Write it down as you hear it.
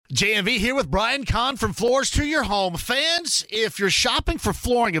JMV here with Brian Kahn from Floors to Your Home. Fans, if you're shopping for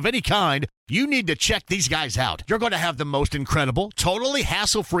flooring of any kind, you need to check these guys out. You're going to have the most incredible, totally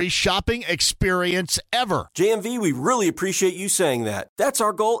hassle-free shopping experience ever. JMV, we really appreciate you saying that. That's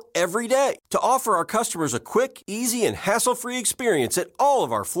our goal every day, to offer our customers a quick, easy, and hassle-free experience at all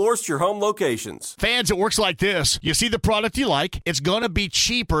of our Floors to Your Home locations. Fans, it works like this. You see the product you like. It's going to be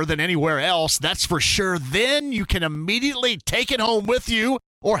cheaper than anywhere else, that's for sure. Then you can immediately take it home with you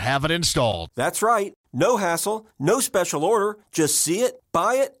or have it installed. That's right. No hassle, no special order. Just see it,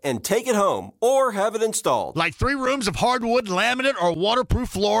 buy it, and take it home or have it installed. Like 3 rooms of hardwood, laminate, or waterproof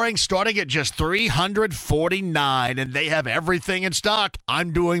flooring starting at just $349, and they have everything in stock.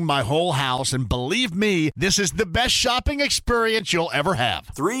 I'm doing my whole house, and believe me, this is the best shopping experience you'll ever have.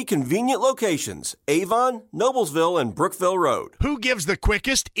 3 convenient locations: Avon, Noblesville, and Brookville Road. Who gives the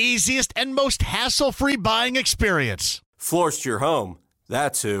quickest, easiest, and most hassle-free buying experience? Floors to Your Home.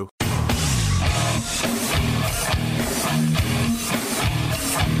 That's who.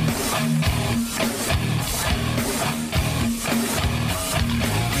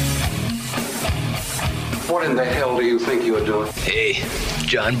 What in the hell do you think you're doing? Hey,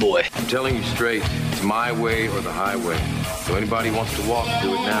 John Boy. I'm telling you straight, it's my way or the highway. So anybody wants to walk,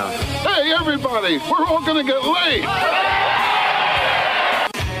 do it now. Hey, everybody, we're all gonna get laid.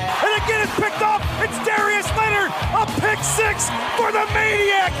 And again, it's picked off. It's Darius Leonard, a pick 6 for the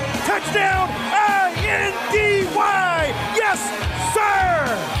Maniac. Touchdown, I-N-D-Y. Yes, sir.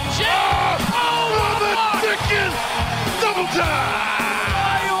 Oh, the chicken! Double time!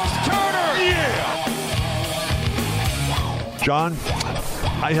 Miles Turner. Yeah! John,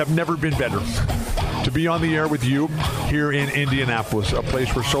 I have never been better to be on the air with you here in Indianapolis, a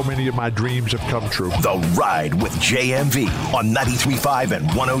place where so many of my dreams have come true. The Ride with JMV on 93.5 and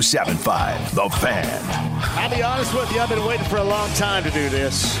 107.5. The Fan. I'll be honest with you, I've been waiting for a long time to do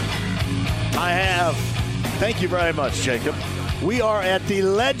this. I have. Thank you very much, Jacob. We are at the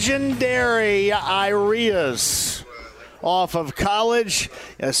legendary Irias off of College.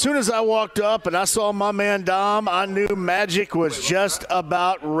 As soon as I walked up and I saw my man Dom, I knew magic was just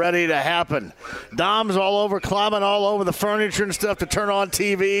about ready to happen. Dom's all over, climbing all over the furniture and stuff to turn on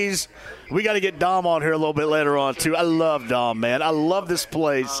TVs. We got to get Dom on here a little bit later on, too. I love Dom, man. I love this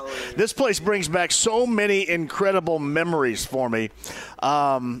place. This place brings back so many incredible memories for me.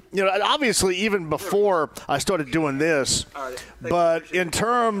 Obviously, even before I started doing this, but in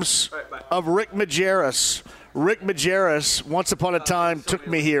terms of Rick Majerus, once upon a time, took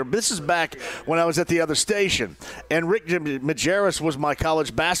me here. This is back when I was at the other station. And Rick Majerus was my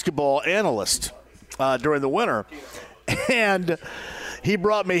college basketball analyst during the winter. And he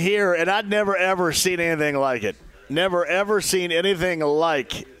brought me here, and I'd never, ever seen anything like it. Never, ever seen anything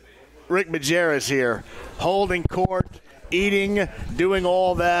like Rick Majerus here, holding court, eating, doing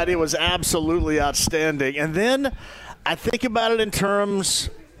all that. It was absolutely outstanding. And then I think about it in terms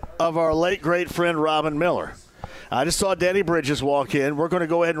of our late, great friend Robin Miller. I just saw Danny Bridges walk in. We're going to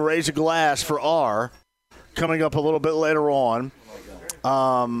go ahead and raise a glass for R coming up a little bit later on.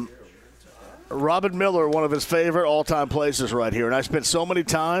 Robin Miller, one of his favorite all-time places right here. And I spent so many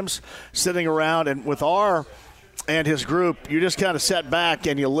times sitting around, and with R and his group, you just kind of sat back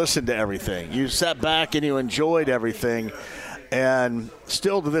and you listened to everything. You sat back and you enjoyed everything. And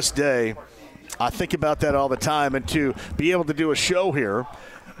still to this day, I think about that all the time. And to be able to do a show here,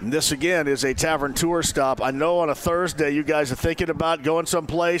 this, again, is a tavern tour stop. I know on a Thursday you guys are thinking about going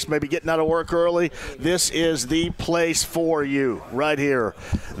someplace, maybe getting out of work early. This is the place for you right here.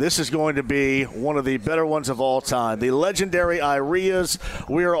 This is going to be one of the better ones of all time. The legendary Irias.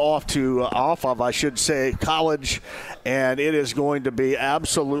 We're off of, I should say, College, and it is going to be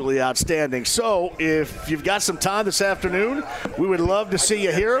absolutely outstanding. So if you've got some time this afternoon, we would love to see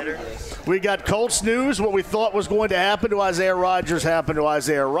you here. We got Colts news. What we thought was going to happen to Isaiah Rodgers happened to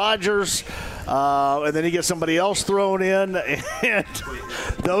Isaiah Rodgers. And then you get somebody else thrown in, and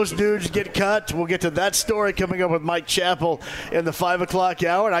those dudes get cut. We'll get to that story coming up with Mike Chappell in the 5 o'clock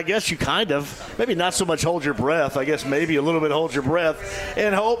hour. And I guess you maybe not so much hold your breath. I guess maybe a little bit hold your breath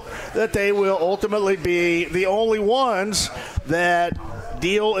and hope that they will ultimately be the only ones that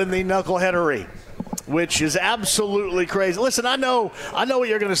deal in the knuckleheadery, which is absolutely crazy. Listen, I know what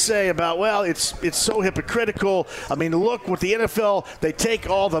you're going to say about, well, it's so hypocritical. I mean, look, with the NFL, they take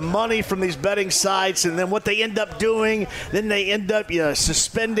all the money from these betting sites, and then what they end up doing, then they end up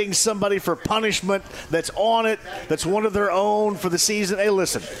suspending somebody for punishment that's on it, that's one of their own for the season. Hey,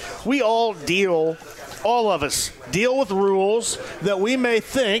 listen, we all of us deal with rules that we may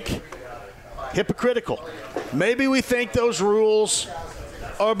think hypocritical. Maybe we think those rules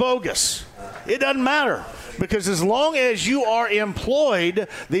are bogus. It doesn't matter. Because as long as you are employed,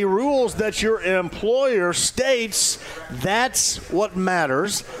 the rules that your employer states, that's what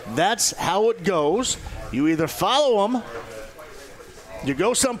matters. That's how it goes. You either follow them, you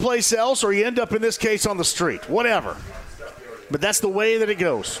go someplace else, or you end up, in this case, on the street. Whatever. But that's the way that it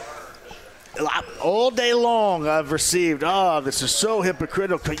goes. All day long I've received, this is so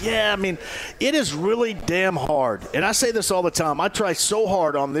hypocritical. Yeah, I mean, it is really damn hard. And I say this all the time. I try so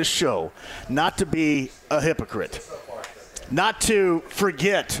hard on this show not to be a hypocrite, not to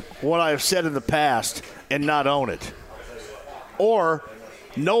forget what I've said in the past and not own it, or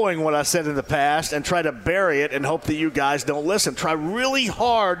knowing what I said in the past and try to bury it and hope that you guys don't listen. Try really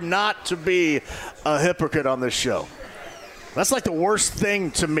hard not to be a hypocrite on this show. That's like the worst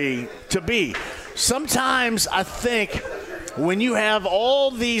thing to me to be. Sometimes I think when you have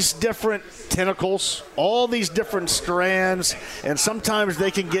all these different tentacles, all these different strands, and sometimes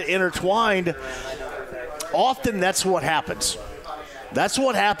they can get intertwined, often that's what happens. That's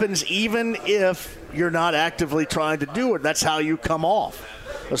what happens even if you're not actively trying to do it. That's how you come off,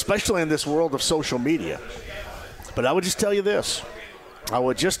 especially in this world of social media. But I would just tell you this. I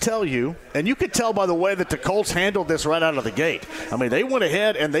would just tell you, and you could tell by the way that the Colts handled this right out of the gate. I mean, they went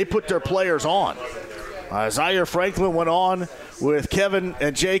ahead and they put their players on. Zaire Franklin went on with Kevin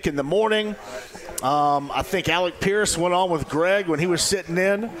and Jake in the morning. I think Alec Pierce went on with Greg when he was sitting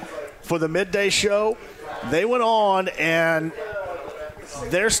in for the midday show. They went on, and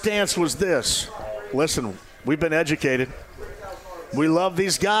their stance was this. Listen, we've been educated. We love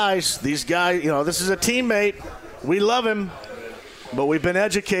these guys. These guys, this is a teammate. We love him. But we've been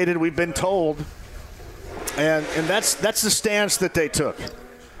educated, we've been told, and that's the stance that they took.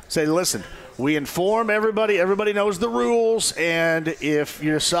 Say, listen, we inform everybody knows the rules, and if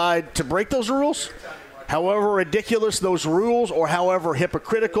you decide to break those rules, however ridiculous those rules or however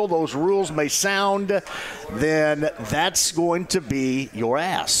hypocritical those rules may sound, then that's going to be your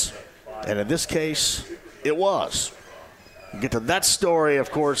ass. And in this case, it was. Get to that story,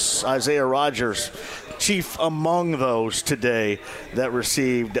 of course, Isaiah Rodgers, chief among those today that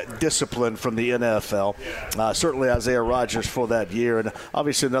received discipline from the NFL. Certainly Isaiah Rodgers for that year, and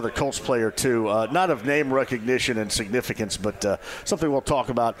obviously another Colts player too. Not of name recognition and significance, but something we'll talk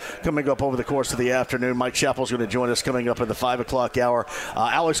about coming up over the course of the afternoon. Mike Chappell's going to join us coming up in the 5 o'clock hour.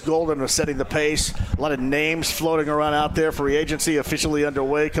 Alex Golden is setting the pace. A lot of names floating around out there. Free agency officially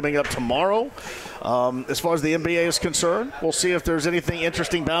underway coming up tomorrow. As far as the NBA is concerned, we'll see if there's anything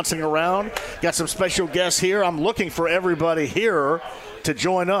interesting bouncing around. Got some special guests here. I'm looking for everybody here to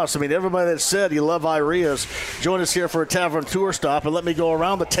join us. I mean, everybody that said you love Irias, join us here for a tavern tour stop, and let me go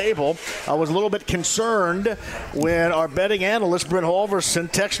around the table. I was a little bit concerned when our betting analyst, Brent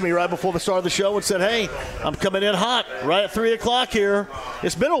Halverson, texted me right before the start of the show and said, hey, I'm coming in hot right at 3 o'clock here.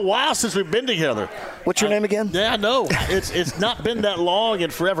 It's been a while since we've been together. What's your name again? Yeah, no. It's not been that long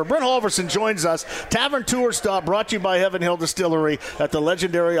and forever. Brent Halverson joins us. Tavern Tour Stop brought to you by Heaven Hill Distillery at the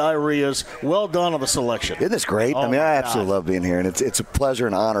legendary Irias. Well done on the selection. Isn't this great? I absolutely love being here, and it's a pleasure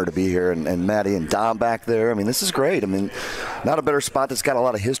and honor to be here. And Maddie and Dom back there. I mean, this is great. I mean, not a better spot that's got a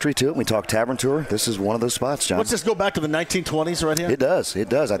lot of history to it. When we talk Tavern Tour, this is one of those spots, John. What's this go back to the 1920s right here? It does.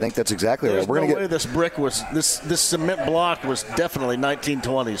 I think that's exactly right. We're gonna get this brick was this cement block was definitely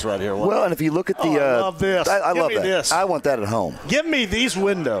 1920s right here. Well, and if you look at the, I love this. I love that. This. I want that at home. Give me these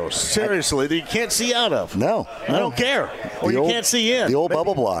windows, seriously, that you can't see out of. No. I don't care. Or you can't see in. The old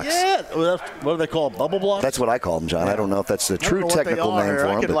bubble blocks. Yeah. What do they call bubble blocks? That's what I call them, John. I don't know if that's the true technical name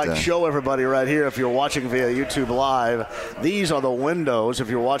for them. I could show everybody right here if you're watching via YouTube Live. These are the windows if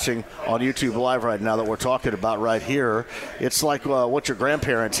you're watching on YouTube Live right now that we're talking about right here. It's like what your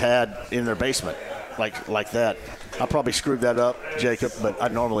grandparents had in their basement, like that. I probably screwed that up, Jacob, but I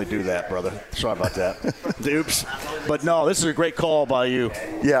normally do that, brother. Sorry about that. Oops. But, no, this is a great call by you.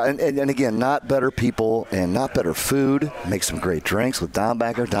 Yeah, and again, not better people and not better food. Make some great drinks with Dom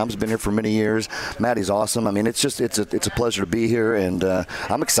back here. Dom's been here for many years. Maddie's awesome. I mean, it's a pleasure to be here, and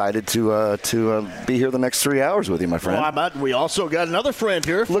I'm excited to be here the next 3 hours with you, my friend. Well, we also got another friend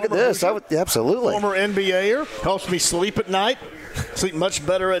here. Look at this. Absolutely. Former NBAer. Helps me sleep at night. Sleep much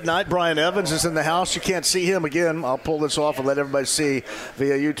better at night. Brian Evans is in the house. You can't see him. Again, I'll pull this off and let everybody see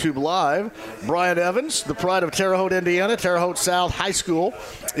via YouTube Live. Brian Evans, the pride of Terre Haute, Indiana. Terre Haute South High School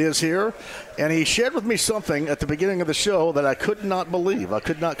is here. And he shared with me something at the beginning of the show that I could not believe. I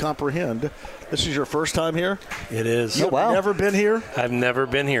could not comprehend. This is your first time here? It is. You've never been here? I've never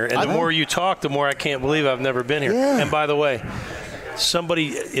been here. And the more you talk, the more I can't believe I've never been here. Yeah. And by the way,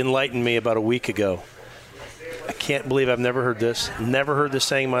 somebody enlightened me about a week ago. I can't believe I've never heard this. Never heard this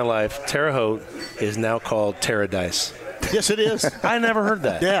saying in my life. Terre Haute is now called Terradice. Yes, it is. I never heard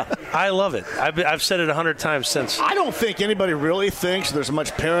that. Yeah. I love it. I've said it 100 times since. I don't think anybody really thinks there's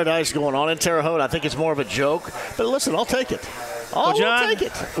much paradise going on in Terre Haute. I think it's more of a joke. But listen, I'll take it. Well, John, take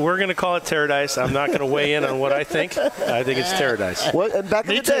it. We're going to call it Paradise. I'm not going to weigh in on what I think. I think it's Paradise. Well, and back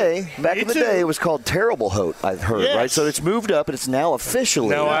in the day, it was called Terrible Haute, I've heard, Yes. right? So it's moved up, and it's now officially.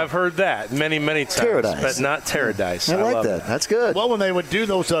 No, I've heard that many, many times. Paradise. But not Paradise. I like love that. it. That's good. Well, when they would do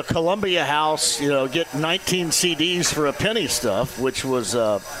those Columbia House, get 19 CDs for a penny stuff, which was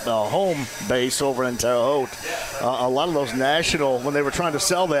a home base over in Terre Haute, a lot of those national, when they were trying to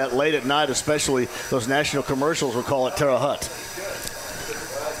sell that late at night, especially those national commercials would call it Terre Haute.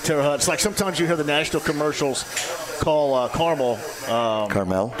 Terre Haute. It's like sometimes you hear the national commercials call Carmel.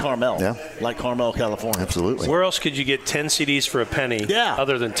 Yeah. Like Carmel, California. Absolutely. Where else could you get 10 CDs for a penny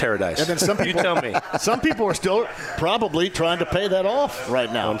other than Paradise? And then some people, you tell me. Some people are still probably trying to pay that off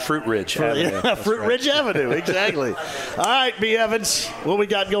right now. On Fruit Ridge Avenue. Yeah, Fruit Ridge Avenue, exactly. All right, B. Evans, what we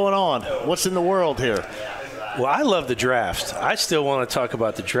got going on? What's in the world here? Well, I love the draft. I still want to talk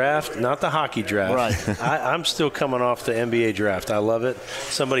about the draft, not the hockey draft. Right. I'm still coming off the NBA draft. I love it.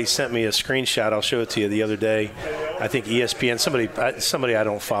 Somebody sent me a screenshot. I'll show it to you the other day. I think ESPN, somebody I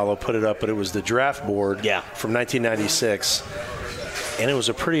don't follow, put it up, but it was the draft board from 1996. And it was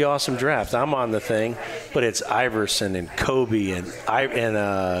a pretty awesome draft. I'm on the thing, but it's Iverson and Kobe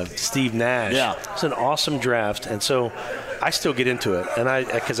and Steve Nash. Yeah. It's an awesome draft. And so I still get into it, and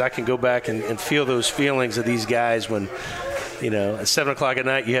because I can go back and feel those feelings of these guys when, at 7 o'clock at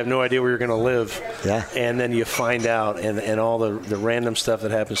night, you have no idea where you're going to live. Yeah. And then you find out, and all the random stuff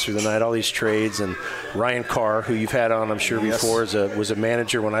that happens through the night, all these trades. And Ryan Carr, who you've had on, I'm sure, before, was a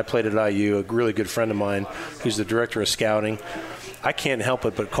manager when I played at IU, a really good friend of mine, who's the director of scouting. I can't help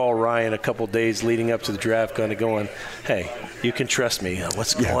it but call Ryan a couple days leading up to the draft going, hey, you can trust me.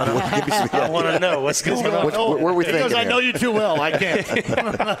 What's going on? I want to know what's going on. Where are we thinking? Because I know you too well. I can't.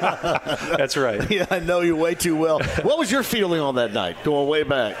 That's right. Yeah, I know you way too well. What was your feeling on that night, going way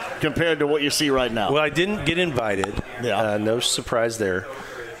back, compared to what you see right now? Well, I didn't get invited. Yeah. No surprise there,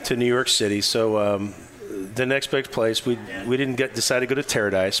 to New York City. So the next big place, we didn't decide to go to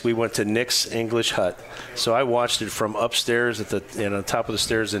Paradise. We went to Nick's English Hut. So I watched it from upstairs at the top of the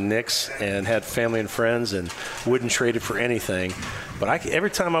stairs in Nick's, and had family and friends, and wouldn't trade it for anything. But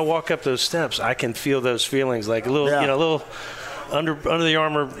every time I walk up those steps, I can feel those feelings, like a little, little under the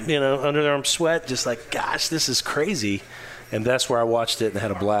arm sweat, just like, gosh, this is crazy. And that's where I watched it and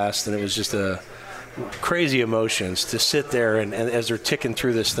had a blast, and it was just crazy emotions to sit there and as they're ticking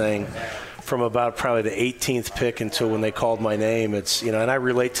through this thing. From about probably the 18th pick until when they called my name, it's and I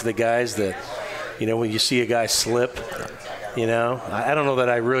relate to the guys that, when you see a guy slip, I don't know that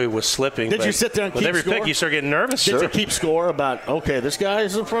I really was slipping. Did you sit there and keep every score? pick you start getting nervous? Did you keep score about, okay, this guy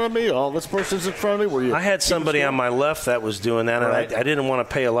is in front of me, this person's in front of me? Were you? I had somebody on my left that was doing that, and right. I didn't want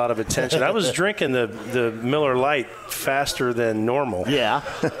to pay a lot of attention. I was drinking the Miller Lite faster than normal. Yeah,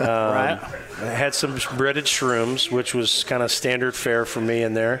 right. I had some breaded shrooms, which was kind of standard fare for me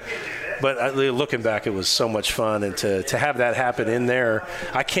in there. But looking back, it was so much fun, and to have that happen in there,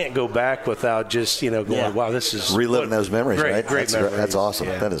 I can't go back without just going, wow, this is reliving those memories, right? Great memories. That's awesome.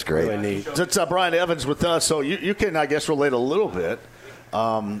 Yeah, that is great. Really neat. It's Brian Evans with us, so you can, I guess, relate a little bit.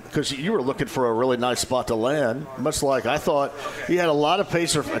 Because you were looking for a really nice spot to land, much like I thought. You had a lot of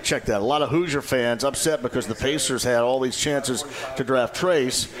a lot of Hoosier fans upset because the Pacers had all these chances to draft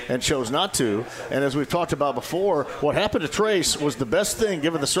Trace and chose not to. And as we've talked about before, what happened to Trace was the best thing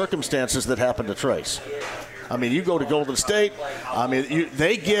given the circumstances that happened to Trace. I mean, you go to Golden State. I mean,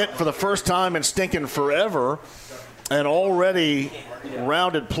 they get, for the first time in stinking forever, an already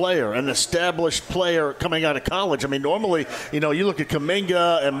rounded player, an established player coming out of college. I mean, normally, you look at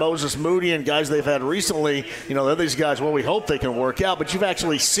Kuminga and Moses Moody and guys they've had recently, they're these guys, well, we hope they can work out, but you've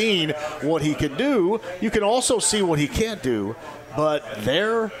actually seen what he can do. You can also see what he can't do, but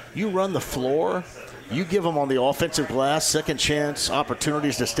there you run the floor. You give them on the offensive glass second chance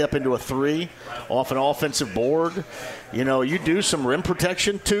opportunities to step into a three off an offensive board. You do some rim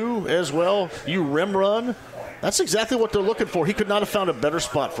protection, too, as well. You rim run. That's exactly what they're looking for. He could not have found a better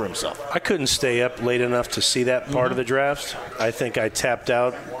spot for himself. I couldn't stay up late enough to see that part of the draft. I think I tapped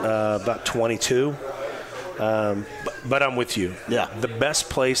out about 22. But I'm with you. Yeah. The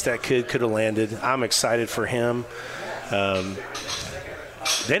best place that kid could have landed. I'm excited for him.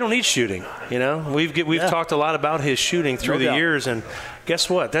 They don't need shooting. We've talked a lot about his shooting through the years, and guess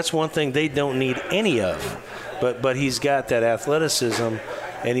what? That's one thing they don't need any of. But he's got that athleticism.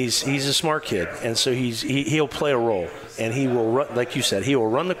 And he's a smart kid, and so he'll play a role, and he will run, like you said, he will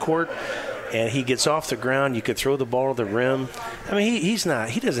run the court. and he gets off the ground. You could throw the ball to the rim. I mean, he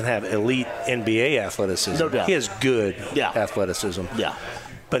doesn't have elite NBA athleticism. No doubt. He has good athleticism. Yeah.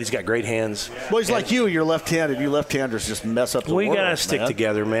 But he's got great hands. Well, he's like you. You're left-handed. You left-handers just mess up the world. We got to stick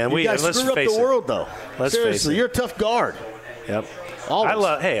together, man. You guys screw up the world, though. Seriously, you're a tough guard. Yep. Always.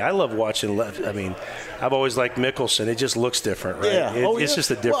 I love watching left. I mean, I've always liked Mickelson. It just looks different, right? Yeah. It's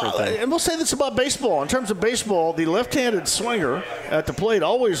just a different thing. And we'll say this about baseball. In terms of baseball, the left-handed swinger at the plate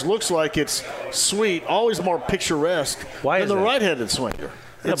always looks like it's sweet, always more picturesque than the right-handed swinger.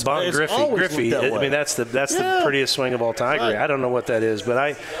 Griffey. I mean, that's the prettiest swing of all time. I agree. I don't know what that is,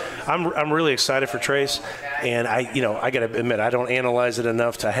 but I'm really excited for Trace, and I got to admit I don't analyze it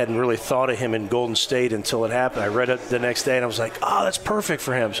enough. I hadn't really thought of him in Golden State until it happened. I read it the next day, and I was like, oh, that's perfect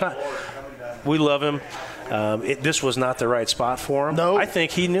for him. So we love him. This was not the right spot for him. No. I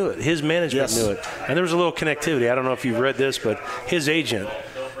think he knew it. His management knew it, and there was a little connectivity. I don't know if you've read this, but his agent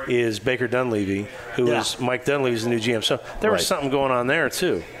is Baker Dunleavy, who is Mike Dunleavy's new GM. So there was something going on there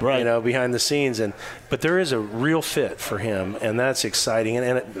too, behind the scenes. But there is a real fit for him, and that's exciting.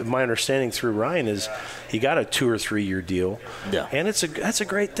 And my understanding through Ryan is he got a 2 or 3 year deal, and that's a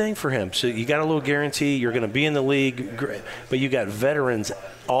great thing for him. So you got a little guarantee. You're going to be in the league, but you got veterans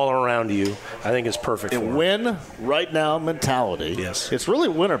all around you. I think it's perfect. And win right now mentality. Yes, it's really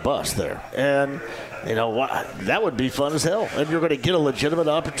win or bust there, and. That would be fun as hell. And you're going to get a legitimate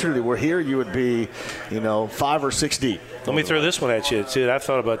opportunity where here you would be, 5 or 6 deep. Let me throw this one at you, too. I've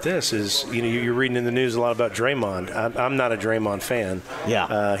thought about this is, you're reading in the news a lot about Draymond. I'm not a Draymond fan.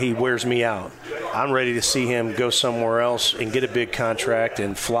 Yeah. He wears me out. I'm ready to see him go somewhere else and get a big contract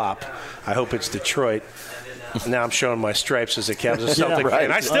and flop. I hope it's Detroit. Now I'm showing my stripes as a Cavs Celtic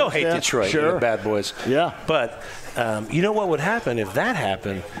fan. I still hate Detroit, the bad boys. Yeah. But you know what would happen if that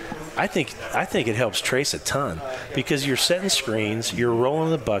happened? I think it helps Trace a ton because you're setting screens, you're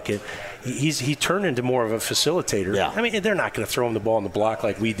rolling the bucket. He turned into more of a facilitator. Yeah. I mean, they're not going to throw him the ball in the block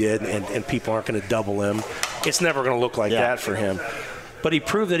like we did, and people aren't going to double him. It's never going to look like that for him. But he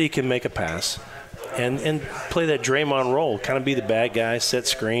proved that he can make a pass and play that Draymond role, kind of be the bad guy, set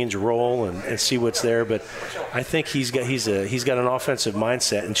screens, roll, and see what's there. But I think he's got an offensive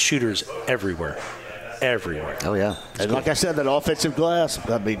mindset and shooters everywhere. Everywhere. Oh, yeah. And like I said, that offensive glass,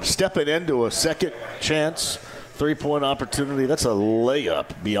 stepping into a second chance, 3-point opportunity, that's a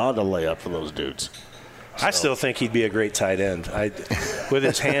layup, beyond a layup for those dudes. So. I still think he'd be a great tight end. With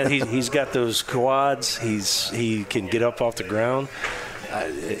his hand, he's got those quads. He can get up off the ground.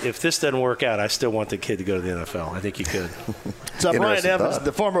 If this doesn't work out, I still want the kid to go to the NFL. I think he could. So Brian Evans,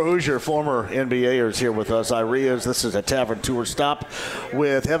 the former Hoosier, former NBAer, is here with us. Irias. This is a Tavern Tour stop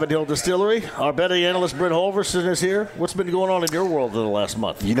with Heaven Hill Distillery. Our betting analyst, Brent Holverson, is here. What's been going on in your world in the last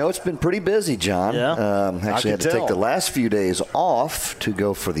month? It's been pretty busy, John. Yeah. Actually had to take the last few days off to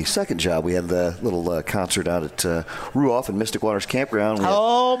go for the second job. We had the little concert out at Ruoff and Mystic Waters Campground.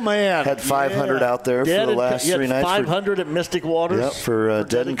 Man. Had 500 out there for the last 3 nights. 500 at Mystic Waters? Yep, for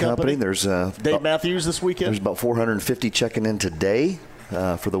Dead and Company. There's Dave Matthews this weekend? There's about 450 checking in today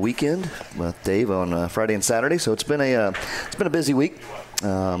for the weekend with Dave on Friday and Saturday. So it's been a busy week,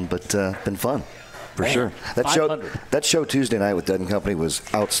 but been fun for sure. That show Tuesday night with Dead and Company was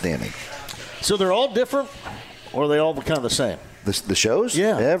outstanding. So they're all different, or are they all kind of the same? The shows?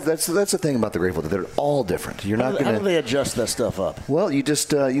 Yeah. That's the thing about the Grateful Dead. They're all different. You're not going to. How do they adjust that stuff up? Well, you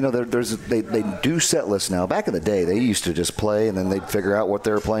just they do set lists now. Back in the day, they used to just play and then they'd figure out what they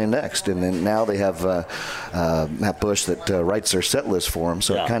were playing next. And then now they have Matt Bush that writes their set list for them,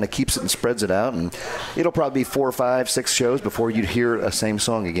 so it kind of keeps it and spreads it out. And it'll probably be 4, 5, 6 shows before you'd hear a same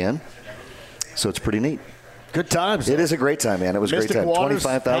song again. So it's pretty neat. Good times. It is a great time, man. It was a great time.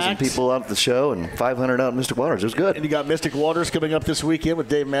 25,000 people out at the show and 500 out in Mystic Waters. It was good. And you got Mystic Waters coming up this weekend with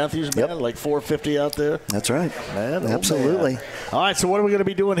Dave Matthews, man. Like 450 out there. That's right. Man, absolutely. Man. All right, so what are we going to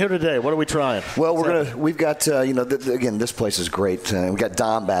be doing here today? What are we trying? Well, we've got, again, this place is great. We got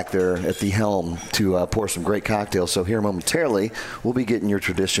Dom back there at the helm to pour some great cocktails. So here momentarily, we'll be getting your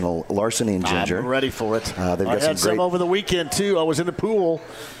traditional Larceny and Ginger. I'm ready for it. They've I got had some over the weekend, too. I was in the pool.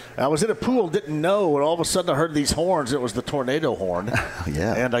 Didn't know, and all of a sudden I heard these horns. It was the tornado horn.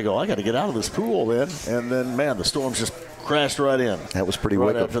 Yeah. And I go, I got to get out of this pool then. And then, man, the storms just crashed right in. That was pretty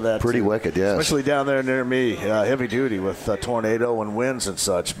wicked. After that, pretty wicked, yes. Especially down there near me, heavy duty with tornado and winds and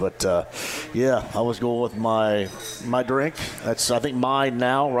such. But, I was going with my drink. That's, I think, mine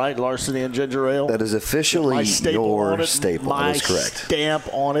now, right? Larceny and Ginger Ale. That is officially your staple. That is correct.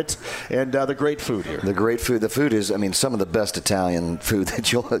 Stamp on it. And the great food here. The great food. The food is, some of the best Italian food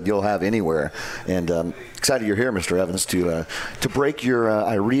that you'll have anywhere. And excited you're here, Mr. Evans, to break your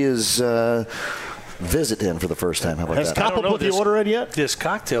Irias visit in for the first time. How about Has that? Koppel put the order in yet? This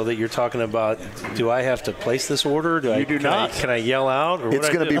cocktail that you're talking about, do I have to place this order? Can I yell out? Or it's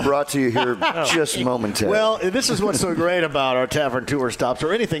going to be brought to you here just momentarily. Well, this is what's so great about our Tavern Tour stops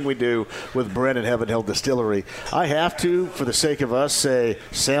or anything we do with Brent and Heaven Hill Distillery. I have to, for the sake of us, say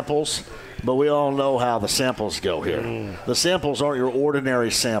samples. But we all know how the samples go here. The samples aren't your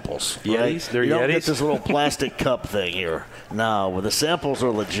ordinary samples. Right? Yetis? They're you don't Yetis? get this little plastic cup thing here. No, the samples are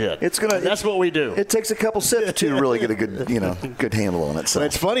legit. That's what we do. It takes a couple sips to really get a good, good handle on it. So. But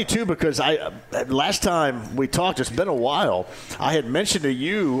it's funny too because last time we talked, it's been a while. I had mentioned to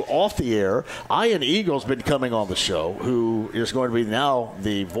you off the air, Ian Eagle's been coming on the show, who is going to be now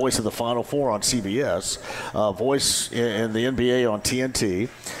the voice of the Final Four on CBS, voice in the NBA on TNT.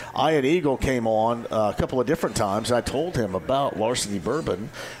 Ian Eagle came on a couple of different times. I told him about Larceny Bourbon,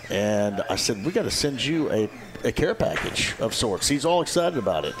 and I said, we got to send you a care package of sorts. He's all excited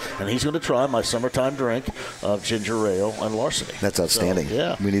about it, and he's going to try my summertime drink of ginger ale and Larceny. That's outstanding. So,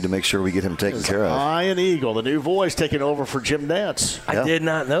 yeah. We need to make sure we get him taken care of. Ian Eagle, the new voice, taking over for Jim Nance. I did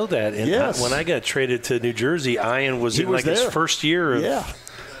not know that. And yes. When I got traded to New Jersey, Ian was his first year of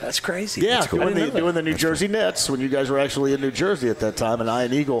That's crazy. Yeah, That's cool. doing the New Jersey Nets when you guys were actually in New Jersey at that time, and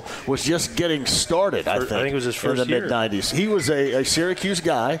Ian Eagle was just getting started, I think it was his first in the mid-'90s. He was a Syracuse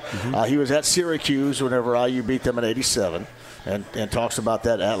guy. Mm-hmm. He was at Syracuse whenever IU beat them in '87. And talks about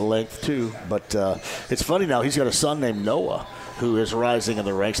that at length, too. But it's funny now, he's got a son named Noah who is rising in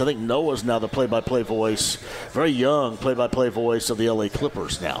the ranks. I think Noah's now the play-by-play voice, very young play-by-play voice of the L.A.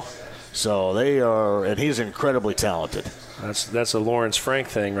 Clippers now. So they are – and he's incredibly talented. That's a Lawrence Frank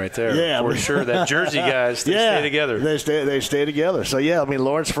thing right there. Yeah, for sure. That Jersey guys, they stay together. They stay together. So yeah, I mean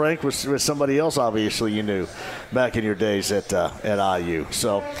Lawrence Frank was somebody else obviously you knew back in your days at IU.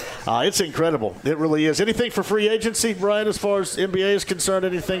 So it's incredible. It really is. Anything for free agency, Brian, as far as NBA is concerned?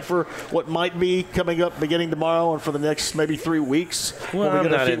 Anything for what might be coming up beginning tomorrow and for the next maybe 3 weeks? Well, I'm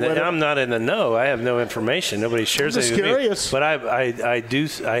not in the know. I have no information. Nobody shares anything. I'm just curious. But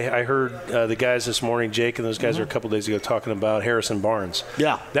I heard the guys this morning, Jake and those guys were a couple days ago talking about Harrison Barnes.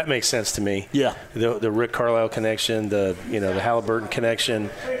 Yeah, that makes sense to me. Yeah, the Rick Carlisle connection, the Halliburton connection,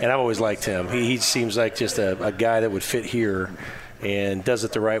 and I've always liked him. He seems like just a guy that would fit here and does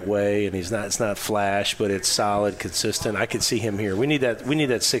it the right way. And it's not flash, but it's solid, consistent. I could see him here. We need that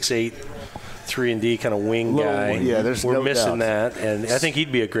 6'8", 3-and-D kind of wing guy. Yeah, we're missing that, and I think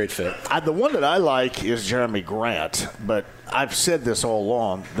he'd be a great fit. The one that I like is Jeremy Grant, but I've said this all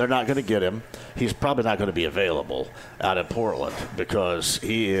along. They're not going to get him. He's probably not going to be available out in Portland because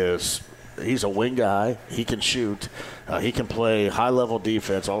he's a wing guy. He can shoot. He can play high-level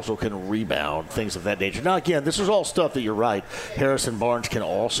defense, also can rebound, things of that nature. Now, again, this is all stuff that you're right. Harrison Barnes can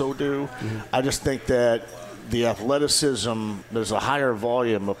also do. Mm-hmm. I just think that the athleticism, there's a higher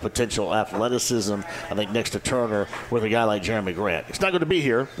volume of potential athleticism, I think, next to Turner with a guy like Jeremy Grant. It's not going to be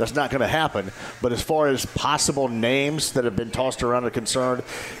here. That's not going to happen. But as far as possible names that have been tossed around are concerned,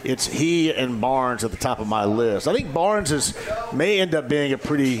 it's he and Barnes at the top of my list. I think Barnes may end up being a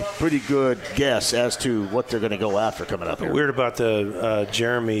pretty good guess as to what they're going to go after coming up here. Weird about the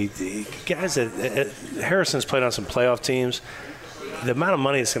Jeremy. The guys that Harrison's played on some playoff teams. The amount of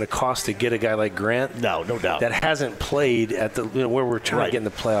money it's going to cost to get a guy like Grant, no doubt, that hasn't played at the where we're trying to get in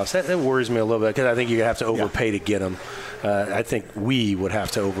the playoffs, that worries me a little bit because I think you have to overpay to get him. I think we would have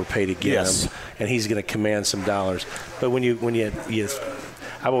to overpay to get him, and he's going to command some dollars. But when you,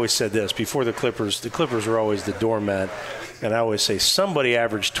 I've always said this before the Clippers were always the doormat, and I always say somebody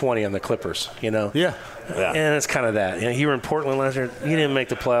averaged 20 on the Clippers, Yeah. And it's kind of that. He were in Portland last year. He didn't make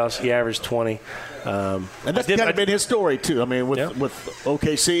the playoffs. He averaged 20. And that's kind of been his story, too. I mean, with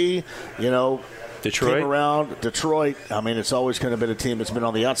OKC, Detroit. Came around, Detroit. I mean, it's always kind of been a team that's been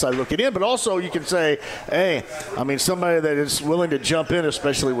on the outside looking in. But also you can say, hey, I mean, somebody that is willing to jump in,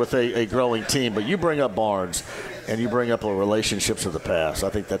 especially with a growing team. But you bring up Barnes and you bring up relationships of the past. I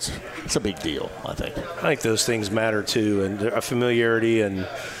think it's a big deal, I think those things matter, too, and a familiarity. And,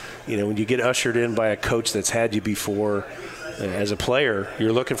 when you get ushered in by a coach that's had you before, as a player,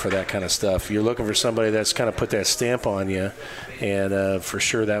 you're looking for that kind of stuff. You're looking for somebody that's kind of put that stamp on you, and for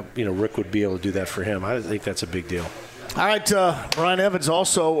sure that Rick would be able to do that for him. I think that's a big deal. All right, Brian Evans,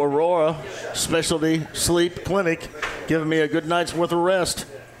 also Aurora Specialty Sleep Clinic, giving me a good night's worth of rest.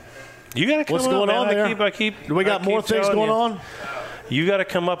 You got to come What's going on there? Do we got more things going on? You got to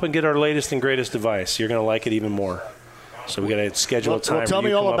come up and get our latest and greatest device. You're going to like it even more. So we got to schedule a time. Well, tell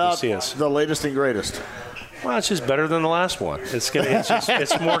me all about the latest and greatest. Well, it's just better than the last one.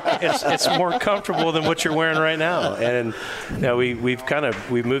 It's more comfortable than what you're wearing right now. And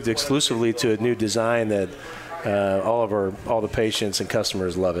we've moved exclusively to a new design that All the patients and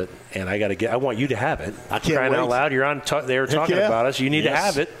customers love it, and I want you to have it. I can't Crying wait. out loud, you're on. They were talking about us. You need to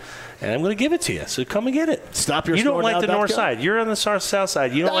have it, and I'm going to give it to you. So come and get it. You don't like the north side. You're on the south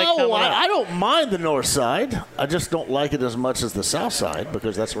side. You don't like coming out. I don't mind the north side. I just don't like it as much as the south side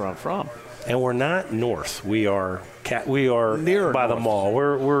because that's where I'm from. And we're not north. We are near by the mall.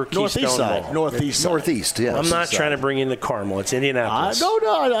 We're Keystone northeast side. Mall. Northeast. Yeah. I'm not trying to bring in the Carmel. It's Indianapolis.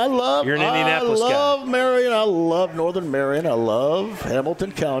 I love. You're an Indianapolis guy. I love Marion. I love Northern Marion. I love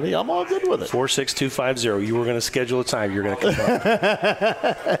Hamilton County. I'm all good with it. 46250. You were going to schedule a time. You're going to come up.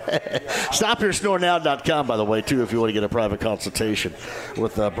 StopYourSnoreNow.com, by the way, too, if you want to get a private consultation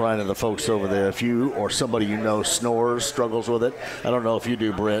with Brian and the folks over there. If you or somebody you know snores, struggles with it, I don't know if you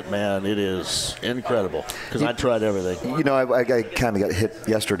do, Brent. Man, it is incredible because I tried everything. You know, I kind of got hit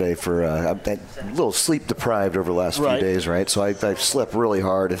yesterday for a little sleep deprived over the last few days, right? So I slept really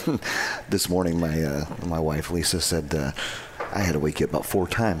hard. And this morning, my wife Lisa said I had to wake you up about 4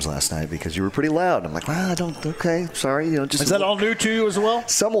 times last night because you were pretty loud. I'm like, okay, sorry. Just is that all new to you as well?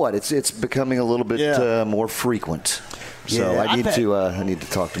 Somewhat. It's becoming a little bit more frequent. So I need to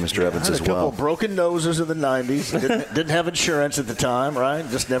talk to Mr. Evans as well. I had a couple of broken noses in the 90s. Didn't have insurance at the time, right?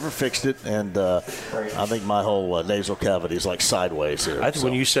 Just never fixed it. And I think my whole nasal cavity is like sideways here.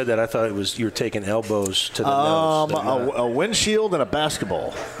 When you said that, I thought you were taking elbows to the nose. A windshield and a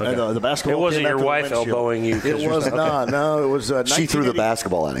basketball. Okay. And, the basketball. It wasn't your wife elbowing you. It was not. No, it was. She threw the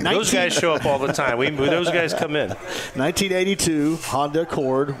basketball at him. Those guys show up all the time. Those guys come in. 1982 Honda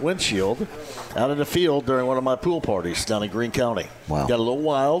Accord windshield out in the field during one of my pool parties down in Greene County. Wow. Got a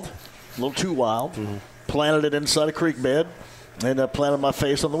little too wild. Mm-hmm. Planted it inside a creek bed and planted my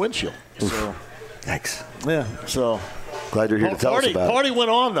face on the windshield. So, yikes. Yeah, so. Glad you're here to tell us about it. Party went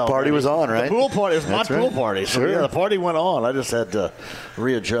on, though. Party was on, right? The pool party. It was my pool party. So, sure. The party went on. I just had to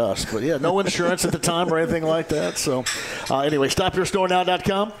readjust. But, no insurance at the time or anything like that. So, anyway,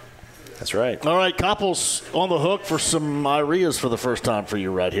 StopYourSnoreNow.com. That's right. All right, Koppel's on the hook for some Irias for the first time for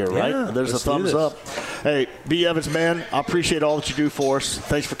you right here, right? Yeah, There's a thumbs up. Hey, B. Evans, man, I appreciate all that you do for us.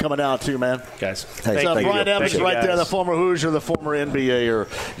 Thanks for coming out, too, man. Guys. Hey, Brian Evans right there, the former Hoosier, the former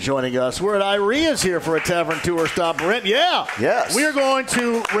NBAer joining us. We're at Irias here for a Tavern Tour stop. Brent, Yes. We are going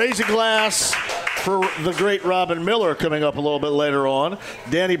to raise a glass for the great Robin Miller coming up a little bit later on.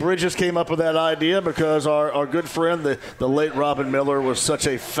 Danny Bridges came up with that idea because our good friend, the late Robin Miller, was such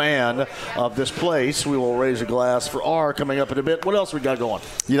a fan of this place. We will raise a glass for R coming up in a bit. What else we got going?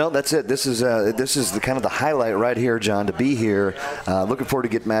 That's it. This is the kind of the highlight right here, John, to be here. Looking forward to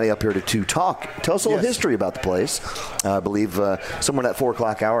get Matty up here to talk. Tell us a little history about the place. I believe somewhere in that 4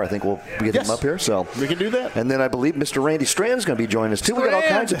 o'clock hour, I think we'll get him up here. So we can do that. And then I believe Mr. Randy Strand's going to be joining us, too. We got all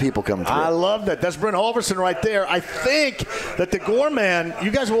kinds of people coming through. I love that. That's Brent Halverson right there. I think that the Gorman, you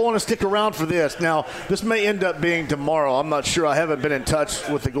guys will want to stick around for this. Now, this may end up being tomorrow. I'm not sure. I haven't been in touch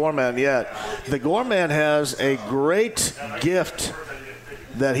with the Gorman yet. The Gorman has a great gift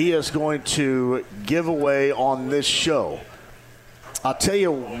that he is going to give away on this show. I'll tell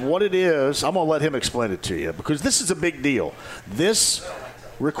you what it is. I'm going to let him explain it to you because this is a big deal. This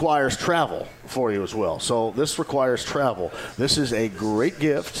requires travel for you as well. So this requires travel. This is a great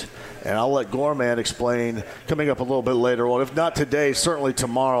gift. And I'll let Gorman explain coming up a little bit later on. If not today, certainly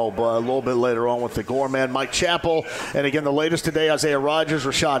tomorrow, but a little bit later on with the Gorman. Mike Chappell. And again, the latest today, Isaiah Rodgers,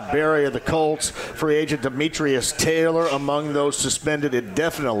 Rashad Berry of the Colts, free agent Demetrius Taylor among those suspended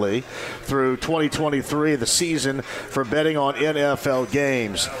indefinitely through 2023, the season for betting on NFL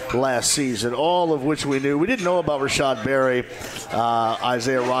games last season, all of which we knew. We didn't know about Rashad Berry,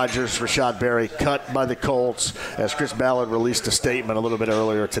 Isaiah Rodgers, Rashad Berry cut by the Colts as Chris Ballard released a statement a little bit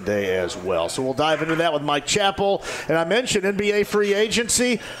earlier today as well. So we'll dive into that with Mike Chappell. And I mentioned NBA free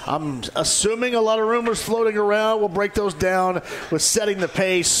agency. I'm assuming a lot of rumors floating around. We'll break those down with Setting the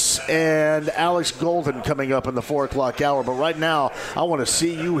Pace and Alex Golden coming up in the 4 o'clock hour. But right now, I want to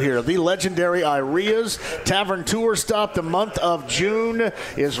see you here. The legendary Irias Tavern Tour stop. The month of June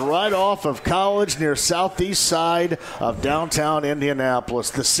is right off of College near southeast side of downtown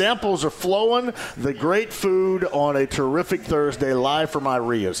Indianapolis. The samples are flowing. The great food on a terrific Thursday live from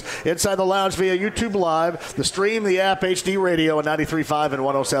Irias. Inside the lounge via YouTube Live, the stream, the app, HD Radio, and 93.5 and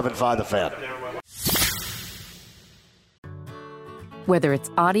 107.5 The Fan. Whether it's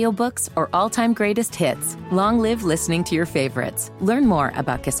audiobooks or all-time greatest hits, long live listening to your favorites. Learn more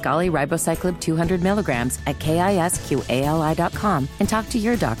about Kisqali Ribociclib 200 milligrams at KISQALI.com and talk to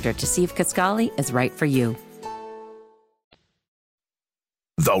your doctor to see if Kisqali is right for you.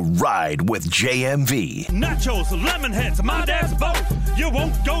 The Ride with JMV. Nachos, lemon heads, my dad's boat. You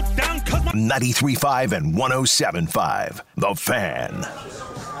won't go down cause my 93.5 and 107.5. The Fan.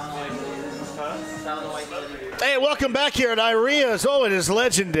 Hey, welcome back here at Iria's. Oh, it is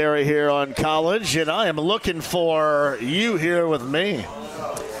legendary here on College, and I am looking for you here with me.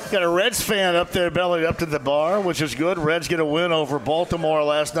 Got a Reds fan up there bellied up to the bar, which is good. Reds get a win over Baltimore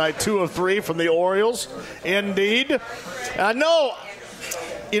last night, 2 of 3 from the Orioles. Indeed. I know,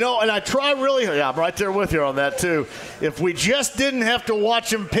 and I try really, I'm right there with you on that too. If we just didn't have to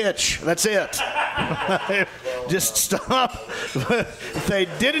watch them pitch, that's it. Just stop. If they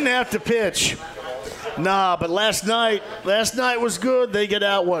didn't have to pitch. Nah, but last night was good. They get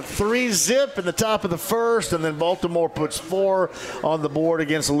out, 3-0 in the top of the first, and then Baltimore puts 4 on the board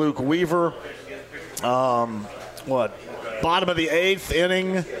against Luke Weaver. Bottom of the 8th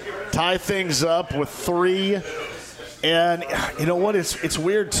inning, tie things up with 3. And you know what? It's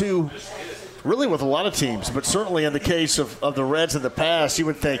weird, too, really with a lot of teams, but certainly in the case of the Reds in the past, you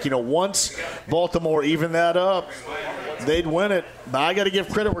would think, once Baltimore evened that up, they'd win it. But I got to give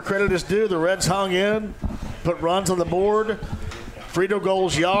credit where credit is due. The Reds hung in, put runs on the board, Frito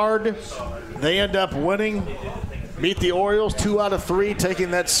goals yard. They end up winning, beat the Orioles 2 out of 3,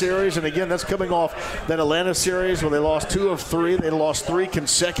 taking that series. And again, that's coming off that Atlanta series where they lost 2 of 3. They lost 3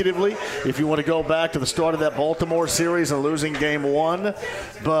 consecutively. If you want to go back to the start of that Baltimore series and losing game 1.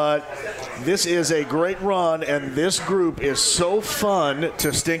 But this is a great run, and this group is so fun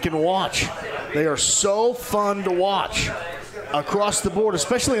to stink and watch. They are so fun to watch across the board,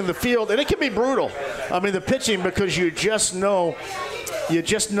 especially in the field. And it can be brutal. I mean, the pitching, because you just know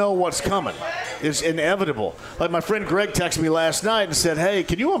what's coming. Is inevitable. Like my friend Greg texted me last night and said, hey,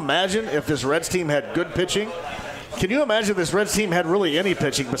 can you imagine if this Reds team had good pitching? Can you imagine if this Reds team had really any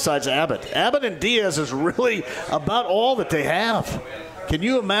pitching besides Abbott? Abbott and Diaz is really about all that they have. Can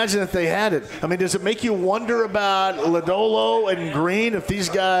you imagine if they had it? I mean, does it make you wonder about Lodolo and Green, if these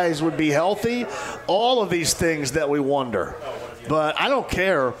guys would be healthy? All of these things that we wonder. But I don't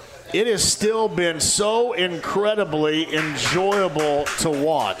care. It has still been so incredibly enjoyable to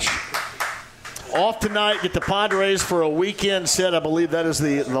watch. Off tonight, get the Padres for a weekend set. I believe that is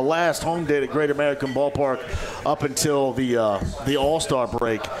the last home date at Great American Ballpark up until the All-Star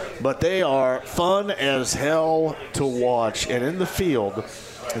break. But they are fun as hell to watch. And in the field,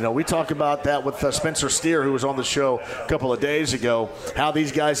 we talked about that with Spencer Steer, who was on the show a couple of days ago, how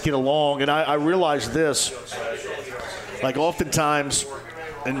these guys get along. And I realized this, like oftentimes,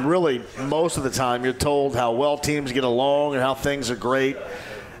 and really most of the time, you're told how well teams get along and how things are great.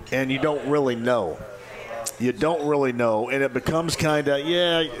 And you don't really know. You don't really know. And it becomes kind of,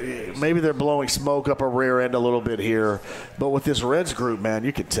 maybe they're blowing smoke up a rear end a little bit here. But with this Reds group, man,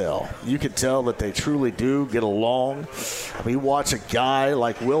 you can tell. You can tell that they truly do get along. I mean, you watch a guy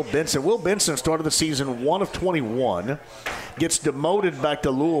like Will Benson. Will Benson started the season 1 of 21. Gets demoted back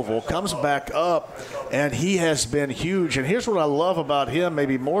to Louisville, comes back up, and he has been huge. And here's what I love about him,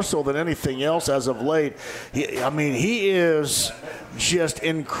 maybe more so than anything else as of late. He is just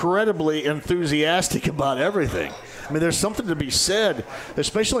incredibly enthusiastic about everything. I mean, there's something to be said,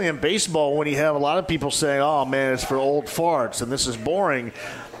 especially in baseball, when you have a lot of people saying, oh, man, it's for old farts and this is boring.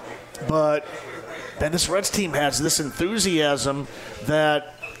 But, man, this Reds team has this enthusiasm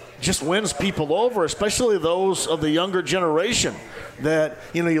that just wins people over, especially those of the younger generation. That,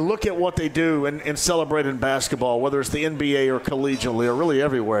 you look at what they do and celebrate in basketball, whether it's the NBA or collegiately or really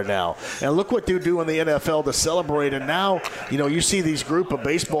everywhere now. And look what they do in the NFL to celebrate. And now, you see these group of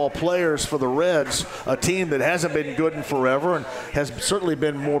baseball players for the Reds, a team that hasn't been good in forever and has certainly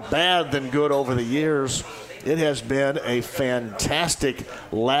been more bad than good over the years. It has been a fantastic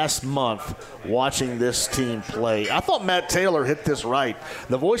last month watching this team play. I thought Matt Taylor hit this right.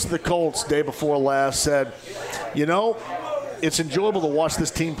 The voice of the Colts day before last said, it's enjoyable to watch this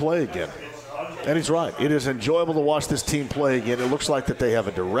team play again. And he's right. It is enjoyable to watch this team play again. It looks like that they have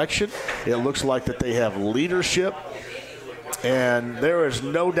a direction. It looks like that they have leadership. And there is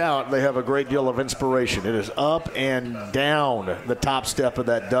no doubt they have a great deal of inspiration. It is up and down the top step of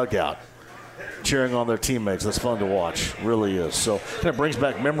that dugout, cheering on their teammates. That's fun to watch. Really is. So kind of brings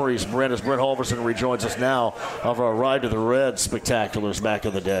back memories, Brent, as Brent Halverson rejoins us now of our ride to the Reds spectaculars back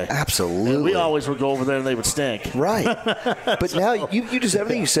in the day. Absolutely. And we always would go over there and they would stink. Right. But now you just,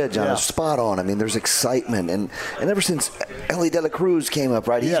 everything you said, John, is spot on. I mean, there's excitement. And ever since Ellie De La Cruz came up,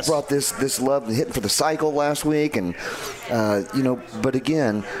 right, he's brought this love and hitting for the cycle last week. And, but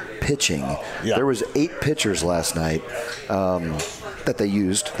again, pitching. Yeah. There was 8 pitchers last night. That they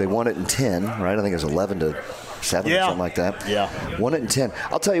used. They won it in 10, right? I think it was 11-7 or something like that. Yeah. Won it in 10.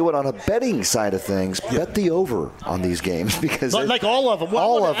 I'll tell you what, on a betting side of things, bet the over on these games because like all of them.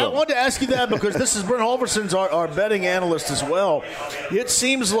 All of them. I wanted to ask you that because this is Brent Halverson's our betting analyst as well. It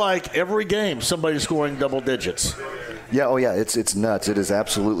seems like every game somebody's scoring double digits. Yeah, oh yeah, it's nuts. It is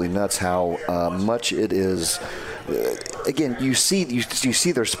absolutely nuts how much it is. Again, you see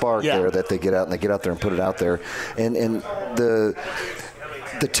their spark there that they get out there and put it out there, and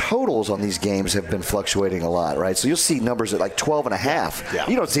the totals on these games have been fluctuating a lot, right? So you'll see numbers at like 12.5. Yeah.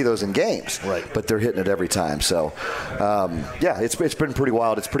 You don't see those in games, right? But they're hitting it every time. So, it's been pretty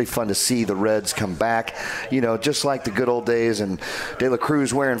wild. It's pretty fun to see the Reds come back, just like the good old days, and De La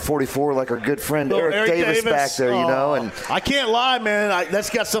Cruz wearing 44 like our good friend Eric Davis back there, And I can't lie, man.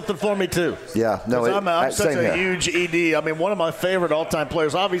 That's got something for me too. Yeah, no, I'm such a huge ED. I mean, one of my favorite all-time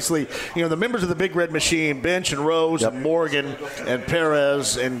players. Obviously, the members of the Big Red Machine, Bench and Rose and Morgan and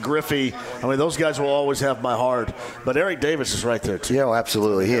Perez and Griffey. I mean, those guys will always have my heart. But Eric Davis is right there too. Yeah,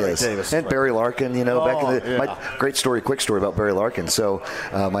 absolutely, he Eric is. Davis and Barry Larkin, back in the my quick story about Barry Larkin. So,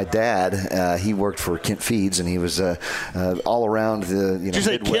 my dad, he worked for Kent Feeds, and he was all around the Did you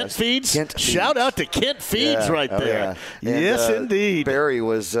say Midwest. Kent Feeds? Kent Shout out to Kent Feeds right there. Yeah. Yes, indeed. Barry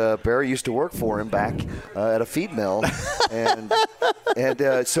used to work for him back at a feed mill, and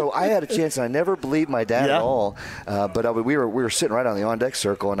so I had a chance. And I never believed my dad at all, but we were sitting right on the on deck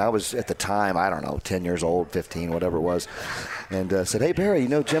circle, and I was at the time, I don't know, 10 years old, 15, whatever it was, and said, "Hey Barry,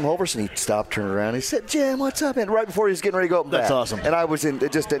 Jim Holverson?" He stopped, turned around, he said, "Jim, what's up?" And right before he was getting ready to go up and That's back. awesome. And I was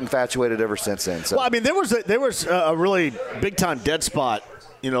just infatuated ever since then. So. Well, I mean, there was a really big time dead spot.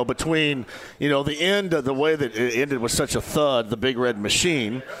 Between the end of the way that it ended was such a thud, the Big Red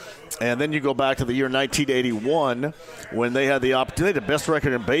Machine. And then you go back to the year 1981 when they had the opportunity, the best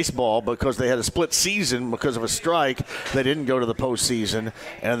record in baseball because they had a split season because of a strike. They didn't go to the postseason.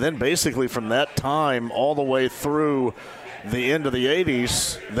 And then basically from that time all the way through the end of the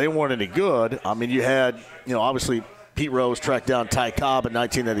 80s, they weren't any good. I mean, you had, obviously Pete Rose tracked down Ty Cobb in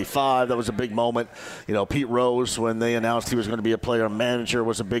 1985. That was a big moment. Pete Rose, when they announced he was going to be a player manager,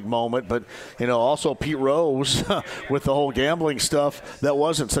 was a big moment. But, also Pete Rose with the whole gambling stuff, that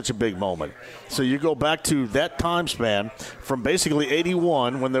wasn't such a big moment. So you go back to that time span from basically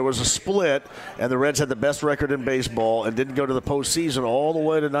 81 when there was a split and the Reds had the best record in baseball and didn't go to the postseason all the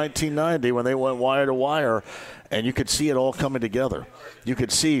way to 1990 when they went wire to wire. And you could see it all coming together. You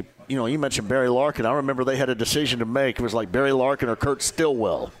could see, you mentioned Barry Larkin. I remember they had a decision to make. It was like Barry Larkin or Kurt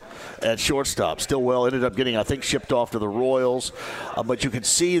Stillwell at shortstop. Stillwell ended up getting, I think, shipped off to the Royals. But you could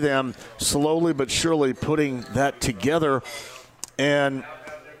see them slowly but surely putting that together. And,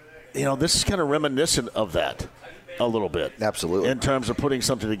 this is kind of reminiscent of that. A little bit. Absolutely. In terms of putting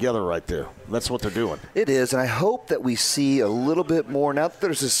something together right there. That's what they're doing. It is, and I hope that we see a little bit more. Now that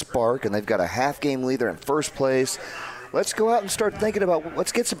there's a spark and they've got a half-game lead, they're in first place, let's go out and start thinking about,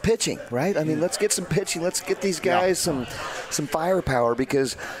 let's get some pitching, right? I mean, let's get some pitching. Let's get these guys some firepower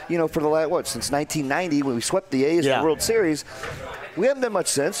because, for the last, since 1990 when we swept the A's in the World Series, we haven't done much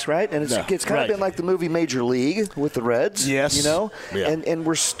since, right? And it's kind of been like the movie Major League with the Reds, yes. Yeah. And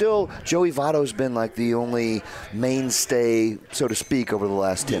we're still, Joey Votto's been like the only mainstay, so to speak, over the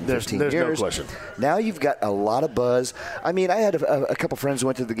last 10, 15 years. There's no question. Now you've got a lot of buzz. I mean, I had a couple friends who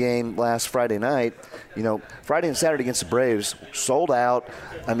went to the game last Friday night. Friday and Saturday against the Braves, sold out.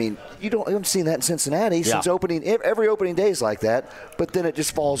 I mean, you haven't seen that in Cincinnati since opening. Every opening day is like that, but then it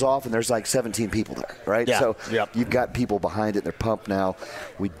just falls off and there's like 17 people there, right? Yeah. So you've got people behind it. They're pumped now.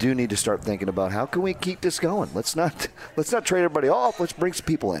 We do need to start thinking about how can we keep this going. Let's not trade everybody off. Let's bring some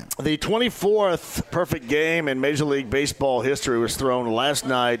people in. The 24th perfect game in Major League Baseball history was thrown last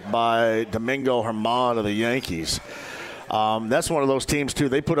night by Domingo Germán of the Yankees. That's one of those teams, too.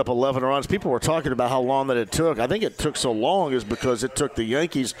 They put up 11 runs. People were talking about how long that it took. I think it took so long is because it took the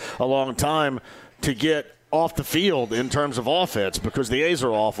Yankees a long time to get off the field in terms of offense because the A's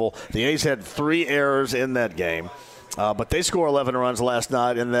are awful. The A's had 3 errors in that game. But they scored 11 runs last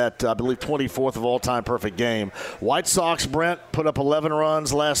night in that, I believe, 24th of all-time perfect game. White Sox, Brent, put up 11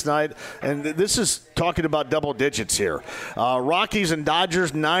 runs last night. And this is talking about double digits here. Rockies and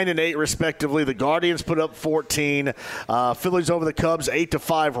Dodgers, 9 and 8, respectively. The Guardians put up 14. Phillies over the Cubs,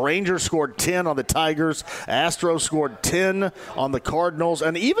 8-5. Rangers scored 10 on the Tigers. Astros scored 10 on the Cardinals.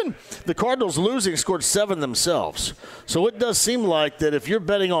 And even the Cardinals losing scored 7 themselves. So it does seem like that if you're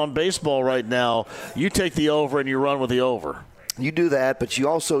betting on baseball right now, you take the over and you run with the over. You do that, but you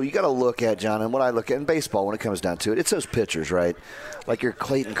got to look at, John, and what I look at in baseball when it comes down to it, it's those pitchers, right? Like your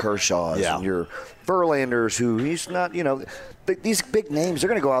Clayton Kershaws and your Verlanders, who he's not, these big names, they're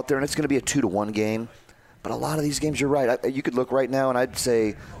going to go out there and it's going to be a 2-1 game. But a lot of these games, you're right. You could look right now and I'd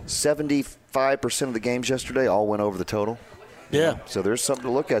say 75% of the games yesterday all went over the total. Yeah. So there's something to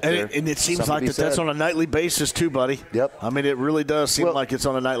look at there. And it seems like that's on a nightly basis too, buddy. Yep. I mean, it really does seem like it's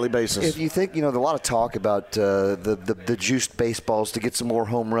on a nightly basis. If you think, there's a lot of talk about the juiced baseballs to get some more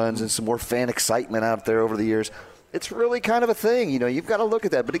home runs and some more fan excitement out there over the years. it's really kind of a thing. You've got to look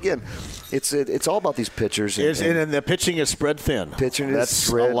at that. But again, it's all about these pitchers. And the pitching is spread thin. Pitching is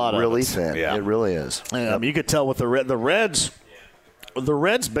spread really thin. Yeah. It really is. You could tell with the Reds. The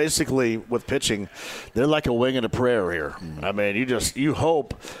Reds basically with pitching, they're like a wing and a prayer here. I mean, you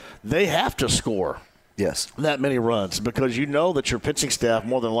hope they have to score. Yes. That many runs because you know that your pitching staff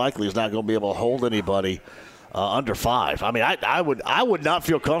more than likely is not going to be able to hold anybody under 5. I mean, I would not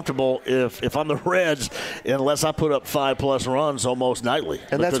feel comfortable if I'm the Reds unless I put up 5+ runs almost nightly.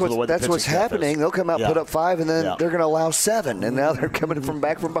 And that's what's happening. They'll come out, put up 5, and then they're going to allow 7. And now they're coming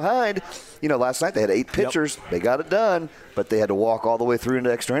back from behind. Last night they had 8 pitchers. Yep. They got it done, but they had to walk all the way through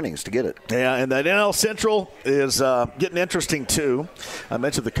into extra innings to get it. Yeah, and that NL Central is getting interesting too. I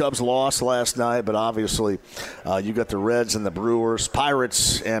mentioned the Cubs lost last night, but obviously you got the Reds and the Brewers.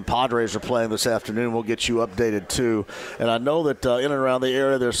 Pirates and Padres are playing this afternoon. We'll get you updated too. And I know that in and around the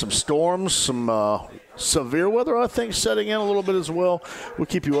area there's some storms, some severe weather, I think, setting in a little bit as well. We'll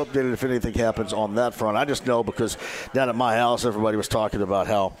keep you updated if anything happens on that front. I just know because down at my house, everybody was talking about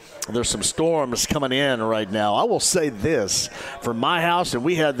how there's some storms coming in right now. I will say this, for my house, and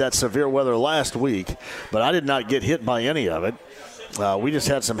we had that severe weather last week, but I did not get hit by any of it. We just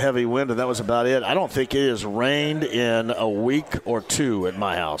had some heavy wind, and that was about it. I don't think it has rained in a week or 2 at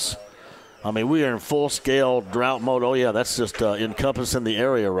my house. I mean, we are in full-scale drought mode. Oh, yeah, that's just encompassing the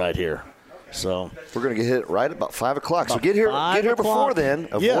area right here. So we're going to get hit right about 5 o'clock. So get here before then.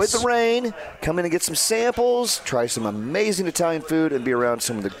 Avoid the rain. Come in and get some samples. Try some amazing Italian food and be around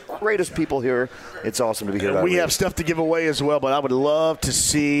some of the greatest people here. It's awesome to be here. We have stuff to give away as well, but I would love to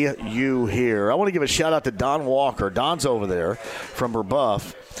see you here. I want to give a shout out to Don Walker. Don's over there from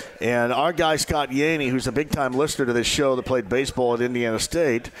Rebuff. And our guy, Scott Yaney, who's a big-time listener to this show that played baseball at Indiana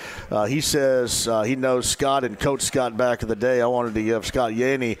State, he says he knows Scott and Coach Scott back in the day. I wanted to give Scott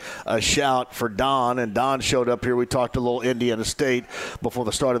Yaney a shout for Don, and Don showed up here. We talked a little Indiana State before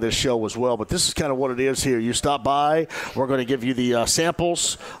the start of this show as well. But this is kind of what it is here. You stop by. We're going to give you the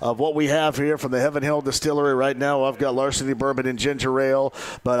samples of what we have here from the Heaven Hill Distillery. Right now, I've got Larceny Bourbon and Ginger Ale.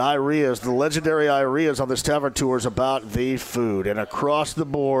 But Irea's, the legendary Irea's on this tavern tour is about the food. And across the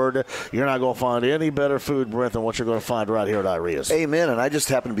board, you're not going to find any better food, Brent, than what you're going to find right here at Irea's. Amen. And I just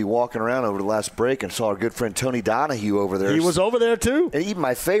happened to be walking around over the last break and saw our good friend Tony Donahue over there. He was over there, too. And even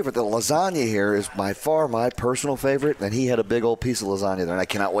my favorite, the lasagna here, is by far my personal favorite. And he had a big old piece of lasagna there, and I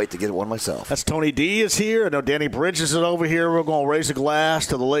cannot wait to get one myself. That's Tony D is here. I know Danny Bridges is over here. We're going to raise a glass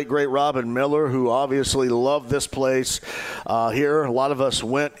to the late, great Robin Miller, who obviously loved this place here. A lot of us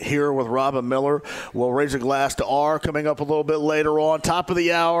went here with Robin Miller. We'll raise a glass to R coming up a little bit later on. Top of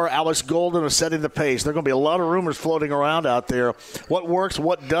the hour, Alex Golden is setting the pace. There are going to be a lot of rumors floating around out there. What works,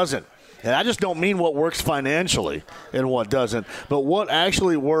 what doesn't. And I just don't mean what works financially and what doesn't, but what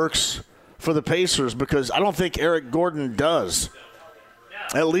actually works for the Pacers, because I don't think Eric Gordon does,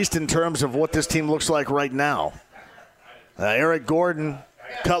 at least in terms of what this team looks like right now. Eric Gordon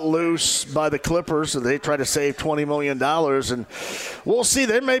cut loose by the Clippers, so they try to save $20 million. And we'll see.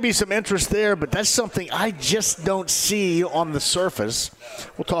 There may be some interest there, but that's something I just don't see on the surface.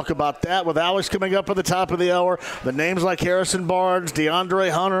 We'll talk about that with Alex coming up at the top of the hour. The names like Harrison Barnes,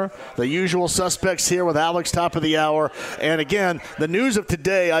 DeAndre Hunter, the usual suspects here with Alex top of the hour. And again, the news of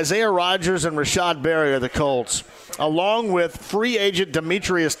today, Isaiah Rodgers and Rashad Berry of the Colts, along with free agent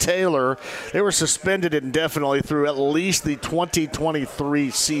Demetrius Taylor. They were suspended indefinitely through at least the 2023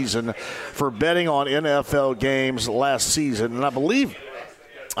 season for betting on NFL games last season. And I believe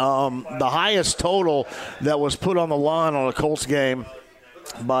the highest total that was put on the line on a Colts game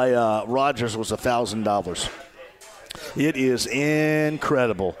by Rodgers was $1,000. It is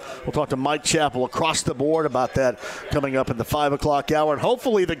incredible. We'll talk to Mike Chappell across the board about that coming up in the 5 o'clock hour. And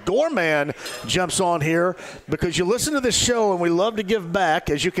hopefully the Gorman jumps on here, because you listen to this show and we love to give back,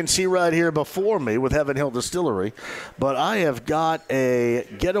 as you can see right here before me with Heaven Hill Distillery. But I have got a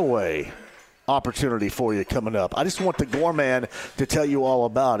getaway opportunity for you coming up. I just want the Gorman to tell you all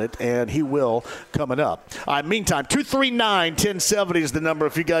about it, and he will coming up. All right, meantime, 239-1070 is the number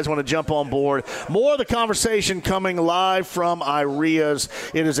if you guys want to jump on board. More of the conversation coming live from Irea's.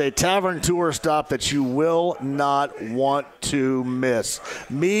 It is a tavern tour stop that you will not want to miss.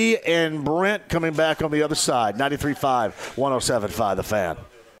 Me and Brent coming back on the other side. 93.5, 107.5 The Fan.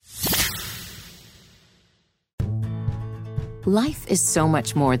 Life is so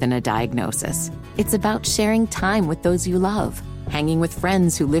much more than a diagnosis. It's about sharing time with those you love, hanging with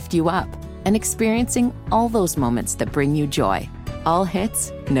friends who lift you up, and experiencing all those moments that bring you joy. All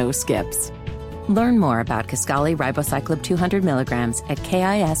hits, no skips. Learn more about Kisqali Ribociclib 200 milligrams at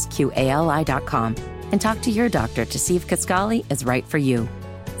KISQALI.com and talk to your doctor to see if Kisqali is right for you.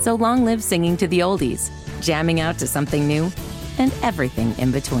 So long live singing to the oldies, jamming out to something new, and everything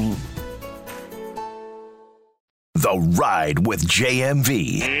in between. The Ride with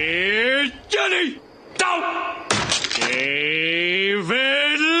JMV. Here's Johnny. Down. David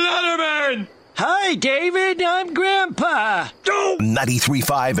Letterman. Hi, David. I'm Grandpa.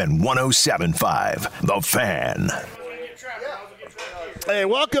 93.5 and 107.5. The Fan. Hey,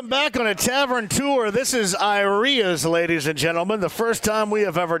 welcome back on a tavern tour. This is Iria's, ladies and gentlemen. The first time we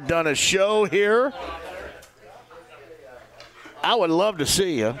have ever done a show here. I would love to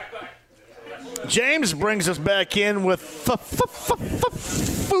see you. James brings us back in with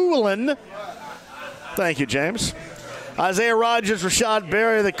fooling. Thank you, James. Isaiah Rodgers, Rashad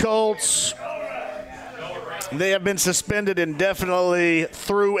Berry, the Colts. They have been suspended indefinitely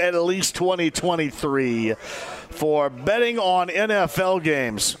through at least 2023 for betting on NFL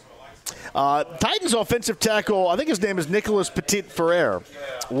games. Titans offensive tackle, I think his name is Nicholas Petit-Ferrer,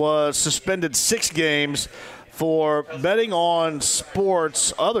 was suspended 6 games for betting on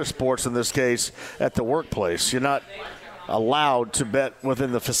sports, other sports in this case, at the workplace. You're not allowed to bet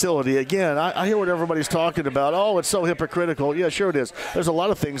within the facility. Again, I hear what everybody's talking about. Oh, it's so hypocritical. Yeah, sure it is. There's a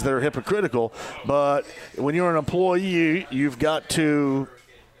lot of things that are hypocritical, but when you're an employee, you've got to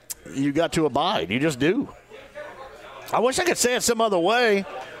abide. You just do. I wish I could say it some other way.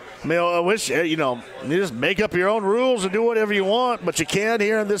 I mean, I wish, you just make up your own rules and do whatever you want, but you can't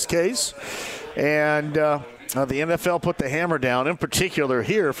here in this case. And the NFL put the hammer down, in particular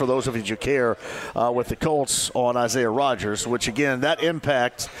here, for those of you who care, with the Colts on Isaiah Rodgers, which, again, that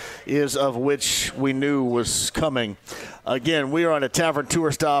impact is of which we knew was coming. Again, we are on a tavern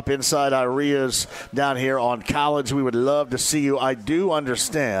tour stop inside Iria's down here on College. We would love to see you. I do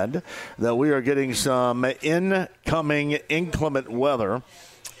understand that we are getting some incoming inclement weather.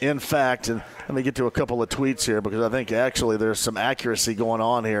 In fact, and let me get to a couple of tweets here because I think actually there's some accuracy going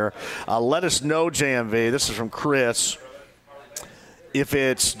on here. Let us know, JMV. This is from Chris. If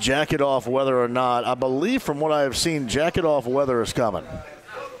it's jacket off weather or not. I believe from what I have seen, jacket off weather is coming.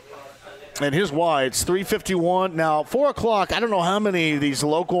 And here's why. It's 3:51. Now, 4 o'clock, I don't know how many of these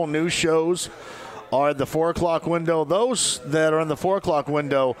local news shows are at the 4 o'clock window. Those that are in the 4 o'clock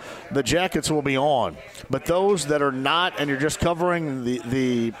window, the jackets will be on. But those that are not, and you're just covering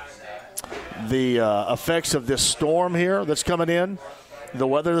the effects of this storm here that's coming in, the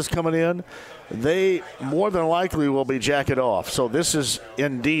weather that's coming in, they more than likely will be jacket off. So this is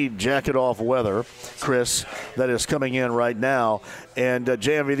indeed jacket off weather, Chris, that is coming in right now. And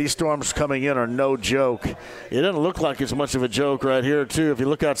JMV, these storms coming in are no joke. It doesn't look like it's much of a joke right here, too. If you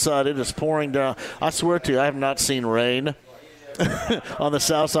look outside, it is pouring down. I swear to you, I have not seen rain. On the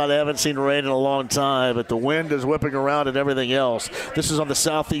south side, I haven't seen rain in a long time, but the wind is whipping around and everything else. This is on the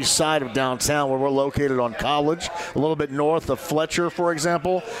southeast side of downtown where we're located on College, a little bit north of Fletcher, for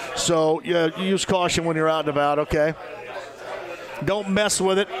example. So use caution when you're out and about, okay? Don't mess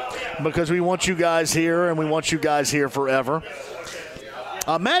with it because we want you guys here, and we want you guys here forever.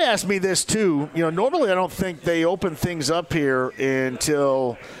 Matt asked me this, too. Normally I don't think they open things up here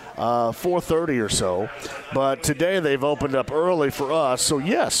until 4:30 or so. But today they've opened up early for us. So,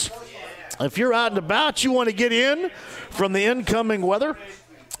 yes, if you're out and about, you want to get in from the incoming weather,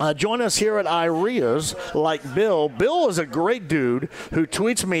 join us here at Iria's like Bill. Bill is a great dude who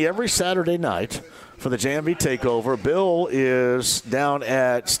tweets me every Saturday night for the JMV Takeover. Bill is down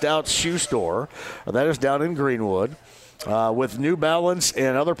at Stout's Shoe Store. That is down in Greenwood. With New Balance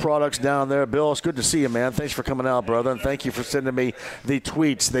and other products down there. Bill, it's good to see you, man. Thanks for coming out, brother, and thank you for sending me the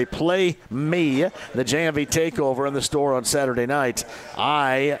tweets. They play me, the JMV Takeover, in the store on Saturday night.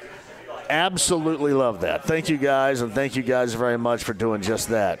 I absolutely love that. Thank you guys, and thank you guys very much for doing just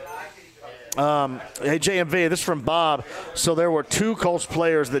that. Hey, JMV, this is from Bob. So there were 2 Colts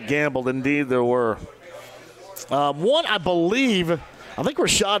players that gambled. Indeed, there were. One, I think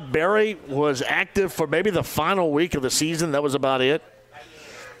Rashad Berry was active for maybe the final week of the season. That was about it.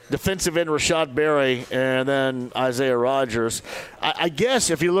 Defensive end Rashad Berry and then Isaiah Rodgers. I guess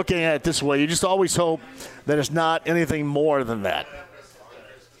if you're looking at it this way, you just always hope that it's not anything more than that.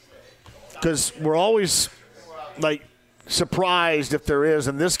 Because we're always, surprised if there is.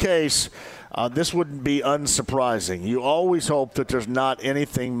 In this case, this wouldn't be unsurprising. You always hope that there's not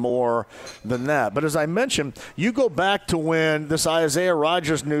anything more than that. But as I mentioned, you go back to when this Isaiah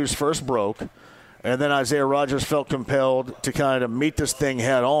Rodgers news first broke, and then Isaiah Rodgers felt compelled to kind of meet this thing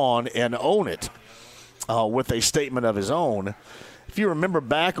head on and own it with a statement of his own. If you remember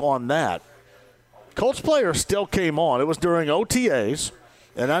back on that, Colts players still came on. It was during OTAs,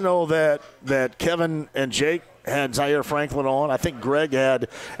 and I know that Kevin and Jake had Zaire Franklin on. I think Greg had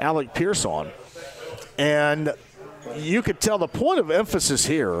Alec Pierce on. And you could tell the point of emphasis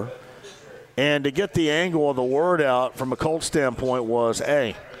here And to get the angle of the word out from a Colts standpoint was,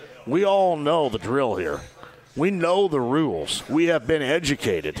 hey, we all know the drill here. We know the rules. We have been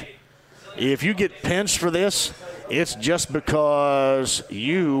educated. If you get pinched for this, it's just because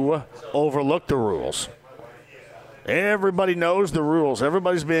you overlooked the rules. Everybody knows the rules.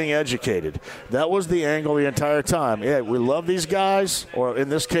 Everybody's being educated. That was the angle the entire time. Yeah, we love these guys, or in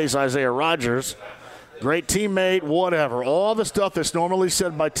this case, Isaiah Rodgers. Great teammate, whatever. All the stuff that's normally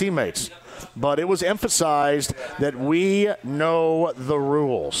said by teammates. But it was emphasized that we know the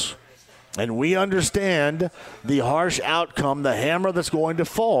rules. And we understand the harsh outcome, the hammer that's going to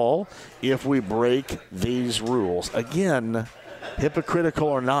fall if we break these rules. Again, hypocritical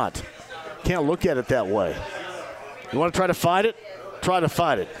or not, can't look at it that way. You want to try to fight it? Try to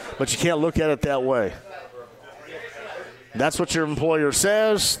fight it. But you can't look at it that way. That's what your employer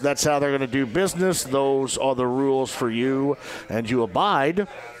says. That's how they're going to do business. Those are the rules for you, and you abide.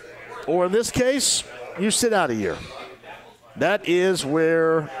 Or in this case, you sit out a year. That is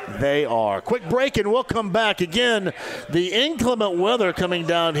where they are. Quick break, and we'll come back. Again, the inclement weather coming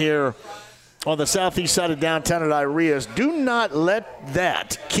down here on the southeast side of downtown at Iria's. Do not let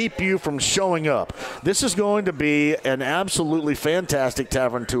that keep you from showing up. This is going to be an absolutely fantastic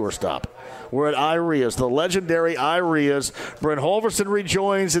tavern tour stop. We're at Iria's, the legendary Iria's. Brent Holverson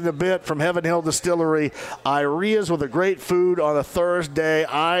rejoins in a bit from Heaven Hill Distillery. Iria's with a great food on a Thursday.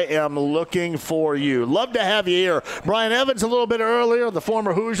 I am looking for you. Love to have you here. Brian Evans a little bit earlier, the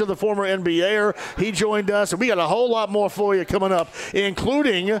former Hoosier, the former NBAer. He joined us, and we got a whole lot more for you coming up,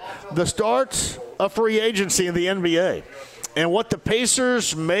 including the start of free agency in the NBA. And what the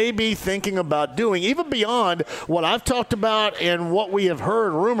Pacers may be thinking about doing, even beyond what I've talked about and what we have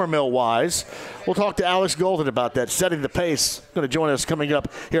heard rumor mill-wise. We'll talk to Alex Golden about that, setting the pace. Going to join us coming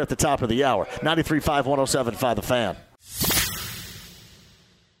up here at the top of the hour. 93.5, 107.5 The Fan.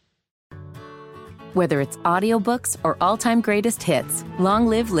 Whether it's audiobooks or all-time greatest hits, long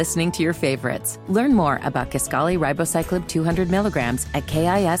live listening to your favorites. Learn more about Kisqali Ribociclib 200 milligrams at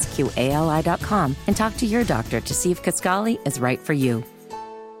KISQALI.com and talk to your doctor to see if Kisqali is right for you.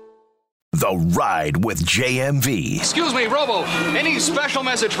 The Ride with JMV. Excuse me, Robo. Any special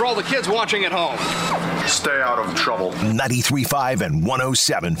message for all the kids watching at home? Stay out of trouble. 93.5 and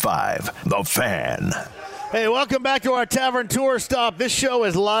 107.5 The Fan. Hey, welcome back to our Tavern Tour Stop. This show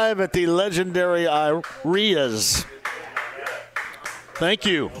is live at the legendary Iria's. Thank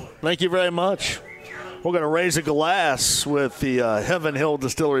you. Thank you very much. We're going to raise a glass with the Heaven Hill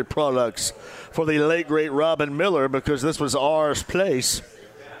Distillery products for the late, great Robin Miller, because this was ours place.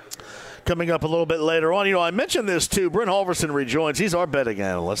 Coming up a little bit later on. You know, I mentioned this too. Brent Holverson rejoins. He's our betting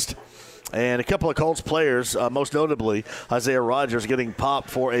analyst. And a couple of Colts players, most notably Isaiah Rodgers, getting popped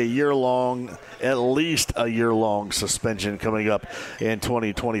for at least a year-long suspension coming up in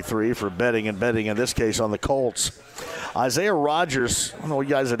 2023 for betting, in this case on the Colts. Isaiah Rodgers, I don't know, you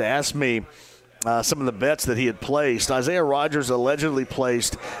guys had asked me some of the bets that he had placed. Isaiah Rodgers allegedly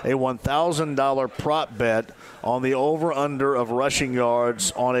placed a $1,000 prop bet on the over-under of rushing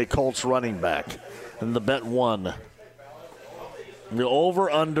yards on a Colts running back, and the bet won. The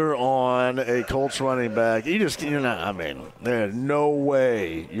over-under on a Colts running back, there's no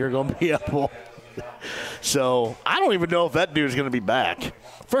way you're going to be able. So I don't even know if that dude's going to be back.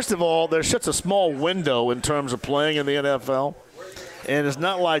 First of all, there's such a small window in terms of playing in the NFL, and it's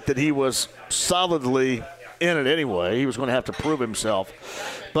not like that he was solidly in it anyway. He was going to have to prove himself.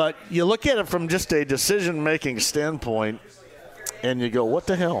 But you look at it from just a decision-making standpoint, and you go, what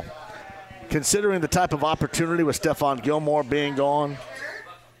the hell? Considering the type of opportunity with Stephon Gilmore being gone,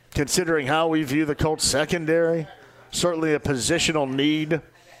 considering how we view the Colts secondary, certainly a positional need,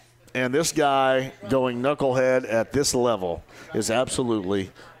 and this guy going knucklehead at this level is absolutely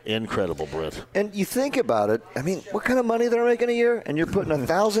incredible, Britt. And you think about it, I mean, what kind of money they're making a year? And you're putting a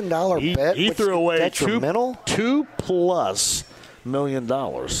 $1,000 bet? He threw away $2+ million on a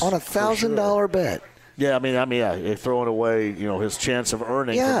 $1,000 bet. Yeah, I mean, throwing away, his chance of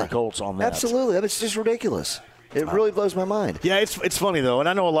earning from the Colts on that. Absolutely. It's just ridiculous. It really blows my mind. Yeah, it's funny, though, and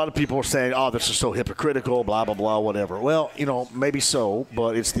I know a lot of people are saying, oh, this is so hypocritical, blah, blah, blah, whatever. Well, maybe so,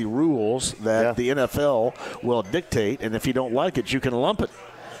 but it's the rules that the NFL will dictate, and if you don't like it, you can lump it.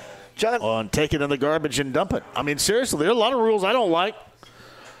 John, take it in the garbage and dump it. I mean, seriously, there are a lot of rules I don't like.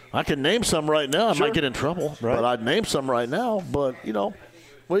 I can name some right now. I might get in trouble, but I'd name some right now, but,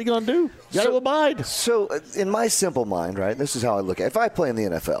 what are you going to do? You got to abide. So, in my simple mind, right, this is how I look at it. If I play in the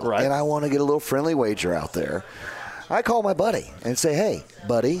NFL and I want to get a little friendly wager out there, I call my buddy and say, hey,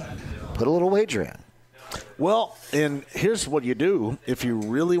 buddy, put a little wager in. Well, and here's what you do if you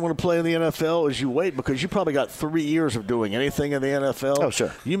really want to play in the NFL is you wait because you probably got 3 years of doing anything in the NFL. Oh,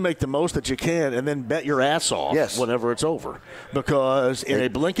 sure. You make the most that you can and then bet your ass off whenever it's over. Because in a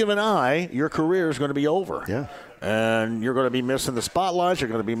blink of an eye, your career is going to be over. Yeah. And you're going to be missing the spotlights. You're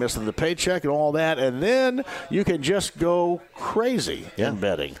going to be missing the paycheck and all that. And then you can just go crazy in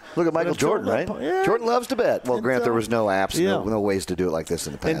betting. Look at Michael Jordan, right? Yeah. Jordan loves to bet. Well, granted, there was no apps, no ways to do it like this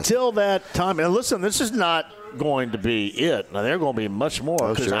in the past. Until that time. And listen, this is not going to be it. Now, there are going to be much more.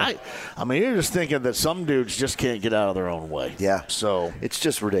 Oh, sure. I mean, you're just thinking that some dudes just can't get out of their own way. Yeah. So it's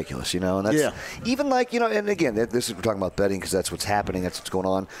just ridiculous, And that's even like, and again, this is we're talking about betting because that's what's happening. That's what's going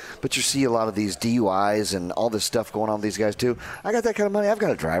on. But you see a lot of these DUIs and all this stuff going on with these guys, too. I got that kind of money. I've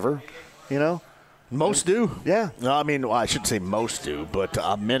got a driver, Most do. Yeah. No, I mean, I shouldn't say most do, but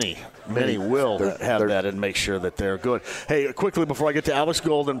many will have that and make sure that they're good. Hey, quickly before I get to Alex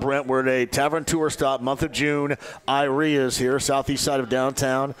Gold and Brent, we're at a tavern tour stop, month of June. Irea's here, southeast side of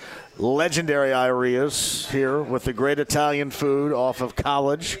downtown. Legendary Irea's here with the great Italian food off of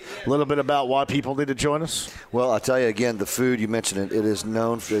College. A little bit about why people need to join us. Well, I'll tell you again, the food, you mentioned it is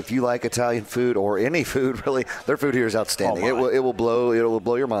known for, if you like Italian food or any food, really, their food here is outstanding. It will blow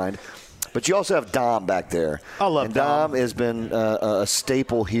your mind. But you also have Dom back there. I love Dom. Dom has been a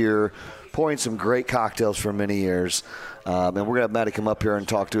staple here, pouring some great cocktails for many years. And we're going to have Matty come up here and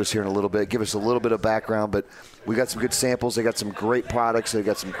talk to us here in a little bit, give us a little bit of background. But we got some good samples. They got some great products. They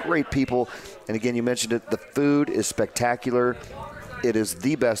got some great people. And, again, you mentioned it. The food is spectacular. It is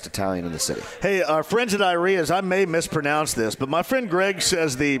the best Italian in the city. Hey, our friends at Irea's, I may mispronounce this, but my friend Greg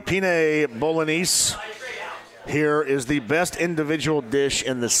says the penne bolognese here is the best individual dish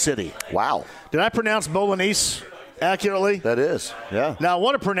in the city. Wow. Did I pronounce bolognese accurately? That is, yeah. Now, I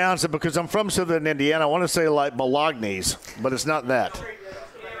want to pronounce it because I'm from southern Indiana. I want to say like bolognese, but it's not that.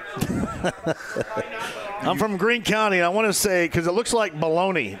 I'm from Greene County, and I want to say, because it looks like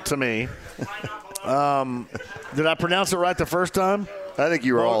bologna to me. Did I pronounce it right the first time? I think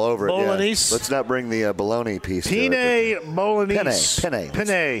you were all over it. Bolognese. Yeah. Let's not bring the bologna piece. Penne bolognese.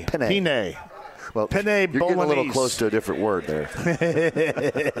 Penne. Well, penne you're bolognese. Getting a little close to a different word there.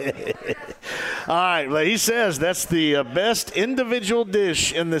 All right, well, he says that's the best individual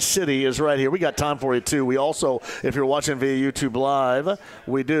dish in the city is right here. We got time for you, too. We also, if you're watching via YouTube Live,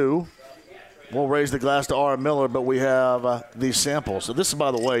 we'll raise the glass to R. Miller, but we have these samples. So this is,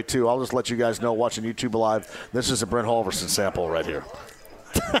 by the way, too, I'll just let you guys know watching YouTube Live, this is a Brent Halverson sample right here.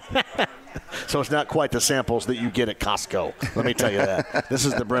 So it's not quite the samples that you get at Costco. Let me tell you that. This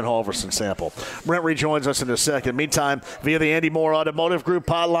is the Brent Halverson sample. Brent rejoins us in a second. Meantime, via the Andy Moore Automotive Group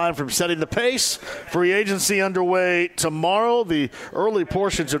hotline from Setting the Pace. Free agency underway tomorrow. The early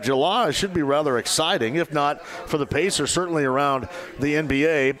portions of July should be rather exciting, if not for the Pacers, certainly around the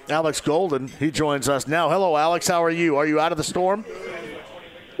NBA. Alex Golden, he joins us now. Hello, Alex. How are you? Are you out of the storm?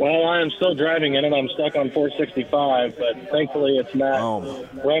 Well, I am still driving in it. I'm stuck on 465, but thankfully it's not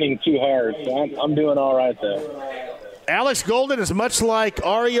raining too hard, so I'm doing all right, though. Alex Golden is much like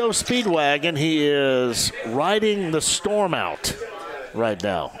REO Speedwagon. He is riding the storm out right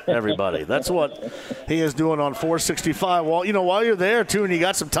now, everybody. That's what he is doing on 465. Well, while you're there, too, and you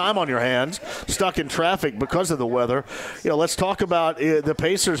got some time on your hands, stuck in traffic because of the weather, let's talk about the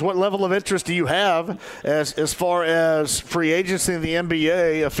Pacers. What level of interest do you have as far as free agency in the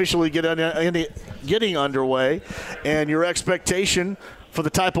NBA officially getting underway and your expectation for the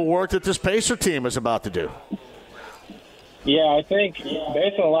type of work that this Pacer team is about to do? Yeah, I think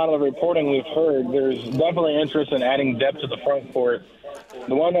based on a lot of the reporting we've heard, there's definitely interest in adding depth to the front court.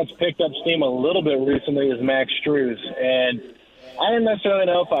 The one that's picked up steam a little bit recently is Max Strus, and I don't necessarily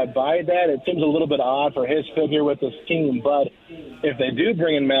know if I buy that. It seems a little bit odd for his figure with this team, but if they do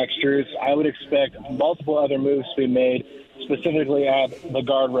bring in Max Strus, I would expect multiple other moves to be made, specifically at the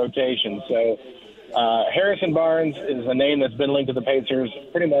guard rotation. So Harrison Barnes is a name that's been linked to the Pacers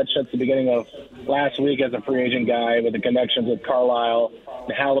pretty much since the beginning of last week as a free agent guy with the connections with Carlisle,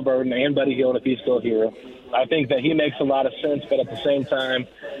 and Halliburton, and Buddy Hield if he's still here. I think that he makes a lot of sense, but at the same time,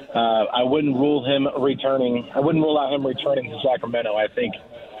 I wouldn't rule out him returning to Sacramento. I think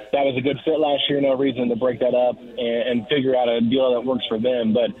that was a good fit last year. No reason to break that up and figure out a deal that works for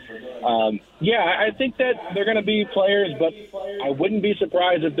them. But, I think that they're going to be players, but I wouldn't be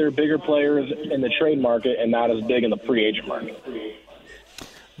surprised if they're bigger players in the trade market and not as big in the free agent market.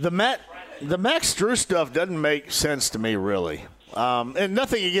 The Max Strus stuff doesn't make sense to me, really. And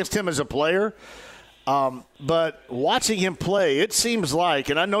nothing against him as a player. But watching him play, it seems like,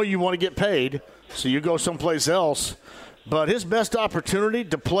 and I know you want to get paid, so you go someplace else, but his best opportunity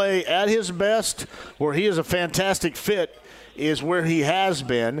to play at his best, where he is a fantastic fit, is where he has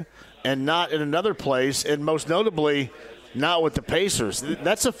been. and not in another place, and most notably not with the Pacers.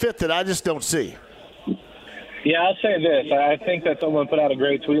 That's a fit that I just don't see. Yeah, I'll say this. I think that someone put out a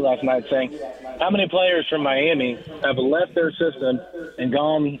great tweet last night saying, how many players from Miami have left their system and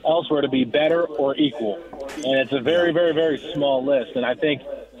gone elsewhere to be better or equal? And it's a very, very, very small list. And I think,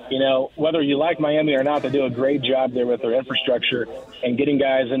 whether you like Miami or not, they do a great job there with their infrastructure and getting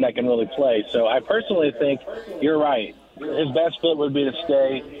guys in that can really play. So I personally think you're right. His best fit would be to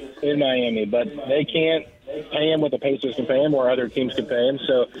stay in Miami, but they can't pay him what the Pacers can pay him or other teams can pay him.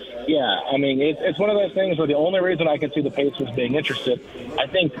 So, yeah, I mean, it's one of those things where the only reason I can see the Pacers being interested, I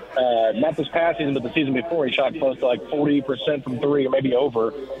think not this past season, but the season before, he shot close to like 40% from three or maybe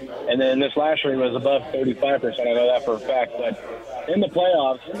over. And then this last year he was above 35%. I know that for a fact. But in the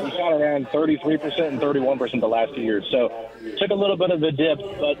playoffs, he shot around 33% and 31% the last 2 years. So took a little bit of a dip,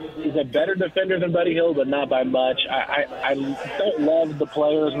 but he's a better defender than Buddy Hield, but not by much. I don't love the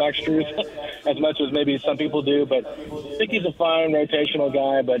player as Max Strus as much as maybe some people do, but I think he's a fine rotational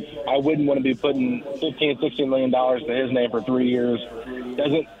guy, but I wouldn't want to be putting $15, $16 million to his name for 3 years.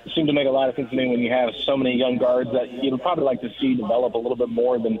 Doesn't seem to make a lot of sense to me when you have so many young guards that you'd probably like to see develop a little bit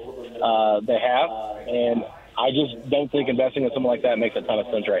more than they have. And I just don't think investing in something like that makes a ton of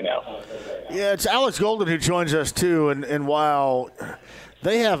sense right now. Yeah, it's Alex Golden who joins us, too. And while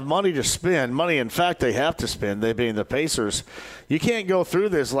they have money to spend, money, in fact, they have to spend, they being the Pacers, you can't go through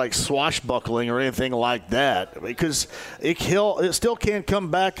this like swashbuckling or anything like that because it still can't come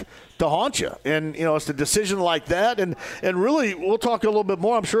back to haunt you. And, it's a decision like that. And really, we'll talk a little bit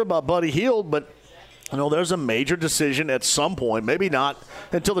more, I'm sure, about Buddy Hield, but there's a major decision at some point, maybe not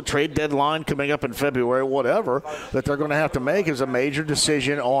until the trade deadline coming up in February, whatever, that they're going to have to make is a major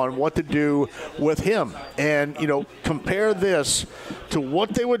decision on what to do with him. And, compare this to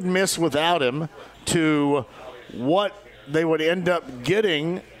what they would miss without him to what they would end up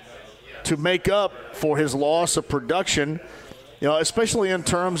getting to make up for his loss of production, especially in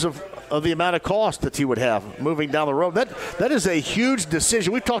terms of the amount of cost that he would have moving down the road. That is a huge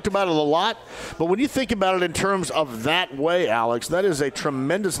decision. We've talked about it a lot, but when you think about it in terms of that way, Alex, that is a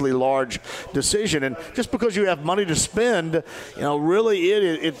tremendously large decision. And just because you have money to spend,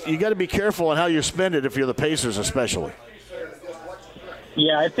 really you got to be careful on how you spend it if you're the Pacers especially.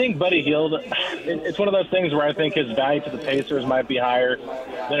 Yeah, I think Buddy Hield, it's one of those things where I think his value to the Pacers might be higher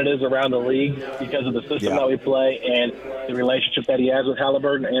than it is around the league because of the system that we play and the relationship that he has with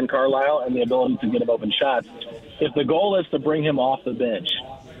Halliburton and Carlisle and the ability to get him open shots. If the goal is to bring him off the bench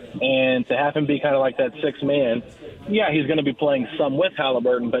and to have him be kind of like that sixth man, yeah, he's going to be playing some with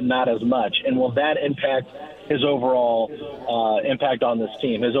Halliburton, but not as much. And will that impact his overall impact on this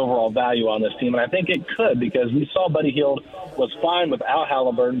team, his overall value on this team? And I think it could, because we saw Buddy Hield was fine without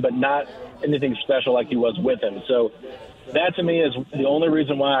Halliburton, but not anything special like he was with him. So that to me is the only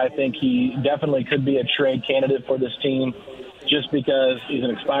reason why I think he definitely could be a trade candidate for this team, just because he's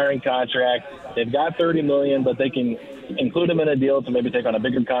an expiring contract. They've got $30 million, but they can include him in a deal to maybe take on a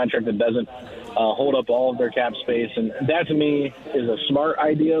bigger contract that doesn't hold up all of their cap space. And that, to me, is a smart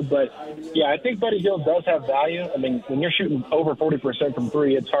idea. But, yeah, I think Buddy Hield does have value. I mean, when you're shooting over 40% from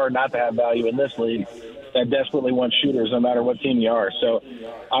three, it's hard not to have value in this league that desperately wants shooters no matter what team you are. So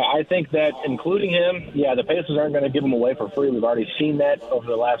I think that including him, yeah, the Pacers aren't going to give him away for free. We've already seen that over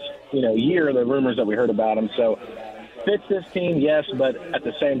the last year, the rumors that we heard about him. So fits this team, yes, but at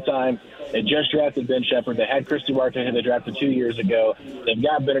the same time, they just drafted Ben Shepherd. They had Christy Martin, who they drafted 2 years ago. They've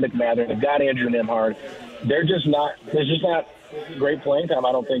got Benedict Mather. They've got Andrew Nembhard. There's just not great playing time,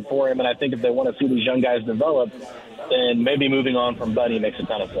 I don't think, for him. And I think if they want to see these young guys develop, then maybe moving on from Buddy makes a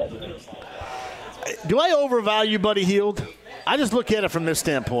ton of sense. Do I overvalue Buddy Hield? I just look at it from this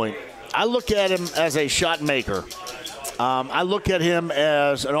standpoint. I look at him as a shot maker. I look at him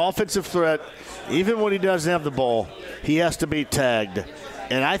as an offensive threat. Even when he doesn't have the ball, he has to be tagged.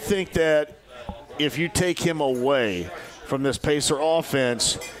 And I think that if you take him away from this Pacer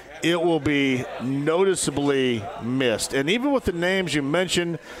offense, it will be noticeably missed. And even with the names you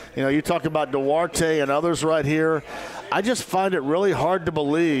mentioned, you talk about Duarte and others right here, I just find it really hard to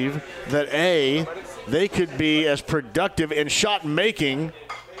believe that, A, they could be as productive in shot making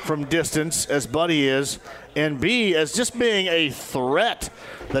from distance as Buddy is, and B, as just being a threat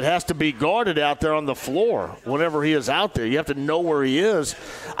that has to be guarded out there on the floor whenever he is out there. You have to know where he is.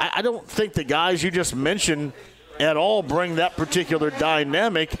 I don't think the guys you just mentioned at all bring that particular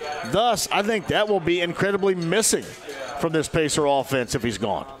dynamic. Thus, I think that will be incredibly missing from this Pacer offense if he's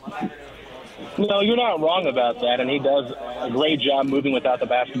gone. No, you're not wrong about that, and he does a great job moving without the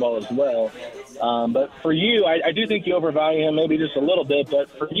basketball as well. But for you, I do think you overvalue him maybe just a little bit. But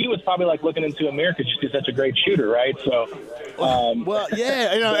for you, it's probably like looking into a mirror because he's such a great shooter, right? So, well,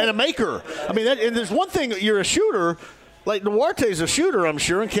 yeah, and a maker. I mean, and there's one thing, you're a shooter. Like Duarte's a shooter, I'm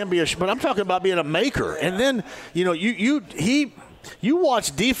sure, and can be but I'm talking about being a maker. And then, you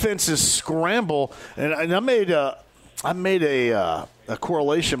watch defenses scramble, and I made a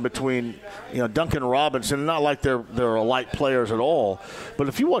correlation between Duncan Robinson, not like they're alike players at all, but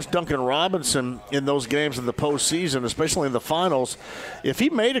if you watch Duncan Robinson in those games in the postseason, especially in the finals, if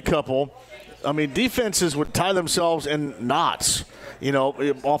he made a couple, I mean, defenses would tie themselves in knots,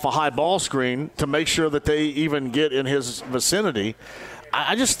 off a high ball screen to make sure that they even get in his vicinity.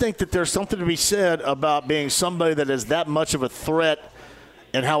 I just think that there's something to be said about being somebody that is that much of a threat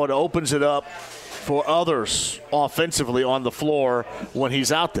and how it opens it up for others offensively on the floor when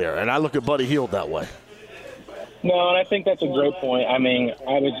he's out there. And I look at Buddy Hield that way. No, and I think that's a great point. I mean,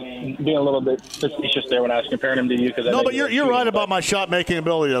 I was being a little bit facetious there when I was comparing him to you. No, but you're right about my shot-making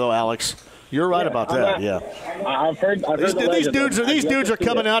ability, though, Alex. You're right about that. I've heard these dudes are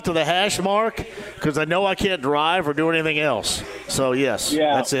coming out to the hash mark because I know I can't drive or do anything else. So yes,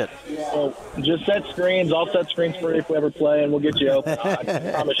 that's it. So just set screens. I'll set screens for you if we ever play, and we'll get you open.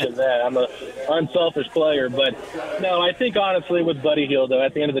 I promise you that. I'm an unselfish player, but no, I think honestly with Buddy Hield, though,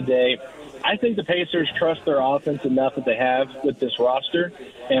 at the end of the day, I think the Pacers trust their offense enough that they have with this roster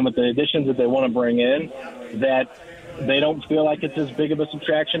and with the additions that they want to bring in that they don't feel like it's as big of a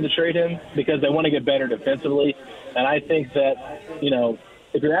subtraction to trade him because they want to get better defensively. And I think that,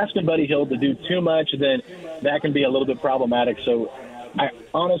 if you're asking Buddy Hield to do too much, then that can be a little bit problematic. So I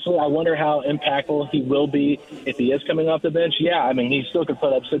wonder how impactful he will be if he is coming off the bench. Yeah, I mean, he still could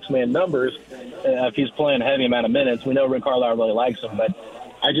put up six-man numbers if he's playing a heavy amount of minutes. We know Rick Carlisle really likes him, but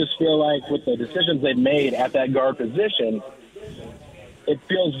I just feel like with the decisions they've made at that guard position, it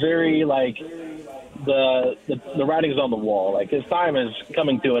feels very like the writing's on the wall. Like his time is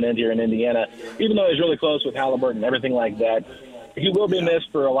coming to an end here in Indiana. Even though he's really close with Halliburton and everything like that, he will be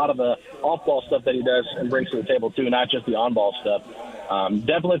missed for a lot of the off-ball stuff that he does and brings to the table too, not just the on-ball stuff.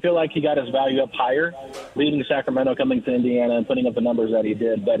 Definitely feel like he got his value up higher, leaving Sacramento, coming to Indiana, and putting up the numbers that he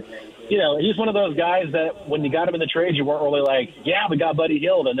did. But, he's one of those guys that when you got him in the trade, you weren't really like, yeah, we got Buddy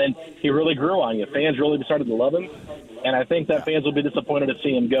Hield, and then he really grew on you. Fans really started to love him. And I think that fans will be disappointed to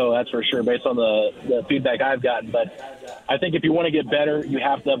see him go, that's for sure, based on the feedback I've gotten. But I think if you want to get better, you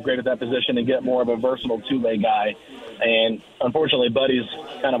have to upgrade at that position and get more of a versatile two-way guy. And unfortunately, Buddy's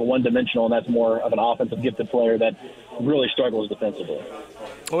kind of a one-dimensional, and that's more of an offensive gifted player that really struggles defensively.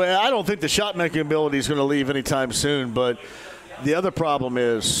 Well, I don't think the shot-making ability is going to leave anytime soon, but the other problem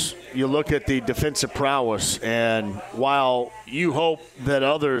is you look at the defensive prowess, and while you hope that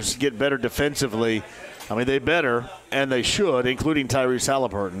others get better defensively, I mean, they better, and they should, including Tyrese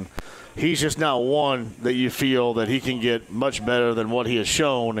Halliburton. He's just not one that you feel that he can get much better than what he has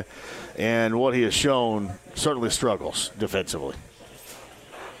shown, and what he has shown certainly struggles defensively.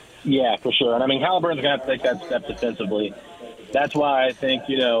 Yeah, for sure. And, I mean, Halliburton's going to have to take that step defensively. That's why I think,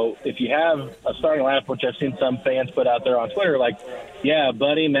 if you have a starting lineup, which I've seen some fans put out there on Twitter, like, yeah,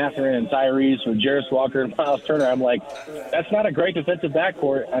 Buddy, Mathurin, and Tyrese with Jarris Walker and Miles Turner, I'm like, that's not a great defensive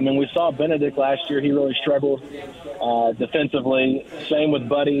backcourt. I mean, we saw Benedict last year. He really struggled defensively. Same with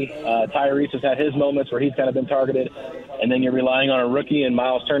Buddy. Tyrese has had his moments where he's kind of been targeted. And then you're relying on a rookie and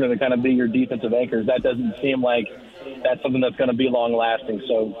Miles Turner to kind of be your defensive anchors. That doesn't seem like that's something that's going to be long-lasting.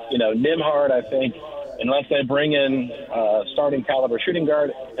 So, Nembhard, I think, unless they bring in starting caliber shooting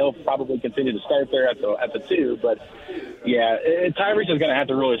guard, he'll probably continue to start there at the two. But, yeah, Tyrese is going to have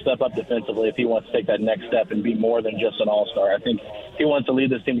to really step up defensively if he wants to take that next step and be more than just an all-star. I think if he wants to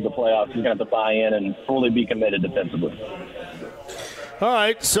lead this team to the playoffs, he's going to have to buy in and fully be committed defensively. All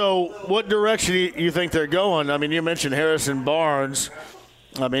right, so what direction do you think they're going? I mean, you mentioned Harrison Barnes.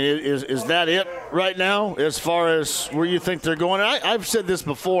 I mean, is that it right now as far as where you think they're going? I've said this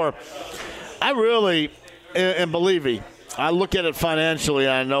before. I really, and believe me, I look at it financially.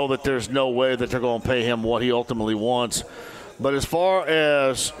 I know that there's no way that they're going to pay him what he ultimately wants. But as far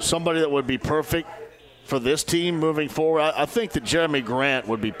as somebody that would be perfect for this team moving forward, I think that Jeremy Grant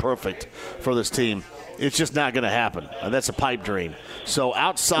would be perfect for this team. It's just not going to happen. That's a pipe dream. So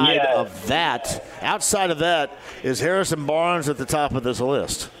outside of that, is Harrison Barnes at the top of this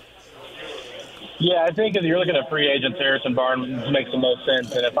list? Yeah, I think if you're looking at free agents, Harrison Barnes makes the most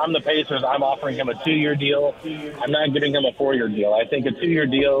sense. And if I'm the Pacers, I'm offering him a 2-year deal. I'm not giving him a 4-year deal. I think a 2-year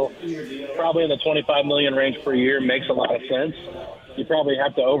deal, probably in the $25 million range per year, makes a lot of sense. You probably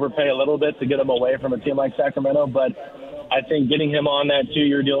have to overpay a little bit to get him away from a team like Sacramento, but I think getting him on that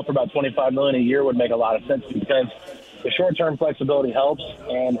 2-year deal for about $25 million a year would make a lot of sense because the short-term flexibility helps,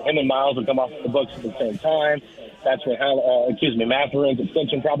 and him and Miles would come off the books at the same time. That's when Matherin's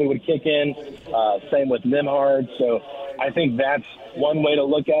extension probably would kick in. Same with Nimhard. So I think that's one way to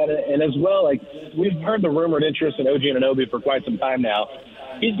look at it. And as well, like, we've heard the rumored interest in OG Anunoby for quite some time now.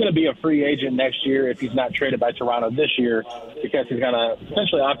 He's going to be a free agent next year if he's not traded by Toronto this year, because he's going to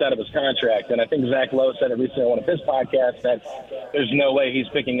potentially opt out of his contract. And I think Zach Lowe said it recently on one of his podcasts that there's no way he's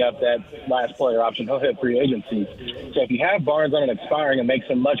picking up that last player option. He'll hit free agency. So if you have Barnes on an expiring, it makes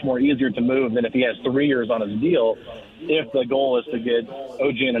him much more easier to move than if he has 3 years on his deal, if the goal is to get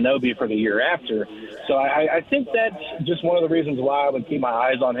OG Anunoby for the year after. So I think that's just one of the reasons why I would keep my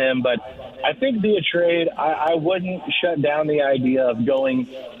eyes on him. But I think via trade, I wouldn't shut down the idea of going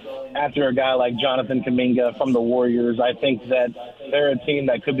after a guy like Jonathan Kuminga from the Warriors. I think that they're a team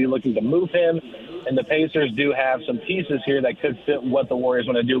that could be looking to move him, and the Pacers do have some pieces here that could fit what the Warriors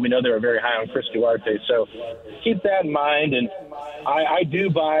want to do. We know they were very high on Chris Duarte, so keep that in mind. And I do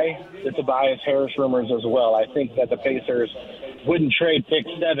buy the Tobias Harris rumors as well. I think that the Pacers wouldn't trade pick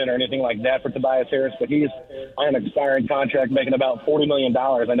 7 or anything like that for Tobias Harris, but he's on an expiring contract making about $40 million.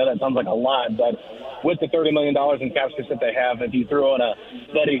 I know that sounds like a lot, but with the $30 million in cap space that they have, if you throw in a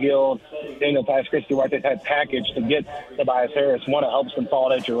Buddy Hield, Daniel Tice, Chris Duarte type package to get Tobias Harris, one, it helps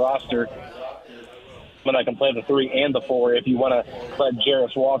consolidate your roster when I can play the 3 and the 4 if you want to let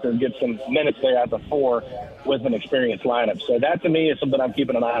Jarris Walker get some minutes there at the 4 with an experienced lineup. So that, to me, is something I'm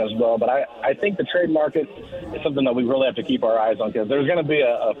keeping an eye on as well. But I think the trade market is something that we really have to keep our eyes on, because there's going to be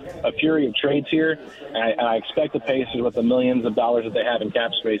a fury of trades here, and I expect the Pacers, with the millions of dollars that they have in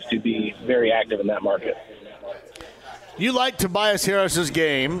cap space, to be very active in that market. You like Tobias Harris's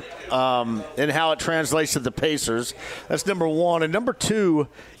game and how it translates to the Pacers. That's number one. And number two,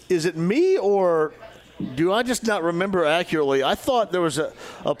 is it me or do I just not remember accurately? I thought there was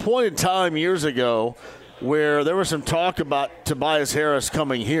a point in time years ago where there was some talk about Tobias Harris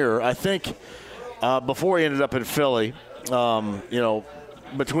coming here. I think before he ended up in Philly,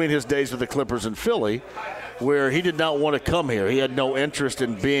 between his days with the Clippers and Philly, where he did not want to come here. He had no interest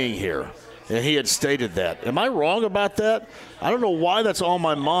in being here, and he had stated that. Am I wrong about that? I don't know why that's on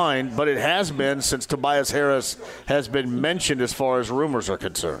my mind, but it has been since Tobias Harris has been mentioned as far as rumors are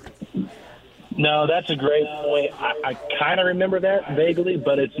concerned. No, that's a great point. I kind of remember that vaguely,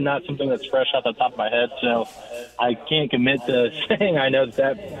 but it's not something that's fresh off the top of my head, so I can't commit to saying I know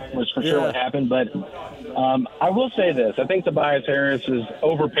that was for sure what happened. But I will say this. I think Tobias Harris is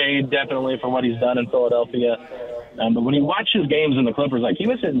overpaid definitely for what he's done in Philadelphia. But when you watch his games in the Clippers, like, he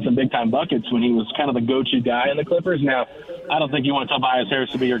was hitting some big-time buckets when he was kind of the go-to guy in the Clippers. Now, I don't think you want Tobias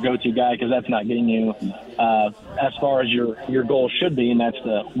Harris to be your go-to guy, because that's not getting you as far as your goal should be, and that's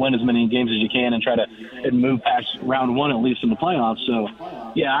to win as many games as you can and try to move past round one, at least in the playoffs. So,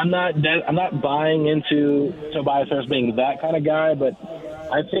 yeah, I'm not buying into Tobias Harris being that kind of guy, but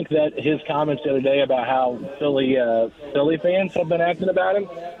I think that his comments the other day about how Philly fans have been acting about him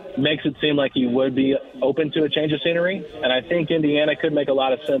makes it seem like he would be open to a change of scenery. And I think Indiana could make a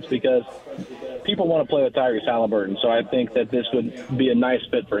lot of sense, because people want to play with Tyrese Halliburton. So I think that this would be a nice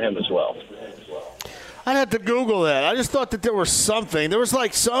fit for him as well. I'd have to Google that. I just thought that there was something. There was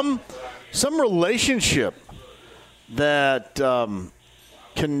like some relationship that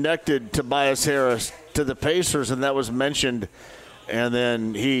connected Tobias Harris to the Pacers, and that was mentioned. And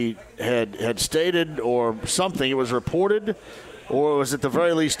then he had stated or something, it was reported, or it was at the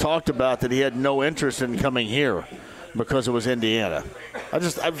very least talked about, that he had no interest in coming here because it was Indiana.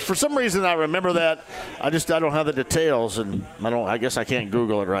 For some reason I remember that. I don't have the details, and I guess I can't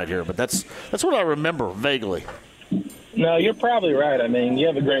Google it right here, but that's what I remember vaguely. No, you're probably right. I mean, you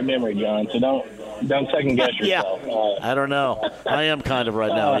have a great memory, John, so don't second guess yourself. I don't know. I am kind of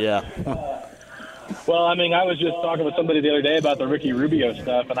right now, yeah. Well, I mean, I was just talking with somebody the other day about the Ricky Rubio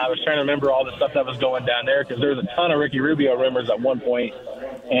stuff, and I was trying to remember all the stuff that was going down there, because there was a ton of Ricky Rubio rumors at one point,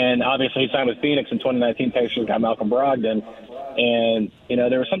 and obviously he signed with Phoenix in 2019. Pacers got Malcolm Brogdon, and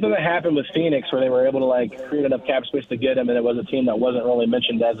there was something that happened with Phoenix where they were able to create enough cap space to get him, and it was a team that wasn't really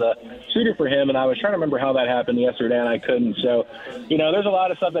mentioned as a suitor for him. And I was trying to remember how that happened yesterday, and I couldn't. So, there's a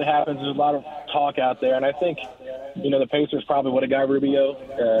lot of stuff that happens. There's a lot of talk out there, and I think the Pacers probably would have got Rubio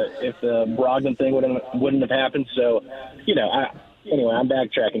if the Brogdon thing wouldn't have happened. So, anyway, I'm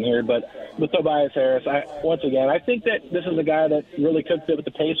backtracking here. But with Tobias Harris, once again, I think that this is a guy that really could fit with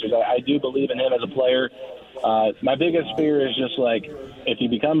the Pacers. I do believe in him as a player. My biggest fear is just if he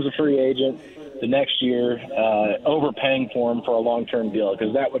becomes a free agent the next year, overpaying for him for a long-term deal,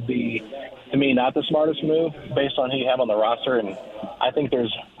 because that would be, to me, not the smartest move based on who you have on the roster. And I think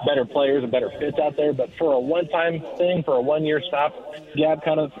there's better players and better fits out there. But for a one-time thing, for a one-year stopgap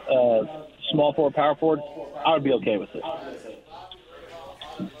kind of small forward, power forward, I would be okay with it.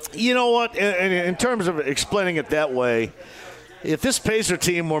 You know what? In terms of explaining it that way, if this Pacer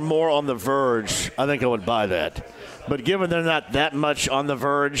team were more on the verge, I think I would buy that. But given they're not that much on the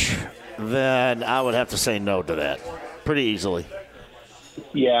verge, then I would have to say no to that pretty easily.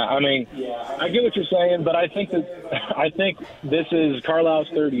 Yeah, I mean, I get what you're saying, but I think this is Carlisle's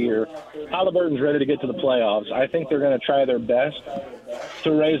third year. Halliburton's ready to get to the playoffs. I think they're going to try their best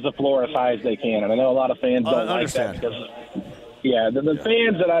to raise the floor as high as they can. And I know a lot of fans don't like that because, the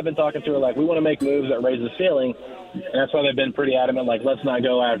fans that I've been talking to are like, we want to make moves that raise the ceiling. And that's why they've been pretty adamant, like, let's not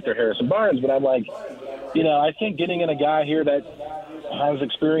go after Harrison Barnes. But I'm like, I think getting in a guy here that has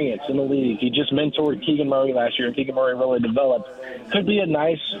experience in the league. He just mentored Keegan Murray last year, and Keegan Murray really developed. Could be a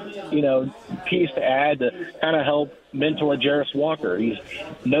nice, piece to add to kind of help mentor Jarris Walker. He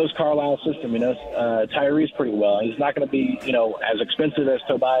knows Carlisle's system. He knows Tyrese pretty well. He's not going to be, as expensive as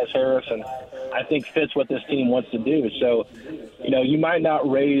Tobias Harris, and I think fits what this team wants to do. So, you might not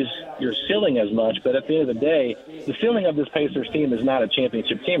raise your ceiling as much, but at the end of the day, the ceiling of this Pacers team is not a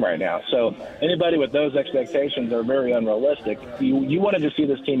championship team right now. So anybody with those expectations are very unrealistic. You wanted to see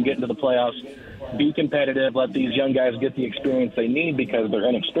this team get into the playoffs, be competitive, let these young guys get the experience they need because they're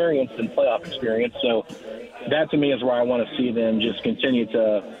inexperienced in playoff experience. So that to me is where I want to see them just continue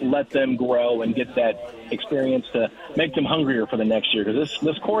to let them grow and get that experience to make them hungrier for the next year. Because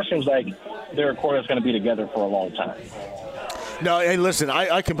this core seems like they're a core that's going to be together for a long time. No, hey, listen,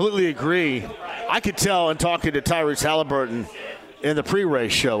 I completely agree. I could tell in talking to Tyrese Halliburton in the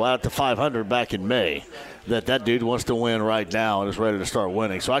pre-race show out at the 500 back in May that dude wants to win right now and is ready to start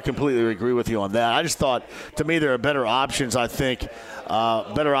winning. So I completely agree with you on that. I just thought, to me, there are better options, I think,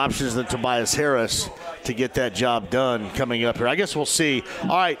 better options than Tobias Harris to get that job done coming up here. I guess we'll see. All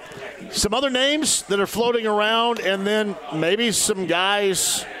right, some other names that are floating around, and then maybe some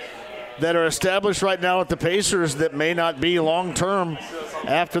guys that are established right now at the Pacers that may not be long-term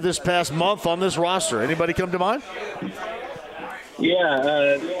after this past month on this roster. Anybody come to mind? Yeah,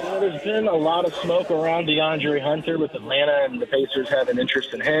 there's been a lot of smoke around DeAndre Hunter with Atlanta, and the Pacers have an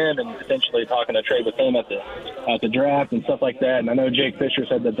interest in him and potentially talking to trade with him at the draft and stuff like that. And I know Jake Fisher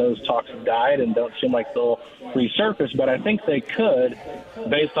said that those talks have died and don't seem like they'll resurface, but I think they could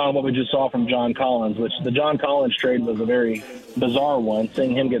based on what we just saw from John Collins, which the John Collins trade was a very bizarre one.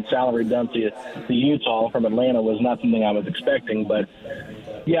 Seeing him get salary dumped to Utah from Atlanta was not something I was expecting, but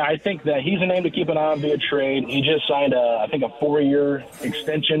yeah, I think that he's a name to keep an eye on via trade. He just signed I think a 4-year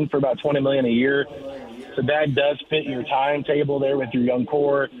extension for about $20 million a year. So that does fit your timetable there with your young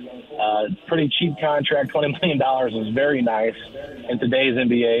core. Pretty cheap contract, $20 million is very nice in today's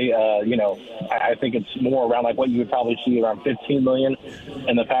NBA. I think it's more around like what you would probably see around $15 million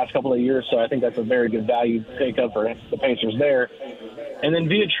in the past couple of years. So I think that's a very good value pickup for the Pacers there. And then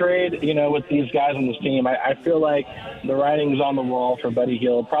via trade, with these guys on this team, I feel like the writing's on the wall for Buddy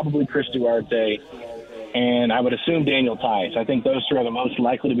Hield, probably Chris Duarte, and I would assume Daniel Tice. I think those two are the most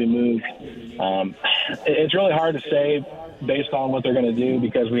likely to be moved. It's really hard to say based on what they're going to do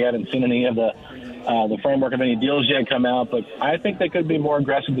because we haven't seen any of the framework of any deals yet come out, but I think they could be more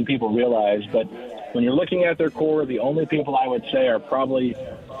aggressive than people realize. But when you're looking at their core, the only people I would say are probably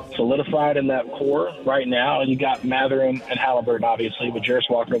solidified in that core right now. You got Mathurin and Halliburton, obviously, with Jarris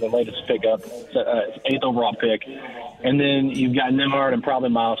Walker, the latest pickup, 8th overall pick. And then you've got Nembhard and probably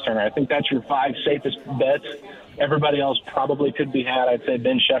Miles Turner. I think that's your 5 safest bets. Everybody else probably could be had. I'd say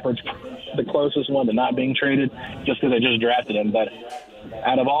Ben Shepherd's the closest one to not being traded just because they just drafted him. But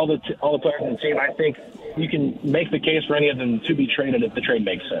out of all the players on the team, I think you can make the case for any of them to be traded if the trade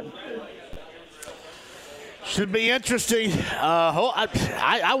makes sense. Should be interesting.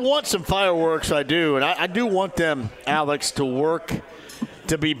 I want some fireworks, I do. And I do want them, Alex, to work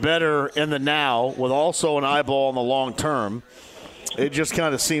to be better in the now with also an eyeball in the long term. It just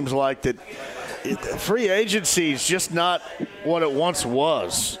kind of seems like that free agency is just not what it once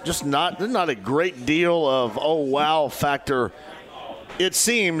was. There's not a great deal of, oh, wow factor, it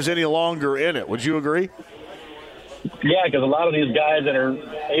seems, any longer in it. Would you agree? Yeah, because a lot of these guys that are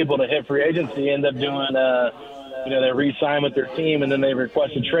able to hit free agency end up doing, they re-sign with their team and then they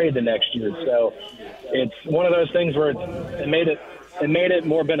request a trade the next year. So it's one of those things where it made it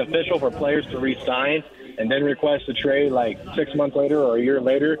more beneficial for players to re-sign and then request a trade like 6 months later or a year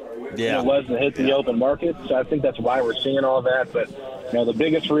later than it was to hit the open market. So I think that's why we're seeing all that. But the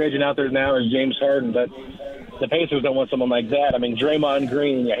biggest free agent out there now is James Harden, but the Pacers don't want someone like that. I mean, Draymond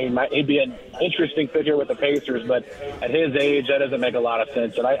Green, he'd be an interesting fit here with the Pacers, but at his age, that doesn't make a lot of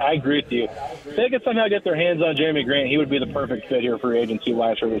sense. And I agree with you. If they could somehow get their hands on Jeremy Grant, he would be the perfect fit here free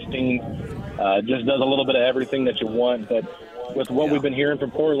agency-wise for this team. Just does a little bit of everything that you want. But with what we've been hearing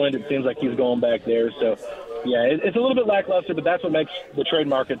from Portland, it seems like he's going back there. So, yeah, it's a little bit lackluster, but that's what makes the trade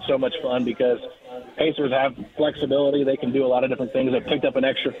market so much fun because Pacers have flexibility. They can do a lot of different things. They picked up an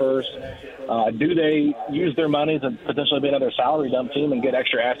extra first. Do they use their money to potentially be another salary dump team and get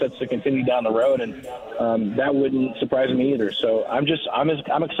extra assets to continue down the road? And that wouldn't surprise me either. So I'm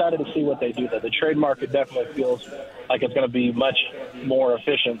excited to see what they do. The trade market definitely feels like it's going to be much more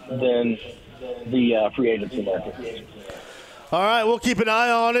efficient than the free agency market. All right, we'll keep an eye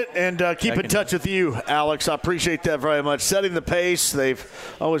on it and keep in touch with you, Alex. I appreciate that very much. Setting the pace. They've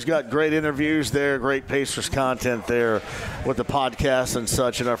always got great interviews there, great Pacers content there with the podcast and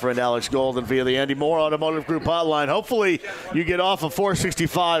such, and our friend Alex Golden via the Andy Moore Automotive Group hotline. Hopefully you get off of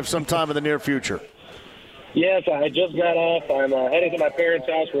 465 sometime in the near future. Yes, I just got off. I'm heading to my parents'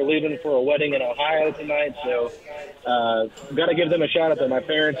 house. We're leaving for a wedding in Ohio tonight, so got to give them a shout-out that my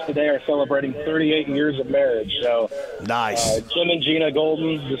parents today are celebrating 38 years of marriage. So nice. Jim and Gina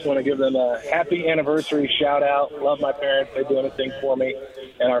Golden, just want to give them a happy anniversary shout-out. Love my parents. They do anything for me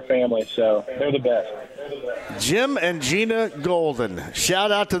and our family, so they're the best. Jim and Gina Golden.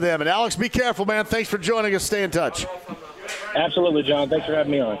 Shout-out to them. And, Alex, be careful, man. Thanks for joining us. Stay in touch. Absolutely, John. Thanks for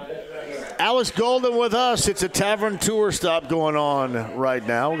having me on. Alex Golden with us. It's a tavern tour stop going on right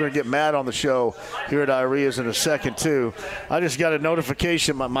now. We're going to get Matt on the show here at Iria's in a second, too. I just got a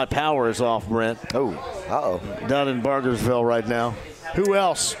notification my power is off, Brent. Oh, uh-oh. Down in Bargersville right now. Who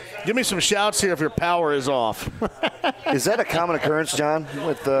else? Give me some shouts here if your power is off. Is that a common occurrence, John,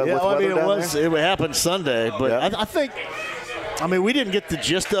 with weather it happened Sunday, but yeah. I think – I mean, we didn't get the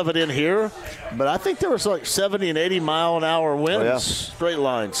gist of it in here, but I think there was like 70 and 80 mile-an-hour winds, straight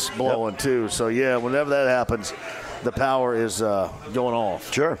lines blowing too. So, yeah, whenever that happens, the power is going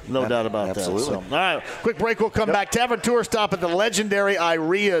off. Sure. No doubt about absolutely. that. So, all right, quick break. We'll come back. Tavern Tour stop at the legendary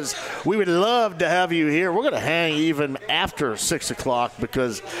Iria's. We would love to have you here. We're going to hang even after 6 o'clock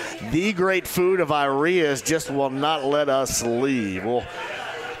because the great food of Iria's just will not let us leave. We'll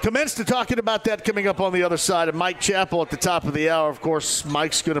commence to talking about that coming up on the other side. And Mike Chappell at the top of the hour. Of course,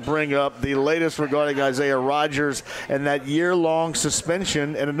 Mike's going to bring up the latest regarding Isaiah Rodgers and that year-long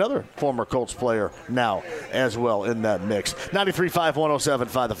suspension and another former Colts player now as well in that mix. 93.5,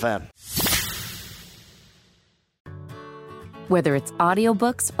 107.5 The Fan. Whether it's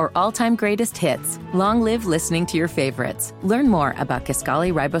audiobooks or all-time greatest hits, long live listening to your favorites. Learn more about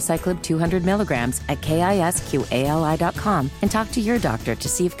Kisqali Ribociclib 200 milligrams at KISQALI.com and talk to your doctor to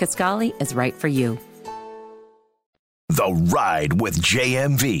see if Kisqali is right for you. The Ride with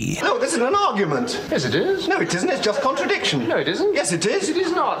JMV. No, this isn't an argument. Yes, it is. No, it isn't. It's just contradiction. No, it isn't. Yes, it is. It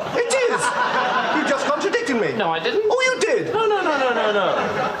is not. It is. You just contradicted me. No, I didn't. Oh, you did. No.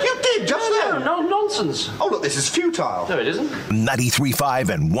 You did just then. No, nonsense. Oh, look, this is futile. No, it isn't. 93.5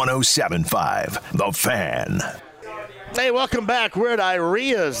 and 107.5. The Fan. Hey, welcome back. We're at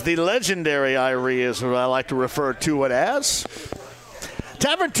Iria's, the legendary Iria's, what I like to refer to it as.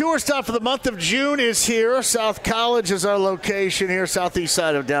 Tavern Tour stop for the month of June is here. South College is our location here, southeast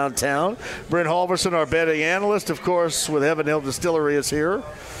side of downtown. Brent Halverson, our betting analyst, of course, with Heaven Hill Distillery is here.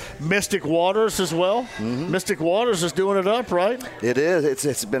 Mystic Waters as well. Mm-hmm. Mystic Waters is doing it up, right? It is.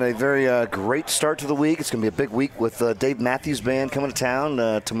 It's been a very great start to the week. It's going to be a big week with Dave Matthews Band coming to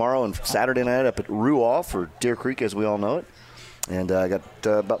town tomorrow and Saturday night up at Ruoff, or Deer Creek as we all know it. And I got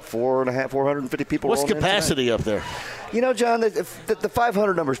about 450 people. What's capacity up there? You know, John, the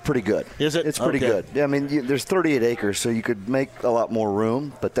 500 number is pretty good. Is it? It's pretty good. Yeah, I mean, there's 38 acres, so you could make a lot more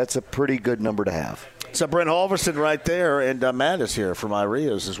room, but that's a pretty good number to have. So Brent Halverson right there, and Matt is here from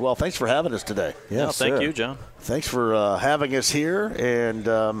Iria's as well. Thanks for having us today. Yes, thank you, John. Thanks for having us here,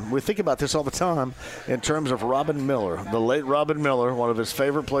 and we think about this all the time in terms of Robin Miller. The late Robin Miller, one of his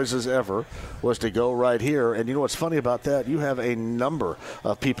favorite places ever, was to go right here. And you know what's funny about that? You have a number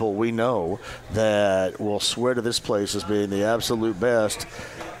of people we know that will swear to this place as being the absolute best,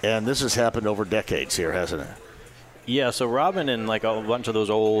 and this has happened over decades here, hasn't it? Yeah, so Robin and like a bunch of those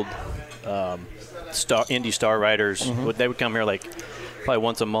old indie star writers, they would come here like probably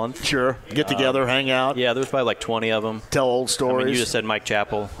once a month. Sure. Get together, hang out. Yeah, there was probably like 20 of them. Tell old stories. I mean, you just said Mike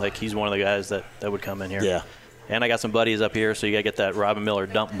Chappell. Like, he's one of the guys that would come in here. Yeah. And I got some buddies up here, so you got to get that Robin Miller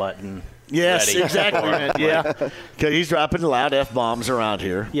dump button. Yes, ready. exactly. Yeah. Because he's dropping loud F-bombs around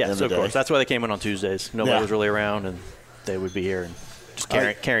here. Yeah, so of course. That's why they came in on Tuesdays. Nobody was really around, and they would be here and just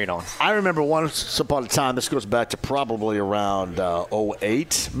carrying on. I remember once upon a time, this goes back to probably around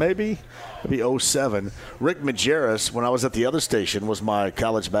 08, maybe 07. Rick Majerus, when I was at the other station, was my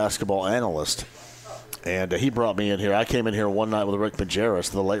college basketball analyst. And he brought me in here. I came in here one night with Rick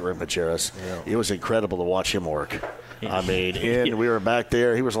Majerus, the late Rick Majerus. Yeah. It was incredible to watch him work. I mean, we were back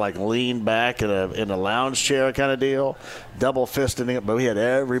there. He was like leaned back in a lounge chair kind of deal, double fisting it. But we had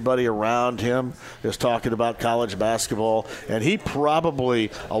everybody around him just talking about college basketball. And he probably,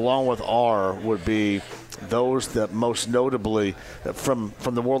 along with R, would be those that most notably from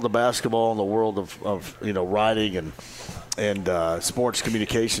the world of basketball and the world of writing and sports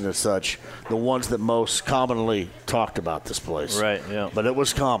communication and such, the ones that most commonly talked about this place. Right, yeah. But it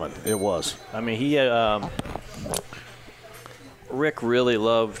was common. It was. I mean, he Rick really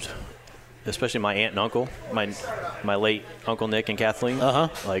loved, especially my aunt and uncle, my late Uncle Nick and Kathleen.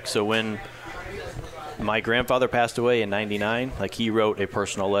 Like, so when my grandfather passed away in 99, like, he wrote a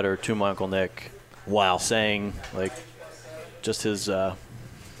personal letter to my Uncle Nick. Wow. Saying, like, just his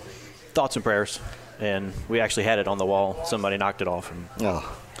thoughts and prayers. And we actually had it on the wall. Somebody knocked it off and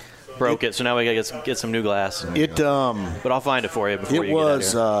broke it. So now we got to get some new glass. But I'll find it for you before you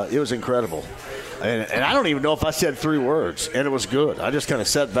get out here. It was incredible. And I don't even know if I said 3 words, and it was good. I just kind of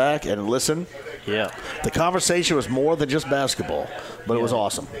sat back and listened. Yeah. The conversation was more than just basketball, but it was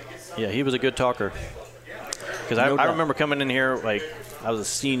awesome. Yeah, he was a good talker. Because I remember coming in here, like, I was a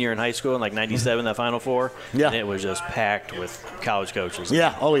senior in high school in, like, 97, that Final Four. Yeah. And it was just packed with college coaches.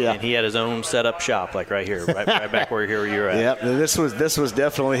 Yeah, oh, yeah. And he had his own set-up shop, like, right here, right back where you're at. Yep, this was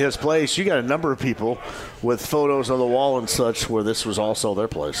definitely his place. You got a number of people with photos on the wall and such where this was also their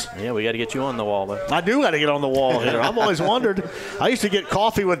place. Yeah, we got to get you on the wall, though. I do got to get on the wall here. I've always wondered. I used to get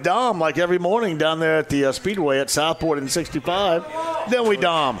coffee with Dom, like, every morning down there at the Speedway at Southport in 65. Then we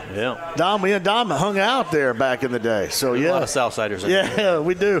Dom. Yeah. Me and Dom hung out there back in the day. So, There's a lot of Southsiders. Yeah,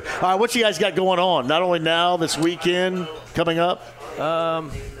 we do. All right, what you guys got going on? Not only now, this weekend coming up?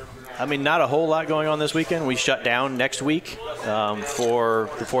 I mean, not a whole lot going on this weekend. We shut down next week for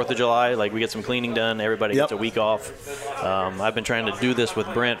the 4th of July. Like, we get some cleaning done. Everybody gets a week off. I've been trying to do this with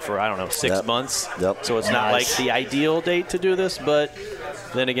Brent for, 6 months. So it's not like the ideal date to do this, but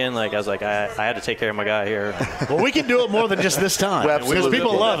then again, like, I was like, I had to take care of my guy here. Well, we can do it more than just this time. Because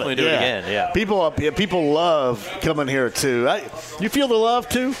people love it. Do it again, yeah. People love coming here, too. You feel the love,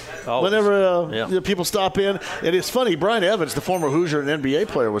 too? Always. Whenever people stop in. And it's funny, Brian Evans, the former Hoosier and NBA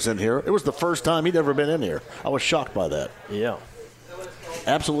player, was in here. It was the first time he'd ever been in here. I was shocked by that. Yeah.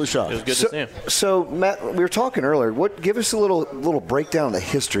 Absolutely shocked. It was good to see him. So, Matt, we were talking earlier. Give us a little breakdown of the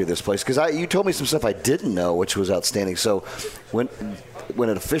history of this place, because you told me some stuff I didn't know, which was outstanding. So, when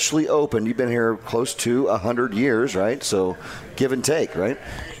it officially opened, you've been here close to 100 years, right? So, give and take, right?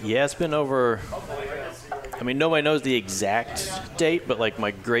 Yeah, it's been over. I mean, nobody knows the exact date, but like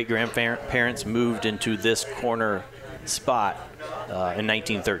my great-grandparents moved into this corner spot in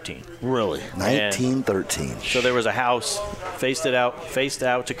 1913. Really? 1913. So there was a house faced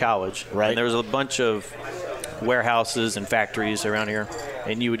out to college. Right. And there was a bunch of warehouses and factories around here.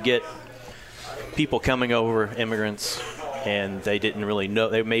 And you would get people coming over, immigrants, and they didn't really know.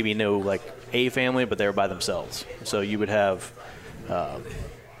 They maybe know like a family, but they were by themselves. So you would have,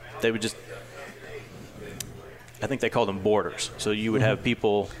 they would just, I think they called them boarders. So you would have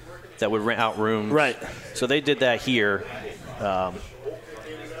people that would rent out rooms. Right. So they did that here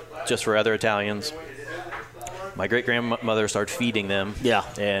just for other Italians. My great-grandmother started feeding them. Yeah.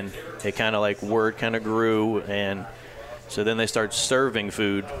 And it kind of like word kind of grew. And so then they started serving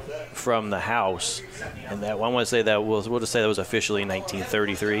food from the house. And that I want to say that we'll just say that was officially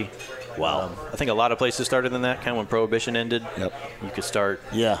 1933. Wow. I think a lot of places started in that, kind of when Prohibition ended. Yep. You could start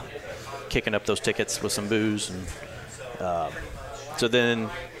kicking up those tickets with some booze. And so then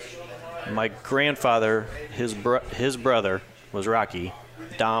my grandfather, his brother was Rocky,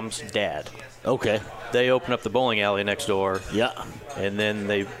 Dom's dad. Okay. They opened up the bowling alley next door. Yeah. And then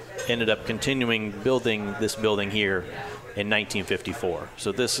they ended up continuing building this building here in 1954.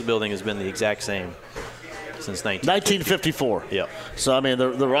 So this building has been the exact same since 1954. Yep. So, I mean,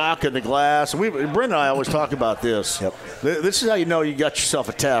 the rock and the glass. Brent and I always talk about this. Yep. This is how you know you got yourself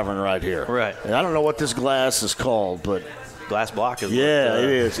a tavern right here. Right. And I don't know what this glass is called, but glass block is. Yeah, it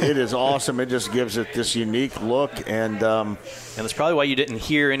is. It is awesome. It just gives it this unique look, and that's probably why you didn't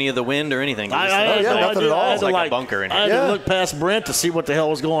hear any of the wind or anything. Nothing at all. It's like a bunker in here. I had to look past Brent to see what the hell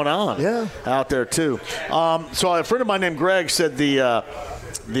was going on out there too. So a friend of mine named Greg said the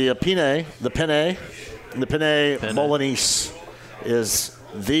penne bolognese is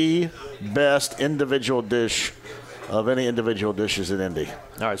the best individual dish of any individual dishes in Indy.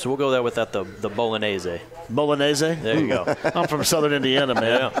 All right, so we'll go there with that, the bolognese. Bolognese? There you go. I'm from Southern Indiana,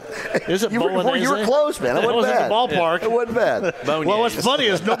 man. Is it bolognese? You were close, man. It wasn't bad. In the ballpark. It wasn't bad. Well, what's funny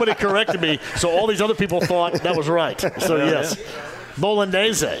is nobody corrected me, so all these other people thought that was right. So, yes.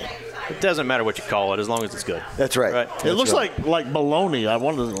 Bolognese. It doesn't matter what you call it as long as it's good. That's right. It looks like bologna. I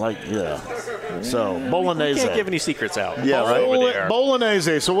wanted So bolognese. You can't give any secrets out. Yeah, right.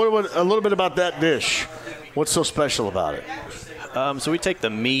 Bolognese. So what? A little bit about that dish. What's so special about it? So we take the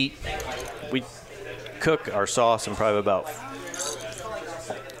meat. We cook our sauce in probably about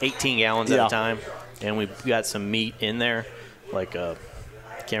 18 gallons at a time, and we've got some meat in there. Like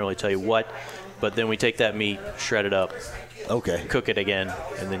can't really tell you what, but then we take that meat, shred it up. Okay. Cook it again,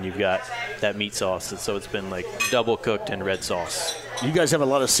 and then you've got that meat sauce. So it's been like double cooked in red sauce. You guys have a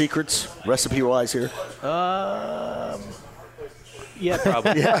lot of secrets, recipe-wise here? Yeah,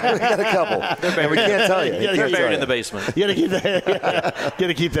 probably. We got a couple. We can't tell you. They're buried in the basement. You got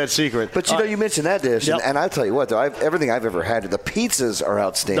to keep that secret. But you mentioned that dish, and I'll tell you what, though, everything I've ever had, the pizzas are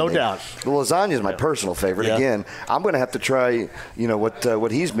outstanding. No doubt. The lasagna is my personal favorite. Yeah. Again, I'm going to have to try,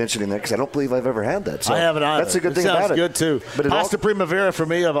 what he's mentioning there, because I don't believe I've ever had that. So I haven't either. That's a good thing about it. Sounds good too. But pasta primavera for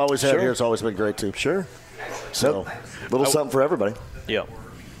me, I've always had here. It's always been great too. Sure. So, little something for everybody. Yeah.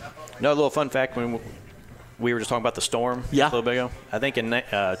 Another little fun fact when we were just talking about the storm a little bit ago. I think in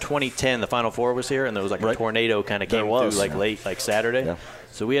 2010, the Final Four was here, and there was like a tornado kind of came through late, like Saturday. Yeah.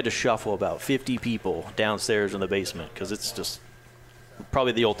 So we had to shuffle about 50 people downstairs in the basement because it's just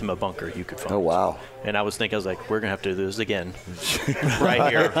probably the ultimate bunker you could find. Oh, wow. And I was like, we're going to have to do this again.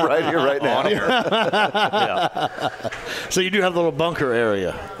 right here. right now. On here. Yeah. So you do have a little bunker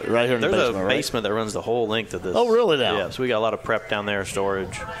area right here in the basement, There's a basement that runs the whole length of this. Oh, really now? Yeah, so we got a lot of prep down there,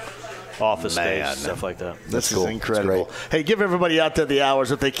 storage. Office space, stuff like that. This cool. is incredible. Hey, give everybody out there the hours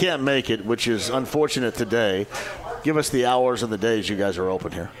if they can't make it, which is unfortunate today. Give us the hours and the days you guys are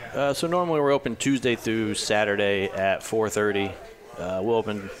open here. So normally we're open Tuesday through Saturday at 4:30. We'll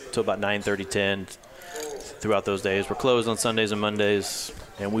open till about 9:30, 10 throughout those days. We're closed on Sundays and Mondays,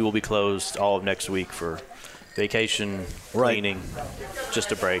 and we will be closed all of next week for vacation, cleaning,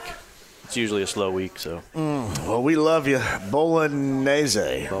 just a break. It's usually a slow week, so. Well, we love you.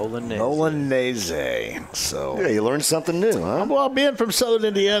 Bolognese. So. Yeah, you learned something new, huh? Well, being from Southern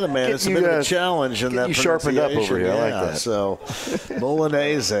Indiana, man, it's a bit of a challenge. Get you sharpened up over here. I like that. So,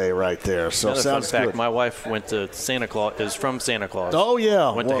 Bolognese right there. So, another sounds fun fact, good. My wife went to Santa Claus, is from Santa Claus. Oh,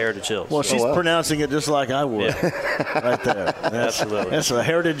 yeah. Went to Heritage Hills. Well, she's pronouncing it just like I would. Right there. Absolutely. That's a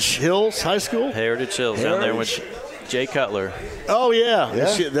Heritage Hills High School? Heritage Hills down there with Jay Cutler. Oh, yeah.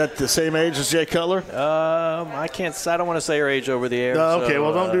 Is she that the same age as Jay Cutler? I don't want to say her age over the air. Okay, so,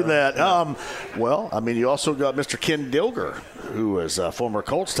 well, don't do that. Well, I mean, you also got Mr. Ken Dilger, who is a former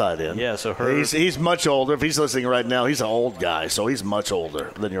Colts tight end. Yeah, so he's much older. If he's listening right now, he's an old guy, so he's much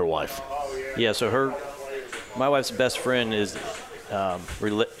older than your wife. Yeah, so my wife's best friend is a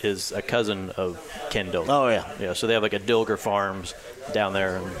cousin of Ken Dilger. Oh, yeah. Yeah, so they have like a Dilger Farms down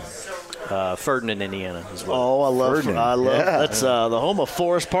there in Ferdinand, Indiana as well. Oh, I love that's the home of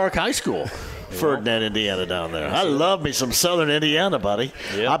Forest Park High School. Ferdinand, Indiana down there. I love me some Southern Indiana, buddy.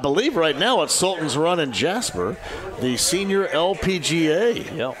 Yep. I believe right now at Sultan's Run in Jasper, the senior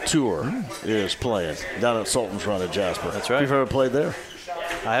LPGA tour is playing down at Sultan's Run in Jasper. That's right. You've ever played there?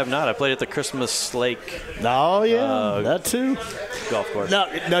 I have not. I played at the Christmas Lake. Oh, yeah, that too. Golf course.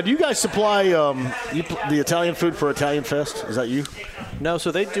 Now, do you guys supply the Italian food for Italian Fest? Is that you? No,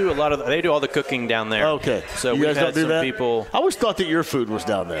 so they do they do all the cooking down there. Okay. So you we've guys had don't do some that? people. I always thought that your food was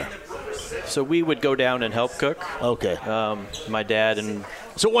down there. So we would go down and help cook. Okay. My dad and.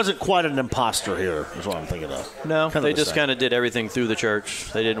 So it wasn't quite an imposter here, is what I'm thinking of. No, they just kind of did everything through the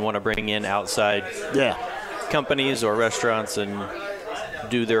church. They didn't want to bring in outside companies or restaurants and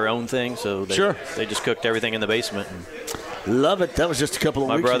do their own thing. So they just cooked everything in the basement. Love it. That was just a couple of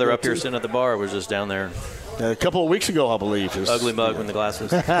weeks ago. My brother up here sitting at the bar was just down there. A couple of weeks ago, I believe. Ugly mug with the glasses.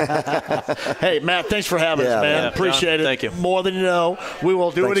 Hey, Matt, thanks for having us, man. Appreciate it. Thank you. More than you know. We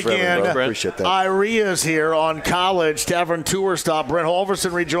will do it again. Appreciate that. Iria's here on College Tavern Tour Stop. Brent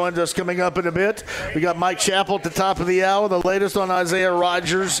Holverson rejoins us coming up in a bit. We got Mike Chappell at the top of the hour, the latest on Isaiah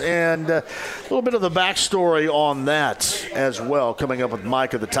Rodgers, and a little bit of the backstory on that as well, coming up with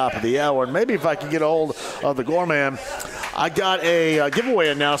Mike at the top of the hour. And maybe if I can get a hold of the Gorman, I got a giveaway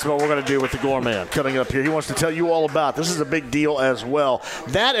announcement we're going to do with the Gorman coming up here. He wants to tell you all about. This is a big deal as well.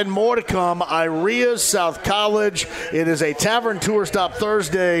 That and more to come. Iria's South College. It is a Tavern Tour Stop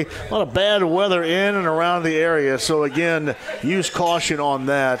Thursday. A lot of bad weather in and around the area. So, again, use caution on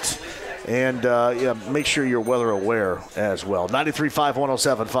that. And, make sure you're weather aware as well. 93.5,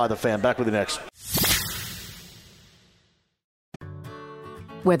 107.5 The Fan. Back with you next.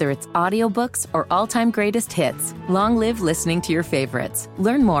 Whether it's audiobooks or all-time greatest hits, long live listening to your favorites.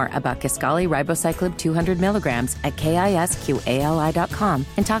 Learn more about Kisqali Ribociclib 200 milligrams at KISQALI.com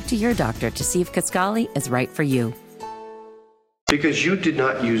and talk to your doctor to see if Kisqali is right for you. Because you did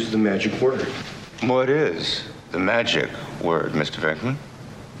not use the magic word. What is the magic word, Mr. Venkman?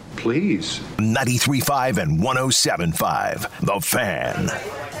 Please. 93.5 and 107.5, The Fan.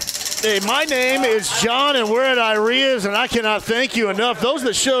 Hey, my name is John, and we're at Iria's, and I cannot thank you enough. Those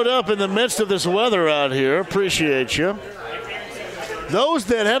that showed up in the midst of this weather out here, appreciate you. Those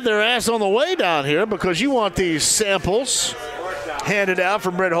that have their ass on the way down here because you want these samples handed out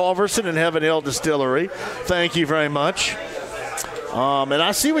from Brent Halverson and Heaven Hill Distillery, thank you very much. And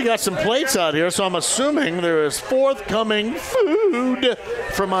I see we got some plates out here, so I'm assuming there is forthcoming food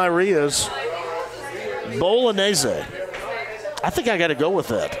from Iria's. Bolognese. I think I got to go with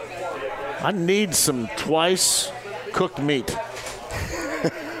that. I need some twice cooked meat.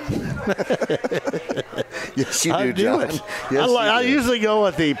 Yes, you do, I John. It. Yes, I usually go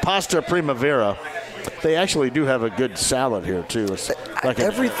with the pasta primavera. They actually do have a good salad here, too. It's like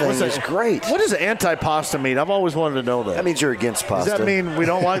everything is great. What does anti-pasta mean? I've always wanted to know that. That means you're against pasta. Does that mean we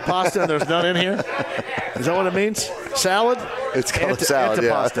don't like pasta and there's none in here? Is that what it means? Salad? It's called salad,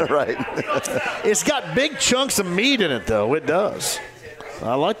 antipasta. Yeah, right. It's got big chunks of meat in it, though. It does.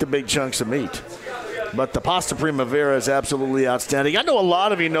 I like the big chunks of meat. But the pasta primavera is absolutely outstanding. I know a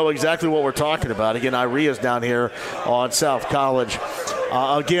lot of you know exactly what we're talking about. Again, Iria's down here on South College.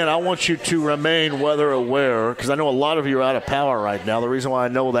 Again, I want you to remain weather aware because I know a lot of you are out of power right now. The reason why I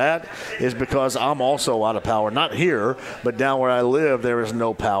know that is because I'm also out of power. Not here, but down where I live, there is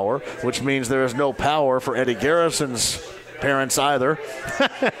no power, which means there is no power for Eddie Garrison's parents either.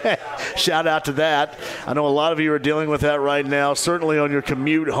 Shout out to that. I know a lot of you are dealing with that right now, certainly on your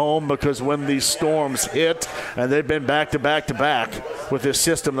commute home, because when these storms hit, and they've been back to back to back with this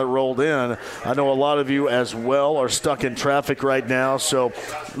system that rolled in, I know a lot of you as well are stuck in traffic right now. So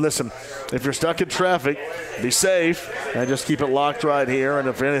listen, if you're stuck in traffic, be safe and just keep it locked right here. And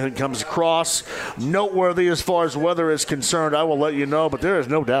if anything comes across noteworthy as far as weather is concerned, I will let you know. But there is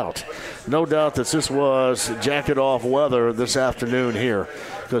no doubt that this was jacket off weather this afternoon here,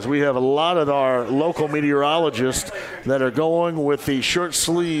 because we have a lot of our local meteorologists that are going with the shirt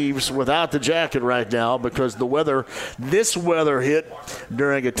sleeves without the jacket right now because this weather hit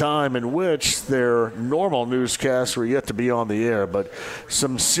during a time in which their normal newscasts were yet to be on the air. But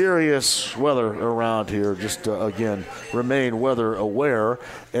some serious weather around here. Just, again, remain weather aware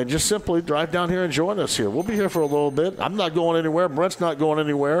and just simply drive down here and join us here. We'll be here for a little bit. I'm not going anywhere. Brent's not going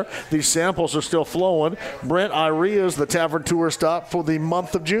anywhere. These samples are still flowing. Brent, Iria's the tavern tour stop for the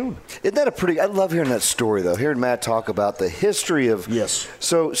month of June. Isn't that I love hearing that story, though, hearing Matt talk about the history of. Yes.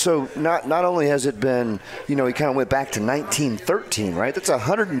 So not only has it been, he kind of went back to 1913, right? That's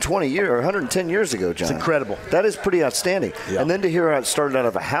 110 years ago, John. It's incredible. That is pretty outstanding. Yeah. And then to hear how it started out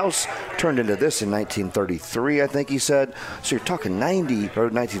of a house, turned into this in 1933, I think he said. So you're talking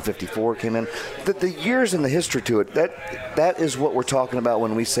 1954 came in. The years and the history to it, that is what we're talking about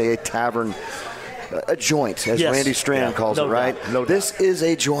when we say a tavern. A joint, as yes. Randy Strand calls it, right? This is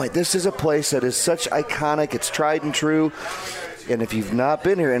a joint. This is a place that is such iconic. It's tried and true. And if you've not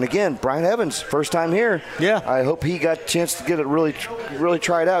been here, and again, Brian Evans, first time here. Yeah. I hope he got a chance to get it really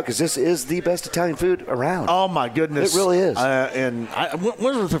tried out, because this is the best Italian food around. Oh, my goodness. It really is.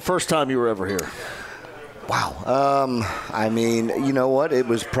 When was the first time you were ever here? Wow. I mean, you know what? It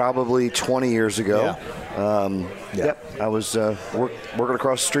was probably 20 years ago. Yeah. Yep. I was working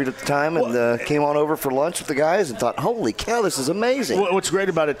across the street at the time and came on over for lunch with the guys and thought, holy cow, this is amazing. What's great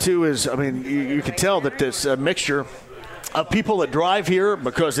about it, too, is, I mean, you can tell that this mixture of people that drive here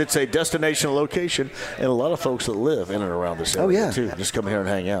because it's a destination location, and a lot of folks that live in and around this area, too, just come here and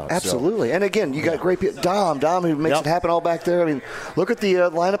hang out. Absolutely. So. And again, you got great people. Dom, who makes it happen all back there. I mean, look at the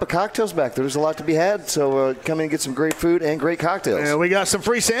lineup of cocktails back there. There's a lot to be had. So come in and get some great food and great cocktails. And we got some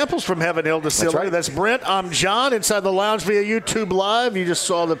free samples from Heaven Hill Distillery. That's Brent. I'm John, inside the lounge via YouTube Live. You just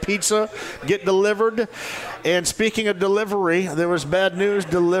saw the pizza get delivered. And speaking of delivery, there was bad news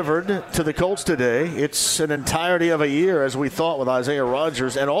delivered to the Colts today. It's an entirety of a year, as we thought, with Isaiah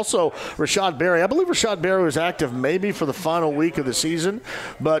Rodgers and also Rashad Berry. I believe Rashad Berry was active maybe for the final week of the season,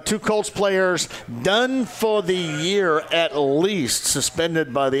 but two Colts players done for the year at least,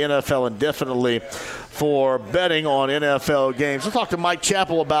 suspended by the NFL indefinitely for betting on NFL games. We'll talk to Mike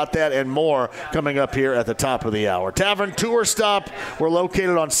Chappell about that and more coming up here at the top of the hour. Tavern Tour Stop. We're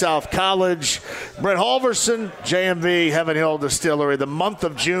located on South College. Brent Halverson, JMV, Heaven Hill Distillery, the month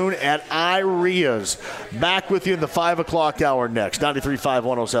of June at Iria's. Back with you in the 5 o'clock hour next. 93.5,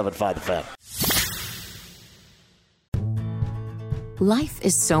 107.5 The Fan. Life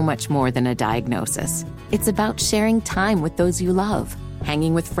is so much more than a diagnosis. It's about sharing time with those you love,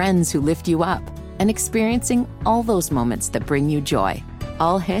 hanging with friends who lift you up, and experiencing all those moments that bring you joy.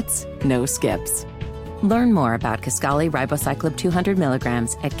 All hits, no skips. Learn more about Kisqali Ribociclib 200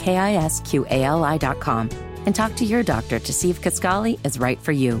 milligrams at KISQALI.com and talk to your doctor to see if Kisqali is right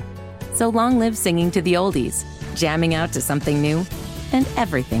for you. So long live singing to the oldies, jamming out to something new, and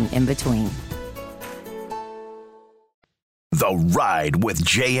everything in between. The Ride with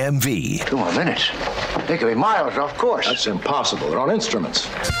JMV. 2 more minutes. They could be miles off course. That's impossible. They're on instruments.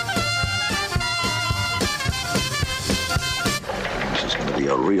 This is going to be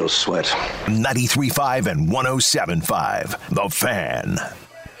a real sweat. 93.5 and 107.5. The Fan.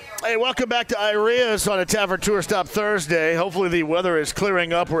 Hey, welcome back to Iria's on a Tavern Tour Stop Thursday. Hopefully the weather is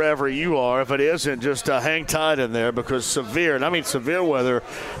clearing up wherever you are. If it isn't, just hang tight in there because severe weather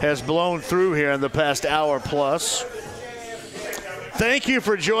has blown through here in the past hour plus. Thank you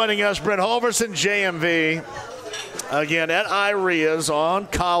for joining us, Brent Halverson, JMV, again at Iria's on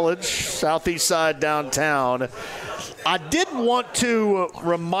College, southeast side downtown. I did want to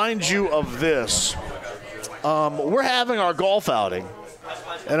remind you of this. We're having our golf outing.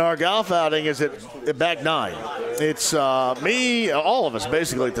 And our golf outing is at back 9. It's me, all of us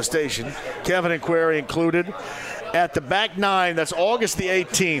basically at the station, Kevin and Query included, at the back 9. That's August the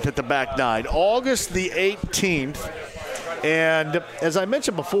 18th at the back 9. August the 18th. And as I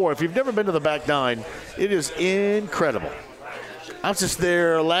mentioned before, if you've never been to the back 9, it is incredible. I was just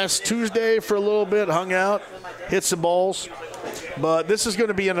there last Tuesday for a little bit, hung out, hit some balls. But this is going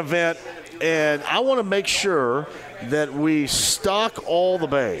to be an event, and I want to make sure that we stock all the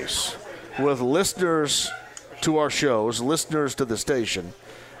bays with listeners to our shows, listeners to the station,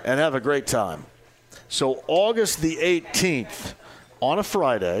 and have a great time. So August the 18th, on a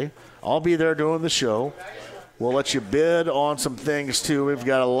Friday, I'll be there doing the show. We'll let you bid on some things, too. We've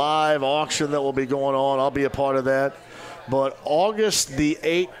got a live auction that will be going on. I'll be a part of that. But August the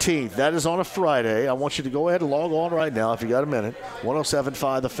 18th, that is on a Friday. I want you to go ahead and log on right now if you got a minute,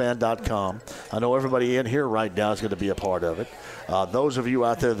 1075thefan.com. I know everybody in here right now is going to be a part of it. Those of you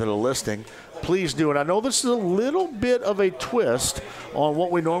out there that are listening, please do. And I know this is a little bit of a twist on what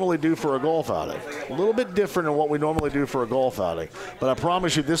we normally do for a golf outing. A little bit different than what we normally do for a golf outing. But I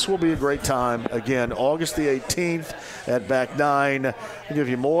promise you this will be a great time. Again, August the 18th at back 9. I'll give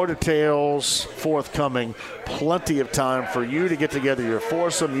you more details forthcoming. Plenty of time for you to get together your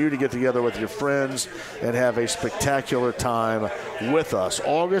foursome, you to get together with your friends and have a spectacular time with us.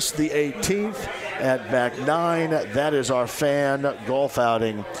 August the 18th at back 9. That is our fan golf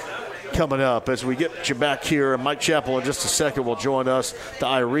outing coming up. As we get you back here, Mike Chappell in just a second will join us to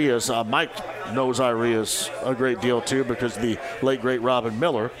Iria's. Mike knows Iria's a great deal too because the late great Robin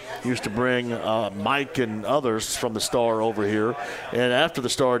Miller used to bring Mike and others from the Star over here, and after the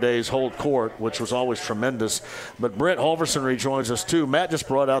Star days hold court, which was always tremendous. But Brent Halverson rejoins us too. Matt just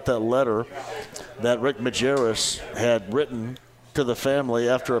brought out that letter that Rick Majerus had written to the family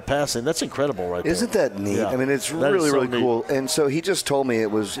after a passing. That's incredible right there. Isn't that neat? Yeah. I mean, it's really cool. And so he just told me it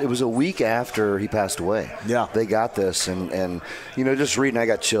was a week after he passed away. Yeah. They got this, and you know, just reading, I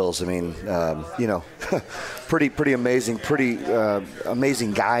got chills. I mean, you know, pretty amazing,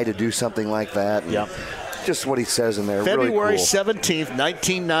 amazing guy to do something like that. Yeah. Just what he says in there. February really cool. 17th,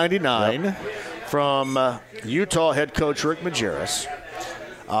 1999, Yep. from Utah head coach Rick Majerus.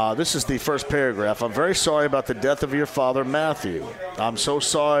 This is the first paragraph. I'm very sorry about the death of your father, Matthew. I'm so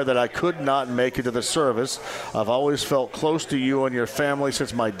sorry that I could not make it to the service. I've always felt close to you and your family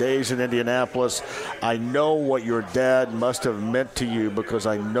since my days in Indianapolis. I know what your dad must have meant to you because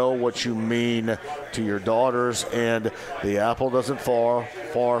I know what you mean to your daughters, and the apple doesn't fall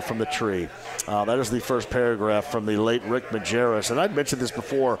far from the tree. That is the first paragraph from the late Rick Majerus. And I'd mentioned this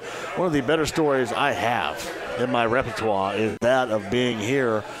before. One of the better stories I have in my repertoire is that of being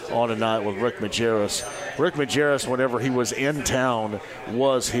here on a night with Rick Majerus. Rick Majerus, whenever he was in town,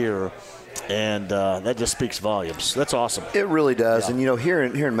 was here. And that just speaks volumes. That's awesome. It really does. Yeah. And, you know,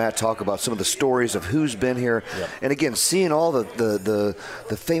 hearing Matt talk about some of the stories of who's been here, Yep. and, again, seeing all the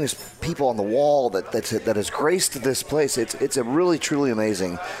famous people on the wall that has graced this place, it's a really, truly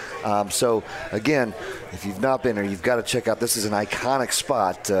amazing. So, again, if you've not been here, you've got to check out. This is an iconic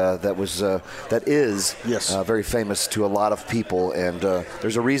spot that is yes. Very famous to a lot of people. And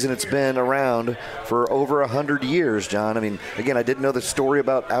there's a reason it's been around for over 100 years, John. I mean, again, I didn't know the story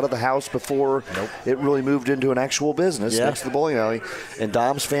about Out of the House before it really moved into an actual business next to the bowling alley. And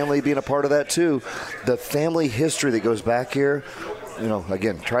Dom's family being a part of that, too. The family history that goes back here. You know,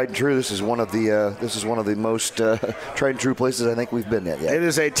 again, tried and true. This is one of the most tried and true places I think we've been at yet. It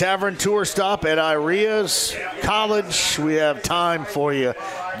is a tavern tour stop at Iria's College. We have time for you.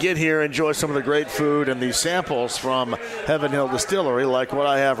 Get here, enjoy some of the great food and the samples from Heaven Hill Distillery, like what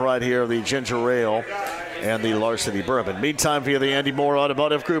I have right here, the ginger ale. and the Larceny Bourbon. Meantime, via the Andy Moore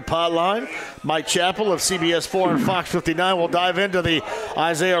Automotive Group hotline, Mike Chappell of CBS 4 and Fox 59 will dive into the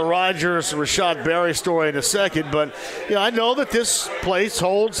Isaiah Rodgers, Rashad Berry story in a second. But I know that this place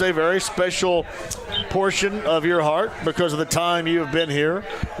holds a very special portion of your heart because of the time you have been here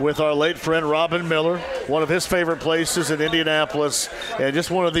with our late friend Robin Miller, one of his favorite places in Indianapolis, and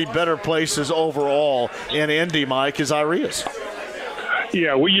just one of the better places overall in Indy, Mike, is Iria's.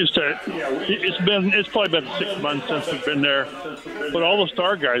 Yeah, we used to. It's probably been 6 months since we've been there. But all the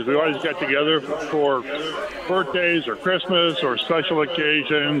star guys, we always got together for birthdays or Christmas or special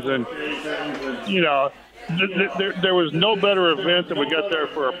occasions, and there was no better event than we got there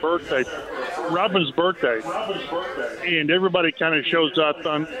for a birthday, Robin's birthday, and everybody kind of shows up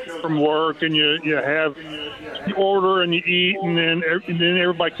from work, and you order and you eat, and then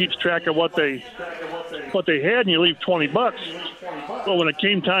everybody keeps track of what they had, and you leave $20. But when it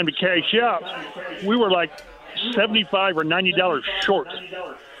came time to cash out, we were like $75 or $90 short.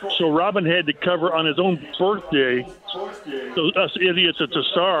 So Robin had to cover on his own birthday. So us idiots at the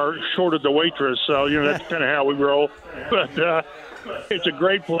Star shorted the waitress. So that's kind of how we roll. But it's a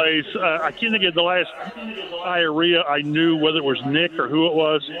great place. I can't think of the last Ioria I knew, whether it was Nick or who it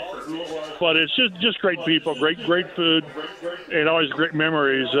was. But it's just great people, great food, and always great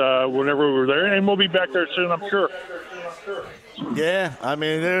memories whenever we were there. And we'll be back there soon, I'm sure. Yeah, I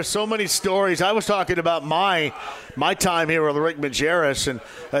mean, there's so many stories. I was talking about my time here with Rick Majerus,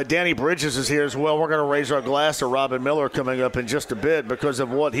 and Danny Bridges is here as well. We're going to raise our glass to Robin Miller coming up in just a bit because of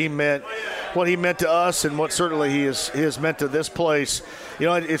what he meant to us and what certainly he has meant to this place.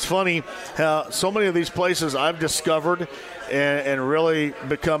 It's funny how so many of these places I've discovered and really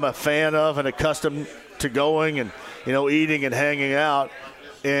become a fan of and accustomed to going and eating and hanging out.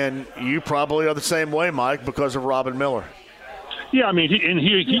 And you probably are the same way, Mike, because of Robin Miller. Yeah, I mean,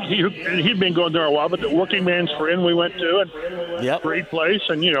 he'd been going there a while, but the Working Man's Friend we went to, and great place,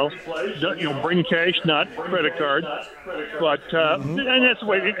 and bring cash, not credit card, but and that's the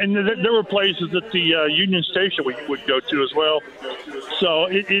way. And there were places at the Union Station we would go to as well. So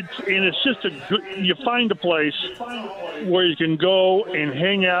it's just you find a place where you can go and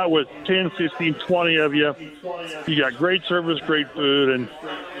hang out with 10, 15, 20 of you. You got great service, great food, and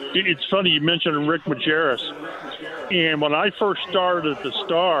it's funny you mentioned Rick Majerus. And when I first started at the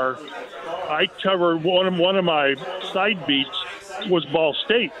Star, I covered one of my side beats was Ball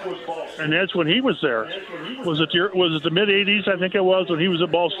State, and that's when he was there. Was it the mid '80s? I think it was when he was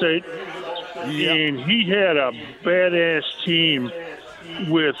at Ball State, and he had a badass team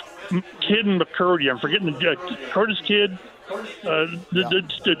with Kidd and McCurdy. I'm forgetting the Curtis Kidd.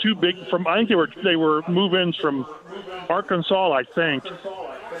 The two big from I think they were move-ins from Arkansas, I think.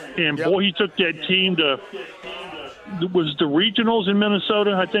 And boy, he took that team to. Was the regionals in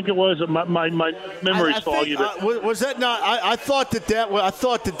Minnesota? I think it was. My memory's foggy. Was that not? I thought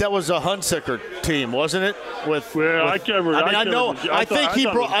that was a Hunsaker team, wasn't it? I covered.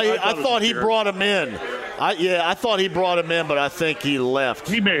 I thought he brought him in. I thought he brought him in, but I think he left.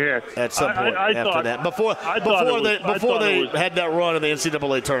 He may have at some point after that. Before they had that run in the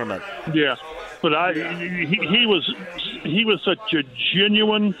NCAA tournament. Yeah, but he was such a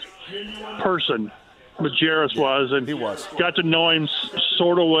genuine person. Majerus was, and he was. Got to know him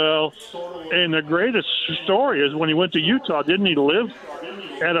sort of well. And the greatest story is when he went to Utah, didn't he live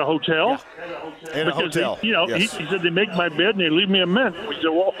at a hotel? Yeah, in a hotel. He said, they make my bed and they leave me a mint. We said,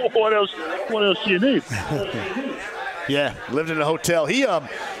 well, what else do you need? Yeah, lived in a hotel. He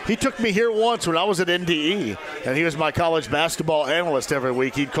took me here once when I was at NDE, and he was my college basketball analyst every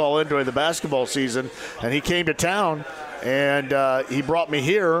week. He'd call in during the basketball season, and he came to town, and he brought me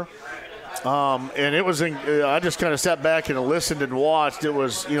here. And it was, I just kind of sat back and listened and watched. It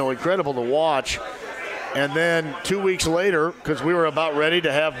was, incredible to watch. And then 2 weeks later, because we were about ready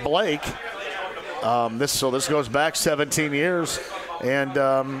to have Blake, this goes back 17 years,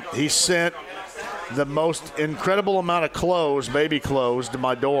 and he sent the most incredible amount of clothes, baby clothes, to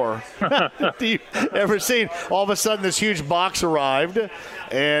my door. You ever seen? All of a sudden, this huge box arrived,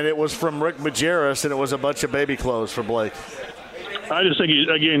 and it was from Rick Majerus, and it was a bunch of baby clothes for Blake. I just think,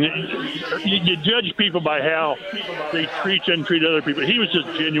 you judge people by how they treat other people. He was just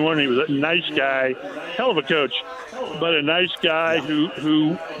genuine. He was a nice guy, hell of a coach, but a nice guy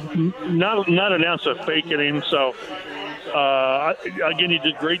who not an ounce of fake in him. So, again, he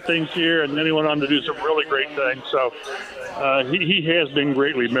did great things here, and then he went on to do some really great things. So, he has been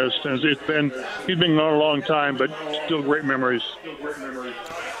greatly missed. And he's been gone a long time, but still great memories.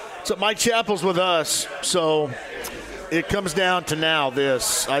 So Mike Chappell's with us. So it comes down to now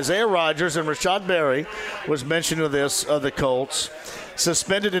this. Isaiah Rodgers and Rashad Berry was mentioned of this, of the Colts.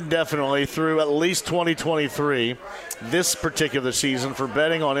 suspended indefinitely through at least 2023, this particular season, for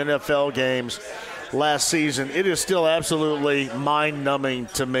betting on NFL games last season. It is still absolutely mind-numbing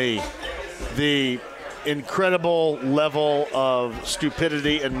to me, the incredible level of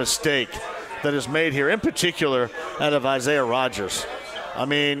stupidity and mistake that is made here, in particular out of Isaiah Rodgers. I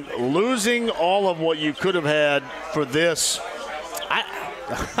mean, losing all of what you could have had for this.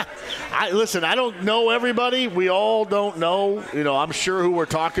 Listen, I don't know everybody. We all don't know. I'm sure who we're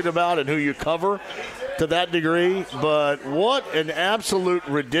talking about and who you cover to that degree. But what an absolute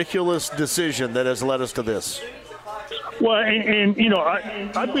ridiculous decision that has led us to this. Well, and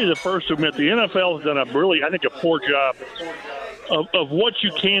I'd be the first to admit the NFL has done a poor job of what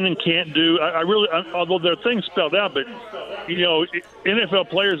you can and can't do. Although there are things spelled out, but NFL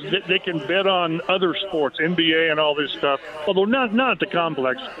players, they can bet on other sports, NBA and all this stuff, although not at the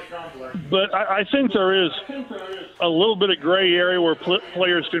complex. But I think there is a little bit of gray area where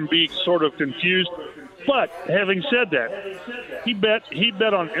players can be sort of confused. But having said that, he bet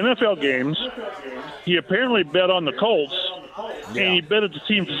on NFL games. He apparently bet on the Colts, and he bet at the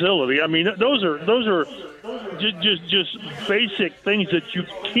team facility. I mean, those are just basic things that you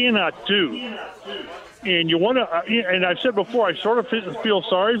cannot do. And you want to, and I've said before, I sort of feel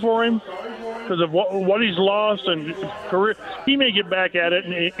sorry for him because of what he's lost and career. He may get back at it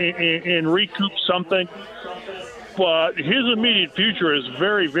and recoup something, but his immediate future is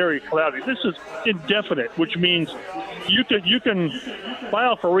very, very cloudy. This is indefinite, which means you can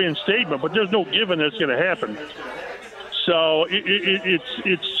file for reinstatement, but there's no given that's going to happen. So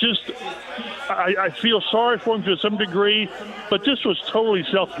it's just, I feel sorry for him to some degree, but this was totally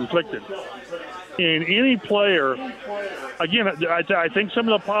self-inflicted. And any player, again, I think some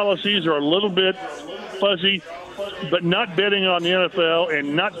of the policies are a little bit fuzzy, but not betting on the NFL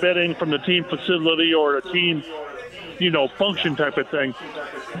and not betting from the team facility or a team, function type of thing,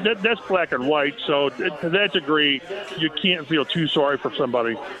 that's black and white. So to that degree, you can't feel too sorry for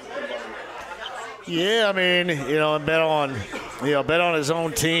somebody. Yeah, I mean, and bet on his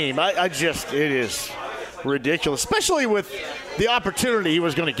own team. It is ridiculous, especially with the opportunity he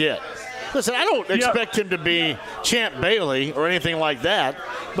was going to get. Listen, I don't expect him to be Champ Bailey or anything like that,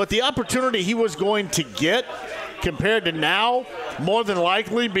 but the opportunity he was going to get compared to now, more than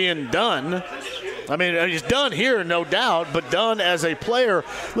likely being done. I mean, he's done here, no doubt, but done as a player.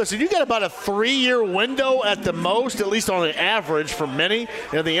 Listen, you got about a 3-year window at the most, at least on an average for many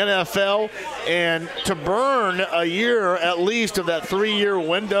in the NFL. And to burn a year at least of that 3-year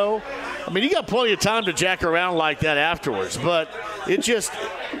window, I mean, you got plenty of time to jack around like that afterwards. But it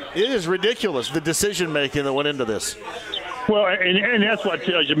is ridiculous, the decision-making that went into this. Well, and that's what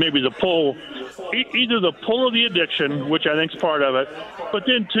tells you maybe the pull, either the pull of the addiction, which I think is part of it, but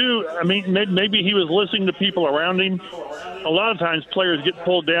then, too, I mean, maybe he was listening to people around him. A lot of times players get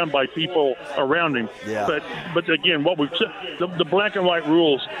pulled down by people around him. Yeah. But again, what we've said, the black and white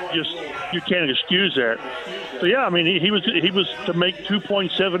rules, just you can't excuse that. So, yeah, I mean, he was to make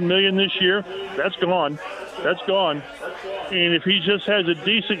 $2.7 million this year. That's gone. And if he just has a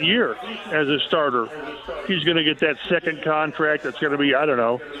decent year as a starter, he's going to get that second contract that's going to be, I don't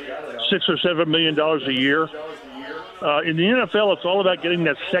know, $6 or $7 million a year. In the NFL, it's all about getting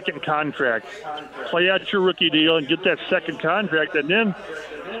that second contract. Play out your rookie deal and get that second contract. And then,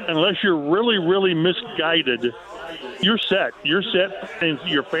 unless you're really, really misguided, you're set. You're set, and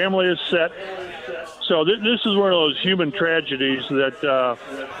your family is set. So this is one of those human tragedies that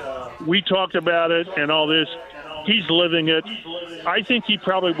we talked about it and all this. He's living it. I think he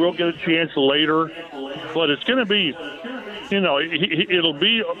probably will get a chance later, but it's going to be, it'll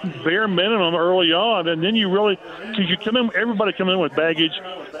be bare minimum early on, and then you really, because everybody come in with baggage.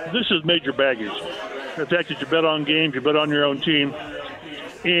 This is major baggage. The fact that you bet on games, you bet on your own team,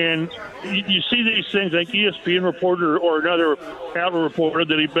 and you see these things like ESPN reporter or another outlet reporter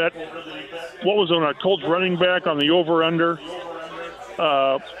that he bet what was on a Colts running back on the over/under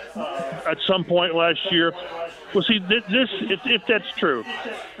at some point last year. Well, see, this if that's true,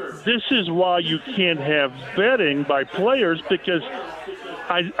 this is why you can't have betting by players, because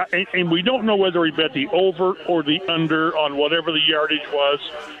and we don't know whether he bet the over or the under on whatever the yardage was,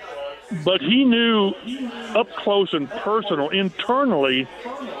 but he knew up close and personal internally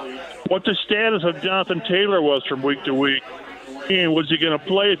what the status of Jonathan Taylor was from week to week. And was he going to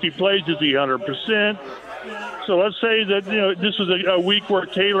play? If he plays, is he 100%? So let's say that this was a week where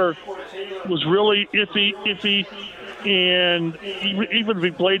Taylor was really iffy, and even if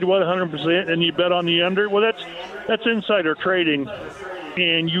he played 100% and you bet on the under, well, that's insider trading,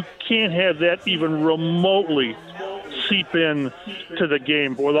 and you can't have that even remotely seep in to the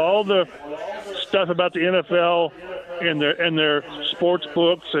game. With all the stuff about the NFL and their sports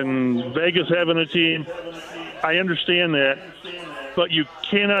books and Vegas having a team. I understand that, but you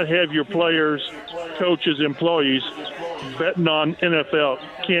cannot have your players, coaches, employees betting on NFL.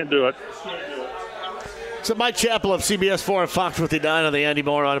 Can't do it. So Mike Chappell of CBS 4 and Fox 59 on the Andy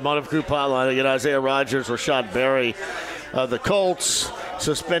Moore Automotive Group hotline. Again, Isaiah Rodgers, Rashad Berry. The Colts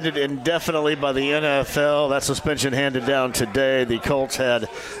suspended indefinitely by the NFL. That suspension handed down today. The Colts had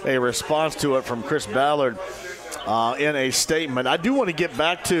a response to it from Chris Ballard in a statement. I do want to get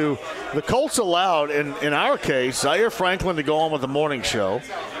back to the Colts allowed, in our case, Zaire Franklin to go on with the morning show.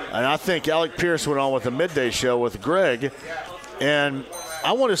 And I think Alec Pierce went on with the midday show with Greg. And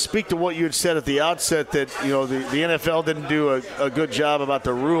I want to speak to what you had said at the outset that, the NFL didn't do a good job about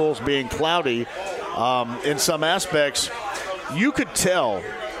the rules being cloudy in some aspects. You could tell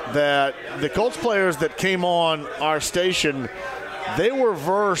that the Colts players that came on our station, they were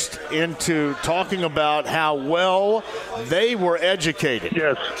versed into talking about how well they were educated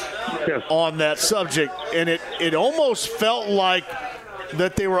on that subject. And it almost felt like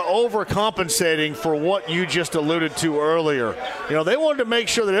that they were overcompensating for what you just alluded to earlier. They wanted to make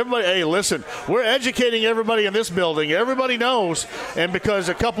sure that everybody, hey, listen, we're educating everybody in this building. Everybody knows. And because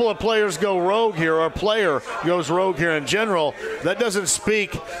a couple of players go rogue here, or a player goes rogue here in general, that doesn't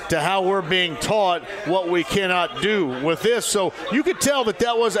speak to how we're being taught what we cannot do with this. So you could tell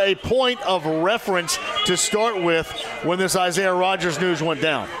that was a point of reference to start with when this Isaiah Rodgers news went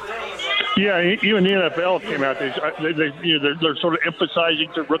down. Yeah, even the NFL came out. They're sort of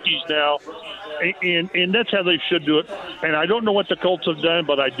emphasizing to rookies now, and that's how they should do it. And I don't know what the Colts have done,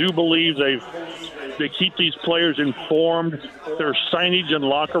 but I do believe they keep these players informed. There's signage in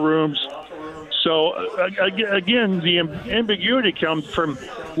locker rooms. So again, the ambiguity comes from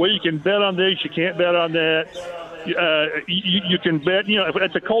you can bet on this, you can't bet on that. You can bet,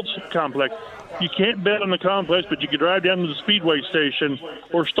 at the Colts complex. You can't bet on the complex, but you can drive down to the Speedway station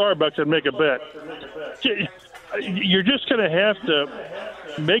or Starbucks and make a bet. You're just going to have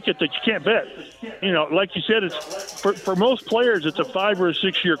to make it that you can't bet. Like you said, it's for most players, it's a 5 or a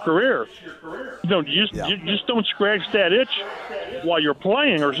 6 year career. You just don't scratch that itch while you're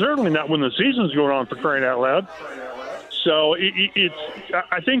playing, or certainly not when the season's going on, for crying out loud. So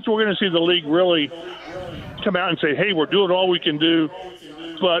I think we're going to see the league really come out and say, hey, we're doing all we can do.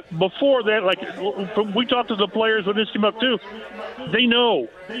 But before that, like we talked to the players when this came up too, they know.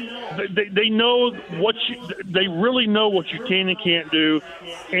 They know they really know what you can and can't do.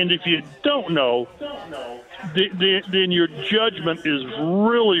 And if you don't know, then your judgment is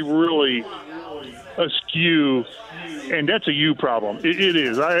really, really askew. And that's a you problem. It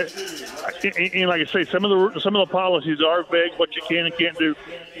is. And like I say, some of the policies are vague, what you can and can't do.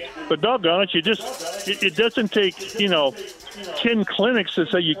 But doggone it, it doesn't take 10 clinics to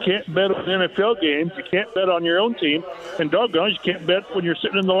say you can't bet on NFL games, you can't bet on your own team, and doggone it, you can't bet when you're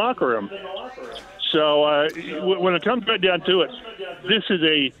sitting in the locker room. So when it comes right down to it, this is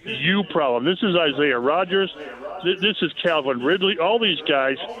a you problem. This is Isaiah Rodgers. This is Calvin Ridley. All these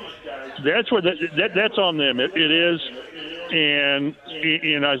guys. That's where that's on them. It is. And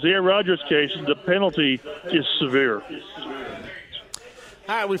in Isaiah Rodgers' case, the penalty is severe.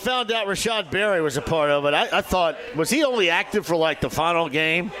 All right, we found out Rashad Berry was a part of it. I thought, was he only active for like the final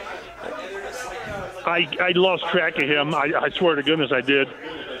game? I lost track of him. I swear to goodness I did.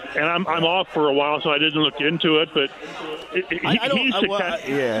 And I'm off for a while, so I didn't look into it. But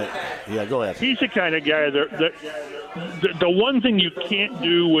go ahead. He's the kind of guy that the one thing you can't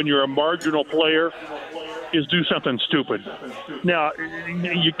do when you're a marginal player is do something stupid. Now,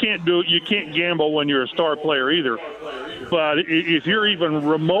 you can't gamble when you're a star player either. But if you're even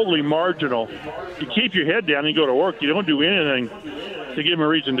remotely marginal, you keep your head down and go to work. You don't do anything to give them a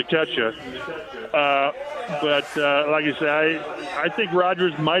reason to catch you. But like I say, I think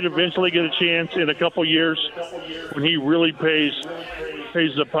Rodgers might eventually get a chance in a couple years when he really pays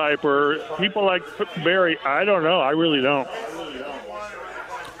the piper. People like Barry, I don't know. I really don't.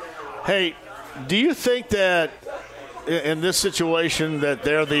 Hey, do you think that in this situation that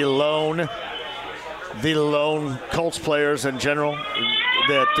they're the lone Colts players in general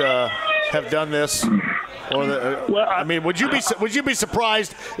that have done this? Would you be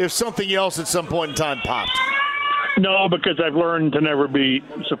surprised if something else at some point in time popped? No, because I've learned to never be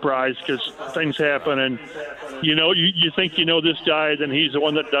surprised because things happen, and you think you know this guy, then he's the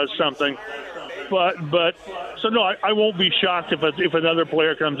one that does something. But so no, I won't be shocked if another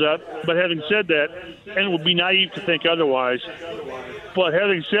player comes up. But having said that, and it would be naive to think otherwise. But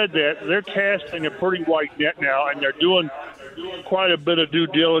having said that, they're casting a pretty wide net now, and they're doing quite a bit of due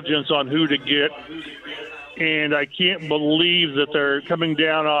diligence on who to get. And I can't believe that they're coming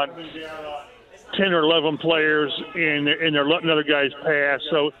down on 10 or 11 players, and they're letting other guys pass.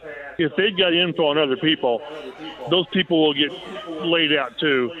 So if they've got info on other people, those people will get laid out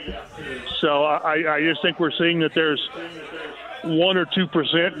too. So I just think we're seeing that there's 1 or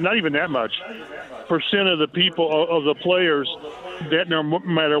 2%, not even that much, percent of the people, of the players, that no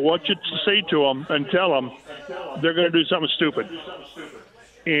matter what you say to them and tell them, they're going to do something stupid.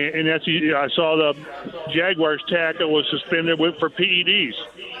 And that's, I saw the Jaguars tackle was suspended for PEDs.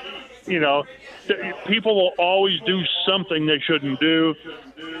 You know, people will always do something they shouldn't do,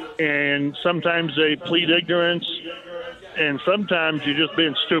 and sometimes they plead ignorance, and sometimes you're just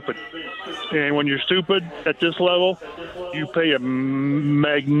being stupid. And when you're stupid at this level, you pay a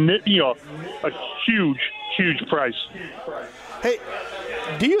huge price. Hey,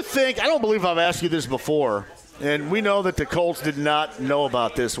 do you think, I don't believe I've asked you this before, and we know that the Colts did not know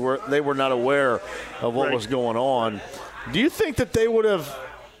about this. They were not aware of what was going on. Do you think that they would have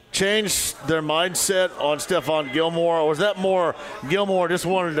changed their mindset on Stephon Gilmore, or was that more Gilmore just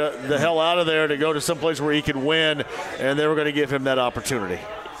wanted the hell out of there to go to someplace where he could win, and they were going to give him that opportunity?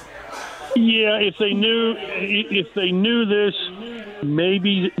 Yeah, if they knew this,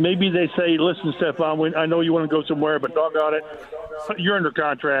 maybe they say, listen, Stephon, I know you want to go somewhere, but doggone it, you're under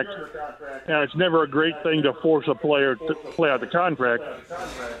contract. And it's never a great thing to force a player to play out the contract.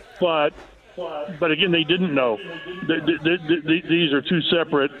 But again, they didn't know. These are two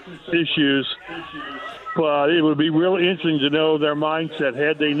separate issues. But it would be really interesting to know their mindset.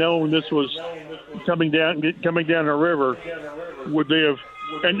 Had they known this was coming down the river, would they have?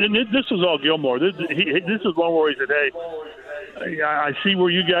 And this was all Gilmore. This is one where he said, "Hey, I see where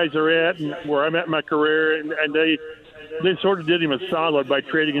you guys are at and where I'm at in my career," and they sort of did him a solid by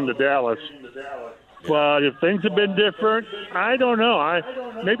trading him to Dallas. But if things had been different, I don't know.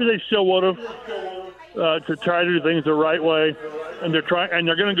 Maybe they still would have to try to do things the right way. And they're trying, and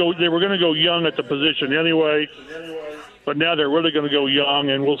they were going to go young at the position anyway. But now they're really going to go young,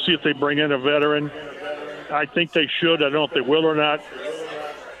 and we'll see if they bring in a veteran. I think they should. I don't know if they will or not.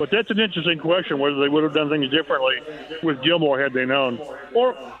 But that's an interesting question, whether they would have done things differently with Gilmore had they known.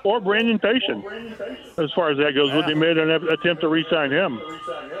 Or Brandon Patient, as far as that goes. Would they made an attempt to re-sign him?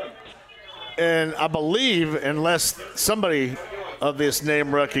 And I believe, unless somebody of this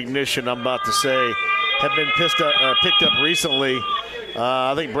name recognition I'm about to say have been picked up recently,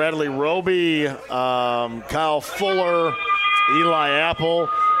 I think Bradley Roby, Kyle Fuller, Eli Apple,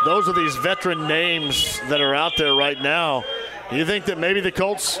 those are these veteran names that are out there right now. Do you think that maybe the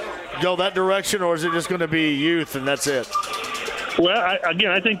Colts go that direction, or is it just going to be youth and that's it? Well,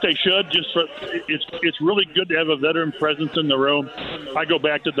 I think they should. It's really good to have a veteran presence in the room. I go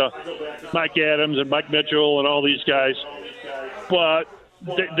back to the Mike Adams and Mike Mitchell and all these guys, but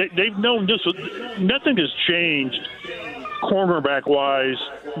they've known this. Nothing has changed cornerback-wise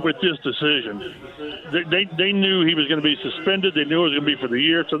with this decision. They knew he was going to be suspended. They knew it was going to be for the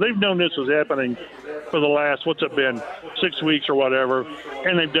year, so they've known this was happening for the last, 6 weeks or whatever,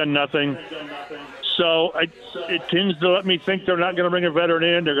 and they've done nothing. So it tends to let me think they're not going to bring a veteran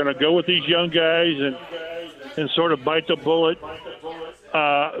in. They're going to go with these young guys and sort of bite the bullet.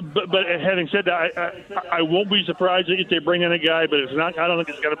 But having said that, I won't be surprised if they bring in a guy, but it's not. I don't think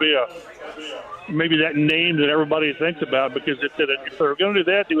it's going to be maybe that name that everybody thinks about, because if they were going to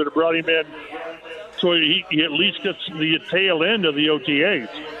do that, they would have brought him in so he at least gets the tail end of the OTAs.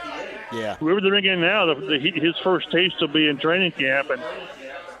 Yeah. Whoever they're bringing in now, his first taste will be in training camp, and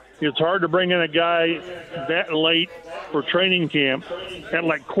it's hard to bring in a guy that late for training camp at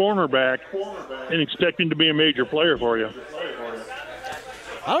like cornerback and expect him to be a major player for you.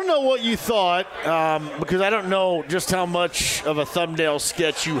 I don't know what you thought, because I don't know just how much of a thumbnail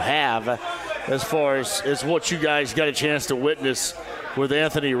sketch you have as far as what you guys got a chance to witness with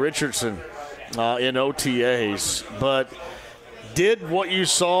Anthony Richardson in OTAs. But did what you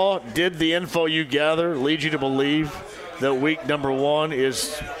saw, did the info you gather lead you to believe that week number 1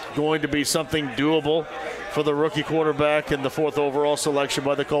 is going to be something doable for the rookie quarterback in the 4th overall selection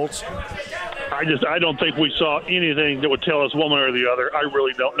by the Colts? I don't think we saw anything that would tell us one way or the other. I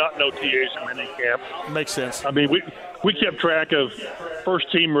really don't. Not no TAs in mini camp. Makes sense. I mean, we kept track of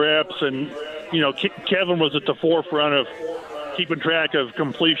first-team reps, and, Kevin was at the forefront of keeping track of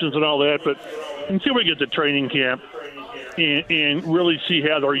completions and all that. But until we get to training camp and really see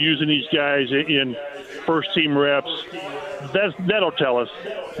how they're using these guys in first-team reps, that'll tell us.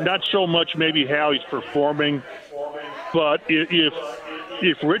 Not so much maybe how he's performing, but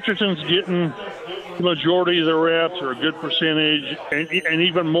if Richardson's getting the majority of the reps or a good percentage, and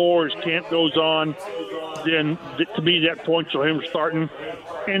even more as camp goes on, then to me that points to him starting.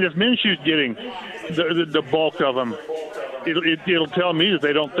 And if Minshew's getting the bulk of them, it'll tell me that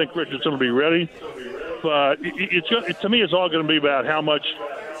they don't think Richardson will be ready. But to me, it's all going to be about how much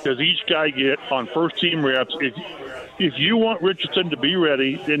does each guy get on first-team reps. If you want Richardson to be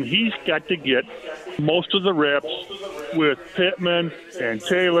ready, then he's got to get most of the reps with Pittman and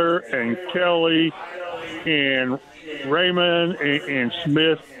Taylor and Kelly and Raymond and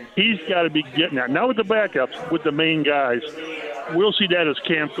Smith. He's got to be getting that. Not with the backups, with the main guys. We'll see that as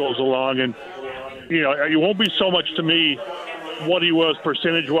camp goes along. And, it won't be so much to me what he was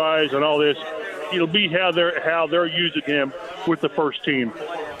percentage-wise and all this. It'll be how they're using him with the first team.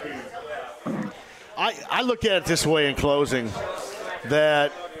 I look at it this way in closing,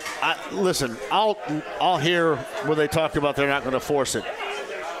 that I'll hear where they talk about they're not going to force it.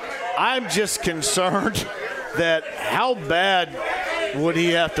 I'm just concerned that how bad would he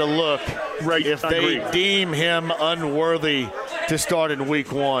have to look if they deem him unworthy to start in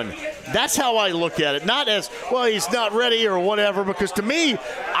week 1. That's how I look at it. Not as, well, he's not ready or whatever, because to me,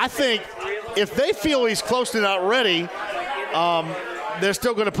 I think if they feel he's close to not ready, they're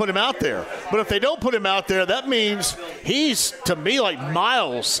still going to put him out there. But if they don't put him out there, that means he's, to me, like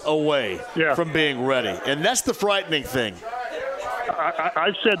miles away from being ready. And that's the frightening thing.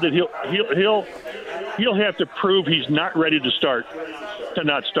 I've said that he'll have to prove he's not ready to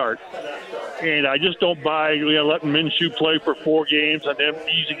not start. And I just don't buy letting Minshew play for 4 games and then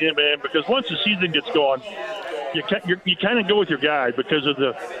easing him in, because once the season gets going, you kind of go with your guy because of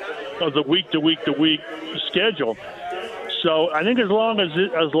the week-to-week schedule. So I think as long as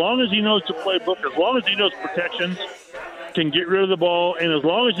he knows the playbook, as long as he knows protections, can get rid of the ball, and as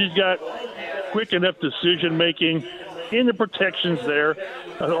long as he's got quick enough decision-making in the protections there,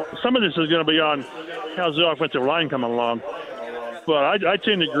 some of this is going to be on how's the offensive line coming along. But I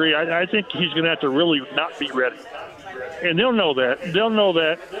tend to agree. I think he's going to have to really not be ready. And they'll know that. They'll know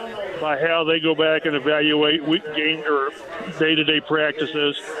that by how they go back and evaluate week game or day-to-day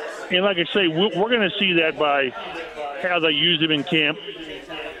practices. And like I say, we're going to see that by how they use him in camp.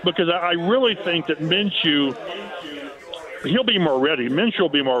 Because I really think that Minshew, he'll be more ready. Minshew will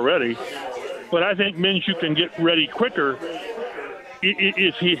be more ready. But I think Minshew can get ready quicker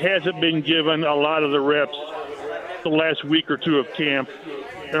if he hasn't been given a lot of the reps the last week or 2 of camp,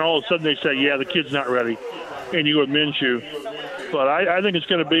 and all of a sudden they say, yeah, the kid's not ready, and you go with Minshew. But I think it's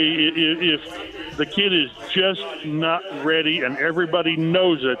going to be if the kid is just not ready and everybody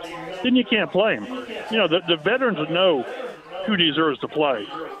knows it, then you can't play him. The veterans know who deserves to play.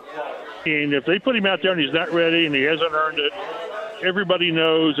 And if they put him out there and he's not ready and he hasn't earned it, everybody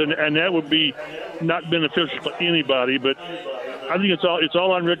knows, and that would be not beneficial to anybody. But I think it's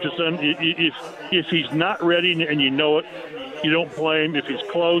all on Richardson. If he's not ready and you know it, you don't play him. If he's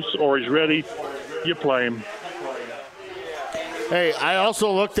close or he's ready, you play him. Hey, I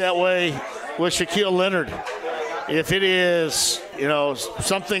also look that way with Shaquille Leonard. If it is,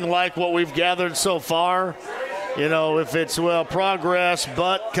 something like what we've gathered so far, if it's progress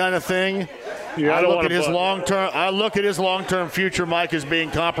but kind of thing, I look at his long-term future, Mike, as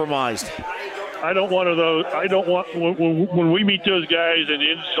being compromised. I don't want those. I don't want when we meet those guys in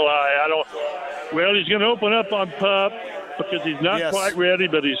July. Well, he's going to open up on PUP because he's not quite ready,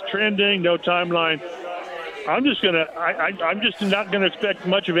 but he's trending. No timeline. I'm just not going to expect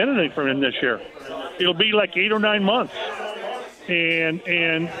much of anything from him this year. It'll be like 8 or 9 months, and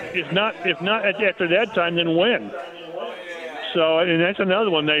if not after that time, then when? So, and that's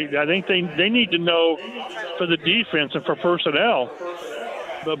another one. I think they need to know for the defense and for personnel.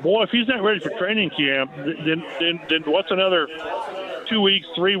 But boy, if he's not ready for training camp, then what's another 2 weeks,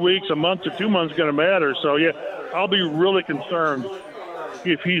 3 weeks, a month to 2 months going to matter? So yeah, I'll be really concerned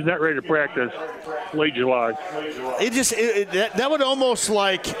if he's not ready to practice late July. That would almost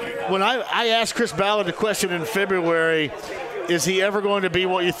like when I asked Chris Ballard a question in February, is he ever going to be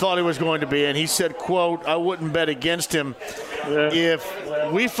what you thought he was going to be? And he said, quote, I wouldn't bet against him. Yeah.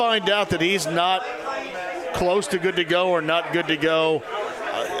 If we find out that he's not close to good to go or not good to go,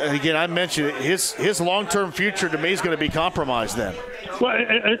 again, I mentioned his long-term future to me is going to be compromised then. Well,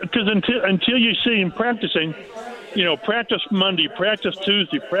 because until you see him practicing, practice Monday, practice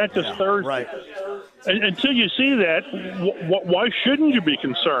Tuesday, practice Thursday. Right. Until you see that, why shouldn't you be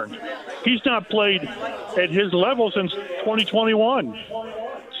concerned? He's not played at his level since 2021.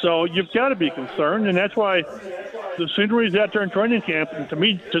 So you've got to be concerned, and that's why the sooner he's out there in training camp, and to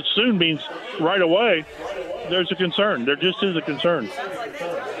me, to soon means right away, there's a concern. There just is a concern.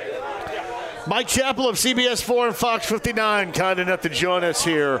 Mike Chappell of CBS 4 and Fox 59, kind enough to join us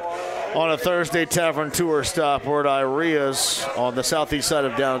here on a Thursday Tavern Tour stop. We're at Iria's on the southeast side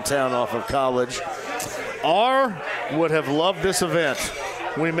of downtown off of College. R would have loved this event.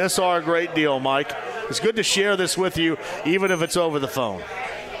 We miss R a great deal, Mike. it's good to share this with you, even if it's over the phone.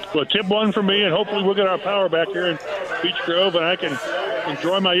 Well, tip one for me, and hopefully we'll get our power back here in Beech Grove, and I can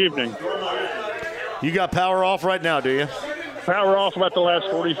enjoy my evening. You got power off right now, do you? Power off about the last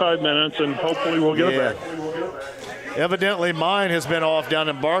 45 minutes, and hopefully we'll get it back. Evidently, mine has been off down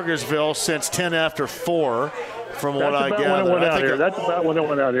in Bargersville since 10 after 4. From what I gather, that's about when it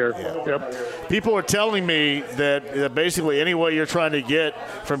went out here. Yeah. Yep. People are telling me that basically any way you're trying to get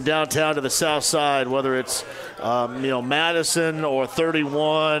from downtown to the south side, whether it's Madison or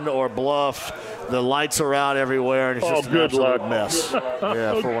 31 or Bluff, the lights are out everywhere, and it's just an absolute mess.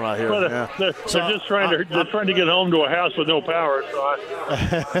 Yeah, for what I hear. They're just trying to get home to a house with no power. So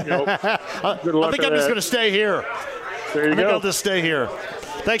good luck I think I'm just going to stay here. There you I think go. I'll just stay here.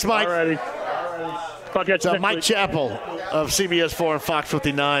 Thanks, Mike. All righty. So Mike Chappell of CBS 4 and Fox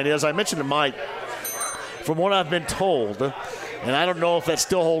 59. As I mentioned to Mike, from what I've been told, and I don't know if that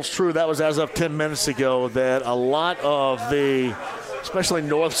still holds true, that was as of 10 minutes ago, that a lot of the, especially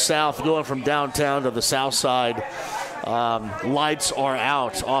north-south, going from downtown to the south side, lights are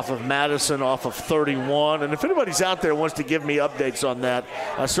out off of Madison, off of 31. And if anybody's out there wants to give me updates on that,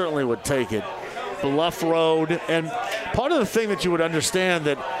 I certainly would take it. Bluff Road, and part of the thing that you would understand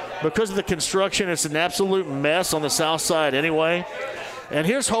that because of the construction, it's an absolute mess on the south side anyway. And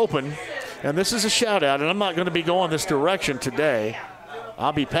here's hoping, and this is a shout out, and I'm not going to be going this direction today.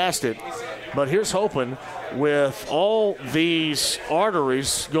 I'll be past it. But here's hoping, with all these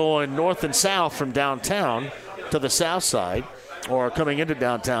arteries going north and south from downtown to the south side, or coming into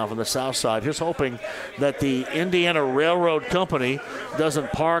downtown from the south side, here's hoping that the Indiana Railroad Company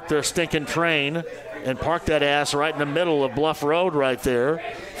doesn't park their stinking train and park that ass right in the middle of Bluff Road right there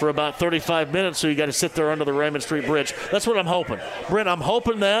for about 35 minutes, so you got to sit there under the Raymond Street Bridge. That's what I'm hoping. Brent, I'm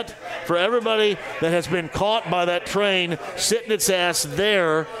hoping that for everybody that has been caught by that train sitting its ass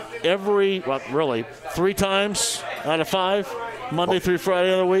there three times out of 5, Monday through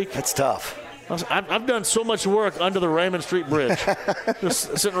Friday of the week. That's tough. I've done so much work under the Raymond Street Bridge.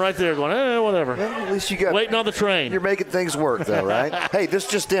 Just sitting right there going, whatever. Well, at least you got waiting on the train. You're making things work, though, right? Hey, this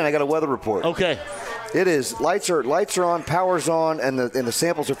just in. I got a weather report. Okay. It is. Lights are on, power's on, and the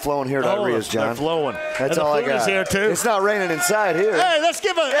samples are flowing here at Irea's, John. They're flowing. That's and all I the food got. is here, too. It's not raining inside here. Hey, let's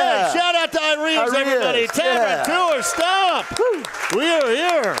give a shout out to Irea's, everybody. Tavern Tour, stop. Woo. We are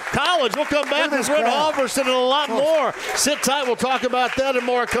here. College, we'll come back with Brent Halverson and a lot more. Sit tight. We'll talk about that and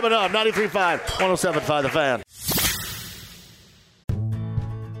more coming up. 93.5, 107.5 The Fan.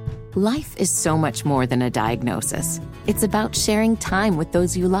 Life is so much more than a diagnosis. It's about sharing time with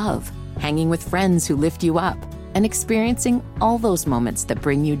those you love, hanging with friends who lift you up, and experiencing all those moments that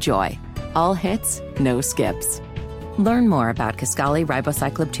bring you joy. All hits, no skips. Learn more about Kisqali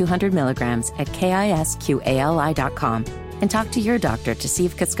Ribociclib 200 milligrams at KISQALI.com and talk to your doctor to see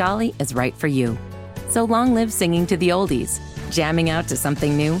if Kisqali is right for you. So long live singing to the oldies, jamming out to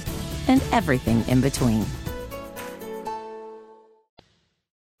something new, and everything in between.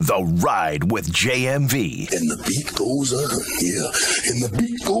 The Ride with JMV. And the beat goes on, yeah. And the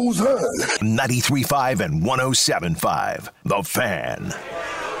beat goes on. 93.5 and 107.5. The Fan.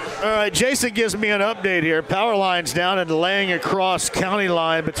 All right, Jason gives me an update here. Power line's down and laying across county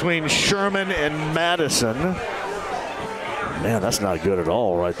line between Sherman and Madison. Man, that's not good at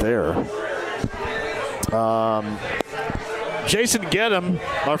all right there. Jason Gedham,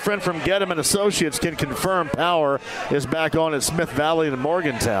 our friend from Gedham and Associates, can confirm power is back on at Smith Valley and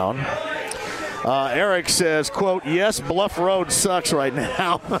Morgantown. Eric says, quote, yes, Bluff Road sucks right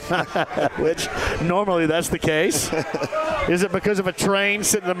now, which normally that's the case. Is it because of a train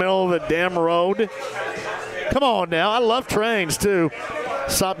sitting in the middle of the damn road? Come on now. I love trains, too.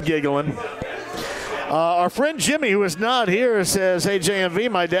 Stop giggling. Our friend Jimmy, who is not here, says, hey, JMV,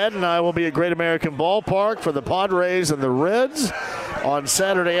 my dad and I will be at Great American Ballpark for the Padres and the Reds on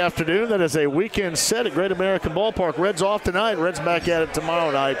Saturday afternoon. That is a weekend set at Great American Ballpark. Reds off tonight. Reds back at it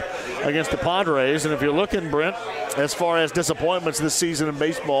tomorrow night against the Padres. And if you're looking, Brent, as far as disappointments this season in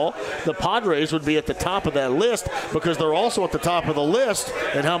baseball, the Padres would be at the top of that list because they're also at the top of the list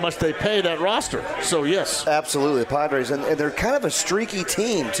and how much they pay that roster. So, yes. Absolutely, the Padres. And they're kind of a streaky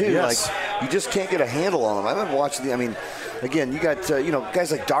team, too. Yes. Like, you just can't get a handle on them. I remember watching again, you got,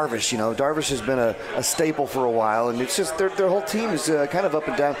 guys like Darvish. Darvish has been a staple for a while, and it's just their whole team is kind of up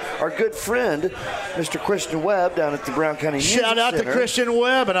and down. Our good friend, Mr. Christian Webb, down at the Brown County Music Shout out Center, to Christian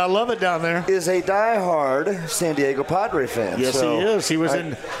Webb, and I love it down there. Is a diehard San Diego Padre fan. Yes, so he is. He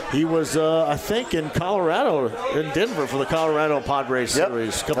was I think, in Colorado, in Denver for the Colorado Padres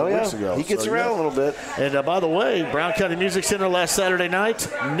series a couple weeks ago. He gets around a little bit. And by the way, Brown County Music Center last Saturday night,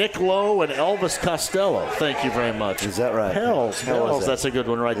 Nick Lowe and Elvis Costello. Thank you very much. Is that right? Pels. That's a good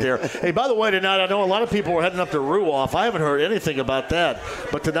one right there. Hey, by the way, tonight I know a lot of people were heading up to Ruoff. I haven't heard anything about that.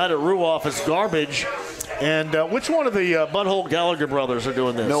 But tonight at Ruoff is Garbage. And which one of the Butthole Gallagher brothers are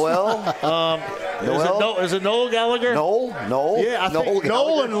doing this? Noel? Is it Noel Gallagher? Noel? Yeah, I think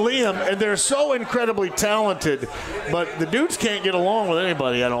Noel and Liam, and they're so incredibly talented, but the dudes can't get along with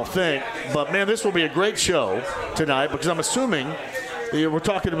anybody, I don't think. But, man, this will be a great show tonight because I'm assuming we're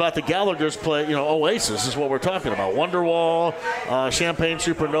talking about the Gallaghers play, Oasis is what we're talking about. Wonderwall, Champagne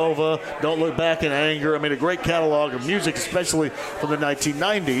Supernova, Don't Look Back in Anger. I mean, a great catalog of music, especially from the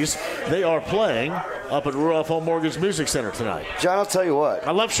 1990s. They are playing up at Ruoff Home Mortgage Music Center tonight. John, I'll tell you what.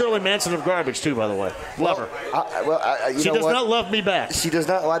 I love Shirley Manson of Garbage, too, by the way. Love her. She does not love me back. She does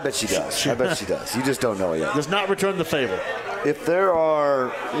not. Well, I bet she does. I bet she does. You just don't know it yet. Does not return the favor. If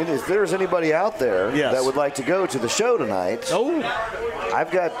there's anybody out there that would like to go to the show tonight,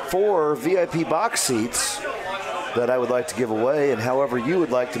 I've got 4 VIP box seats that I would like to give away, and however you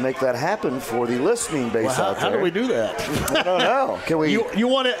would like to make that happen for the listening base out there. How do we do that? I don't know. Can we? You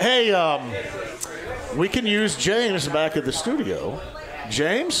want to? Hey, we can use James back at the studio.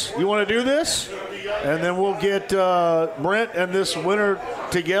 James, you want to do this? And then we'll get Brent and this winner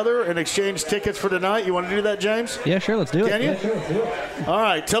together and exchange tickets for tonight. You want to do that, James? Yeah, sure. Let's do it. Can you? Yeah, sure, let's do it. All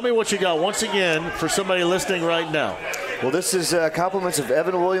right. Tell me what you got once again for somebody listening right now. Well, this is compliments of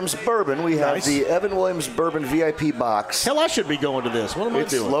Evan Williams Bourbon. We have the Evan Williams Bourbon VIP box. Hell, I should be going to this. What am I doing?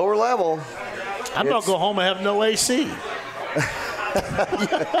 It's lower level. I'm going to go home and have no AC.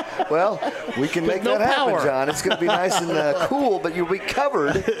 Well, we can make that happen, John. It's going to be nice and cool, but you'll be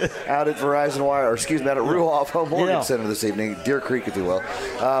covered out at Verizon Wire, or excuse me, out at Ruoff Home Mortgage Center this evening, Deer Creek, if you will.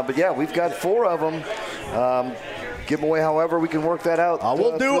 But yeah, we've got 4 of them. Give them away however we can work that out.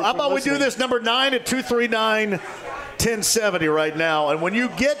 We'll do. How about we do this? Number 9 at 239-1070 right now. And when you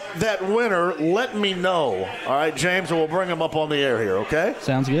get that winner, let me know. All right, James, and we'll bring them up on the air here, okay?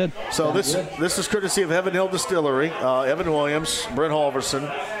 Sounds good. So this is courtesy of Heaven Hill Distillery. Evan Williams, Brent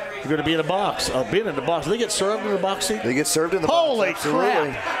Halverson. You're going to be in a box. Being in the box. Do they get served in the box seat? They get served in the Holy box. Holy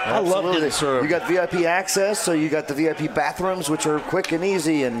crap. I love getting served. You got VIP access, so you got the VIP bathrooms, which are quick and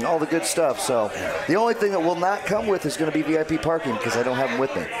easy and all the good stuff. So the only thing that will not come with is going to be VIP parking because I don't have them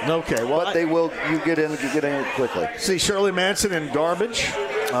with me. Okay. Well, but they will. You get in quickly. See Shirley Manson in Garbage,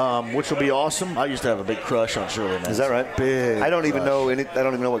 which will be awesome. I used to have a big crush on Shirley Manson. Is that right? Big. I don't even know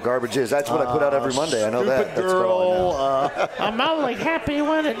what Garbage is. That's what I put out every Monday. I know that. Girl, I'm only happy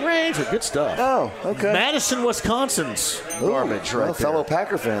when it rains. Good stuff. Oh, okay. Madison, Wisconsin's Garbage right there. Fellow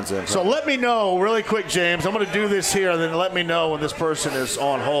Packer fans in. So let me know really quick, James. I'm going to do this here, and then let me know when this person is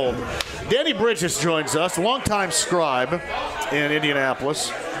on hold. Danny Bridges joins us, longtime scribe in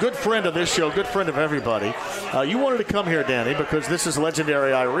Indianapolis. Good friend of this show, good friend of everybody. You wanted to come here, Danny, because this is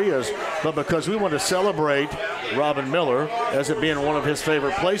legendary Iria's, but because we want to celebrate Robin Miller as it being one of his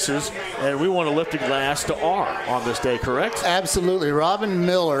favorite places, and we want to lift a glass to R on this day, correct? Absolutely. Robin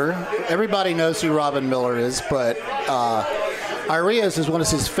Miller, everybody knows who Robin Miller is, but Iria's is one of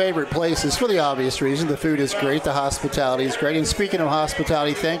his favorite places for the obvious reason. The food is great, the hospitality is great, and speaking of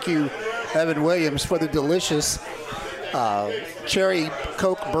hospitality, thank you, Evan Williams, for the delicious cherry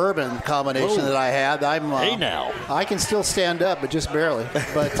Coke bourbon combination that I had. Hey now. I can still stand up, but just barely.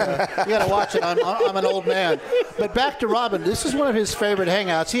 But you got to watch it. I'm an old man. But back to Robin. This is one of his favorite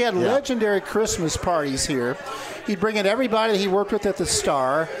hangouts. He had legendary Christmas parties here. He'd bring in everybody that he worked with at the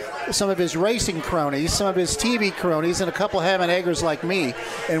Star, some of his racing cronies, some of his TV cronies, and a couple ham and eggers like me.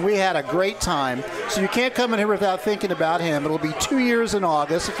 And we had a great time. So you can't come in here without thinking about him. It'll be 2 years in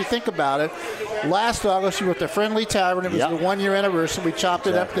August, if you think about it. Last August, you were at the Friendly Tavern. It was the 1-year anniversary. We chopped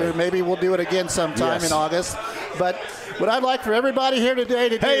it up there. Maybe we'll do it again sometime in August. But what I'd like for everybody here today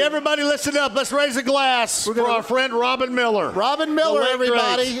to do... Hey, everybody, listen up. Let's raise a glass for our friend Robin Miller. Robin Miller,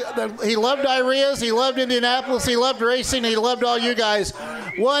 everybody. He loved Iria's. He loved Indianapolis. He loved racing. He loved all you guys.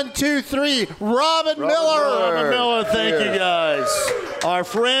 1, 2, 3. Robin Miller. Robin Miller, thank you, guys. Our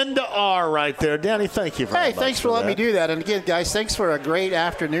friend R right there. Danny, thank you very much. Hey, thanks for letting me do that. And again, guys, thanks for a great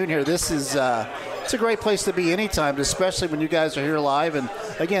afternoon here. This is... it's a great place to be anytime, especially when you guys are here live. And,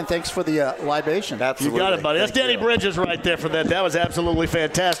 again, thanks for the libation. Absolutely. You got it, buddy. That's Danny Bridges right there for that. That was absolutely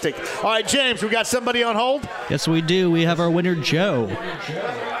fantastic. All right, James, we got somebody on hold? Yes, we do. We have our winner, Joe.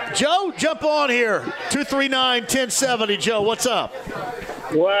 Joe, jump on here. 239-1070. Joe, what's up?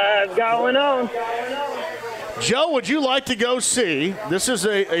 What's going on? Joe, would you like to go see? This is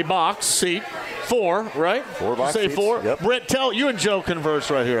a box seat. 4, right? 4 box seats. 4. Yep. Brett, tell you and Joe converse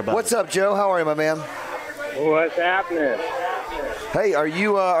right here about What's up, Joe? How are you, my man? What's happening? Hey, are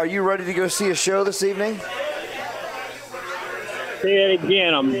you ready to go see a show this evening? Say it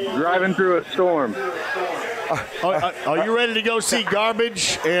again. I'm driving through a storm. Are you ready to go see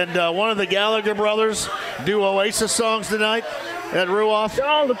Garbage and one of the Gallagher brothers do Oasis songs tonight at Ruoff?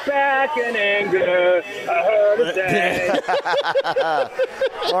 All the back and anger, I heard a day.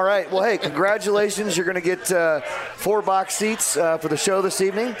 All right. Well, hey, congratulations. You're going to get 4 box seats for the show this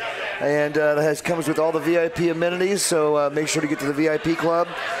evening. And that comes with all the VIP amenities, so make sure to get to the VIP club.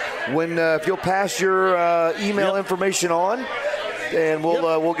 If you'll pass your email information on, and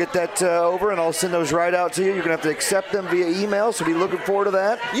we'll get that over, and I'll send those right out to you. You're going to have to accept them via email, so be looking forward to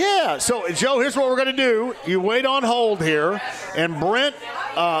that. Yeah. So, Joe, here's what we're going to do. You wait on hold here, and Brent,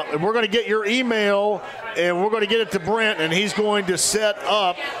 we're going to get your email, and we're going to get it to Brent, and he's going to set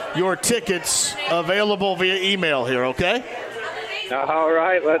up your tickets available via email here, okay? All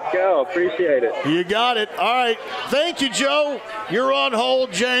right, let's go. Appreciate it. You got it. All right. Thank you, Joe. You're on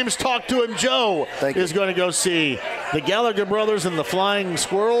hold, James. Talk to him. Joe is going to go see the Gallagher brothers and the Flying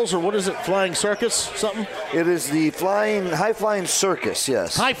Squirrels, or what is it, Flying Circus, something? It is the High Flying Circus,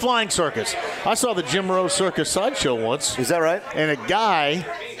 yes. High Flying Circus. I saw the Jim Rose Circus sideshow once. Is that right? And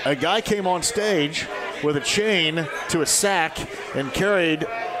a guy came on stage with a chain to a sack and carried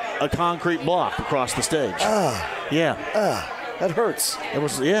a concrete block across the stage. Yeah. That hurts. It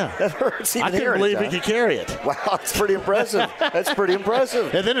was, yeah. That hurts. I couldn't believe he could carry it. Wow, that's pretty impressive. That's pretty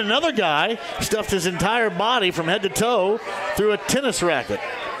impressive. And then another guy stuffed his entire body from head to toe through a tennis racket.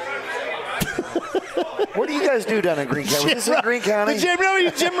 What do you guys do down in Greene County? Was this in Greene County?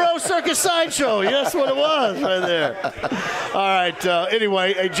 The Jim Rose Circus Sideshow. Yes, what it was right there. All right.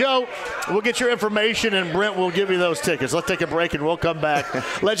 Anyway, hey, Joe, we'll get your information, and Brent will give you those tickets. Let's take a break, and we'll come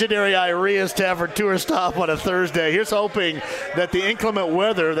back. Legendary Iria's Tavern Tour Stop on a Thursday. Here's hoping that the inclement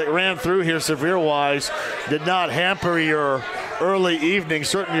weather that ran through here severe-wise did not hamper your early evening,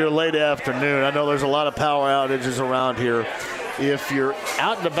 certainly your late afternoon. I know there's a lot of power outages around here. If you're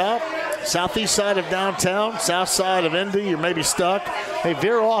out and about, southeast side of downtown, south side of Indy, you're maybe stuck. Hey,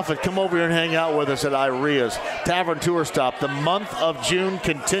 veer off and come over here and hang out with us at Iria's Tavern Tour Stop. The month of June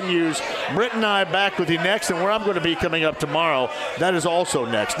continues. Britt and I back with you next, and where I'm going to be coming up tomorrow, that is also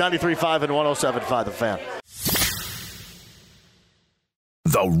next. 93.5 and 107.5 The Fan.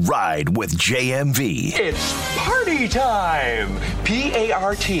 The Ride with JMV. It's party time.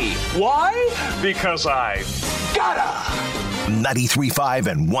 P-A-R-T. Why? Because I gotta. 93.5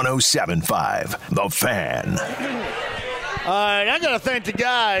 and 107.5 The Fan. All right, I got to thank the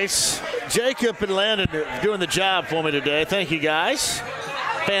guys, Jacob and Landon, doing the job for me today. Thank you, guys.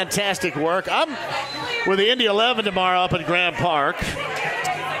 Fantastic work. I'm with the Indy 11 tomorrow up at Grant Park,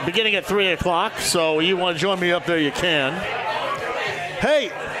 beginning at 3 o'clock, so you want to join me up there, you can.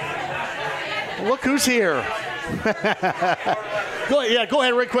 Hey, look who's here. Go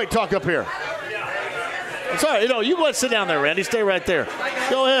ahead, Rick, quick, talk up here. It's all right. You go ahead and sit down there, Randy. Stay right there.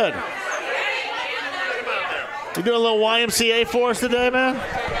 Go ahead. You doing a little YMCA for us today, man?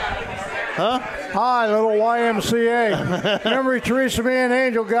 Huh? Hi, little YMCA. Remember Teresa, me, and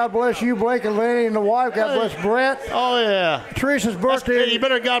Angel. God bless you, Blake and Lenny, and the wife. God bless Brett. Oh, yeah. Teresa's birthday. You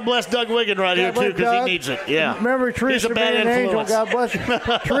better God bless Doug Wiggin right here, too, because he needs it. Yeah. Remember Teresa, me, and Angel. God bless you.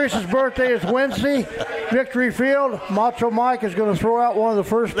 Teresa's birthday is Wednesday. Victory Field. Macho Mike is going to throw out one of the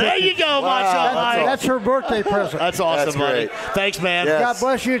first pitches. There you go, Macho Mike. That's her birthday present. That's awesome, buddy. Thanks, man. Yes. God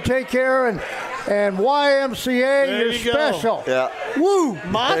bless you. Take care. And YMCA, you're special. Yeah. Woo!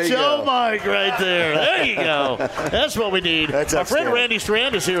 Macho Mike right there. There you go. That's what we need. Our friend Randy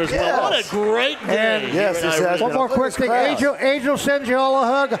Strand is here as well. What a great day. And one more quick thing. Angel sends you all a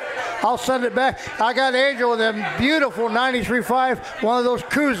hug. I'll send it back. I got Angel with them beautiful 93.5, one of those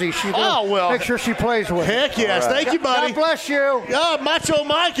koozies. Make sure she plays with. Heck yes. Right. Thank you, buddy. God bless you. Oh, Macho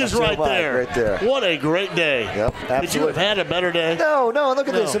Mike is right there. What a great day. Yep, absolutely. Did you have had a better day? No. Look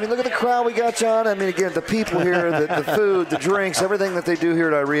at this. I mean, look at the crowd we got, John. I mean, again, the people here, the food, the drinks, everything that they do here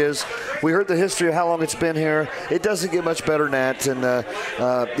at Iria's. We heard the history of how long it's been here. It doesn't get much better than that. And,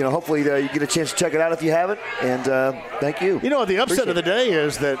 hopefully you get a chance to check it out if you haven't. And thank you. The upset of the day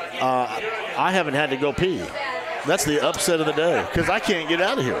is that I haven't had to go pee. That's the upset of the day because I can't get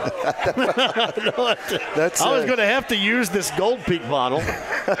out of here. I was going to have to use this Gold Peak bottle,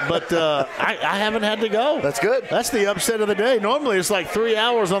 but I haven't had to go. That's good. That's the upset of the day. Normally it's like 3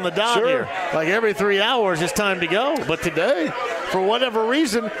 hours on the dot here. Like every 3 hours it's time to go. But today, for whatever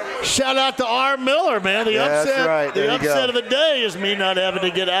reason, shout out to R. Miller, man. The upset of the day is me not having to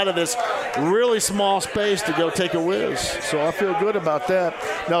get out of this really small space to go take a whiz. So I feel good about that.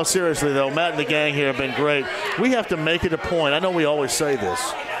 No, seriously, though, Matt and the gang here have been great. We have to make it a point. I know we always say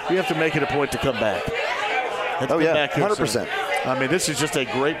this. We have to make it a point to come back. Back 100%. Soon. I mean, this is just a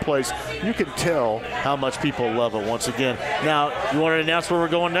great place. You can tell how much people love it once again. Now, you want to announce where we're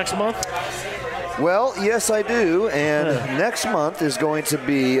going next month? Well, yes, I do. And next month is going to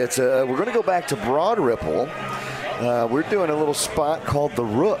be, we're going to go back to Broad Ripple. We're doing a little spot called The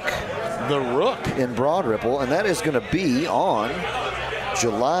Rook. The Rook? In Broad Ripple, and that is going to be on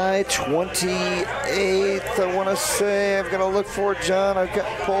July 28th, I want to say. I'm going to look for it, John. I've got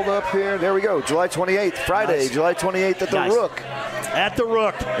it pulled up here. There we go. July 28th, Friday, nice. July 28th at The Rook. At The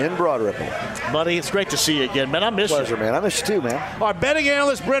Rook. In Broad Ripple. Buddy, it's great to see you again, man. I miss Pleasure, man. I miss you too, man. Our betting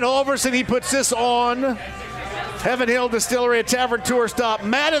analyst, Brent Holverson, he puts this on Heaven Hill Distillery and Tavern Tour Stop.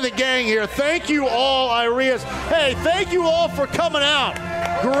 Matt and the gang here. Thank you all, Irias. Hey, thank you all for coming out.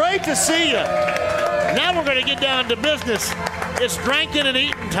 Great to see you. Now we're going to get down to business. It's drinking and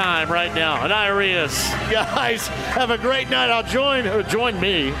eating time right now. And Irias, guys, have a great night. Join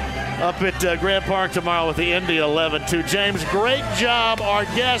me up at Grand Park tomorrow with the Indy 11 too. James, great job. Our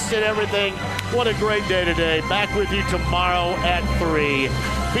guests and everything. What a great day today. Back with you tomorrow at 3.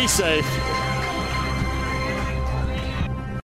 Be safe.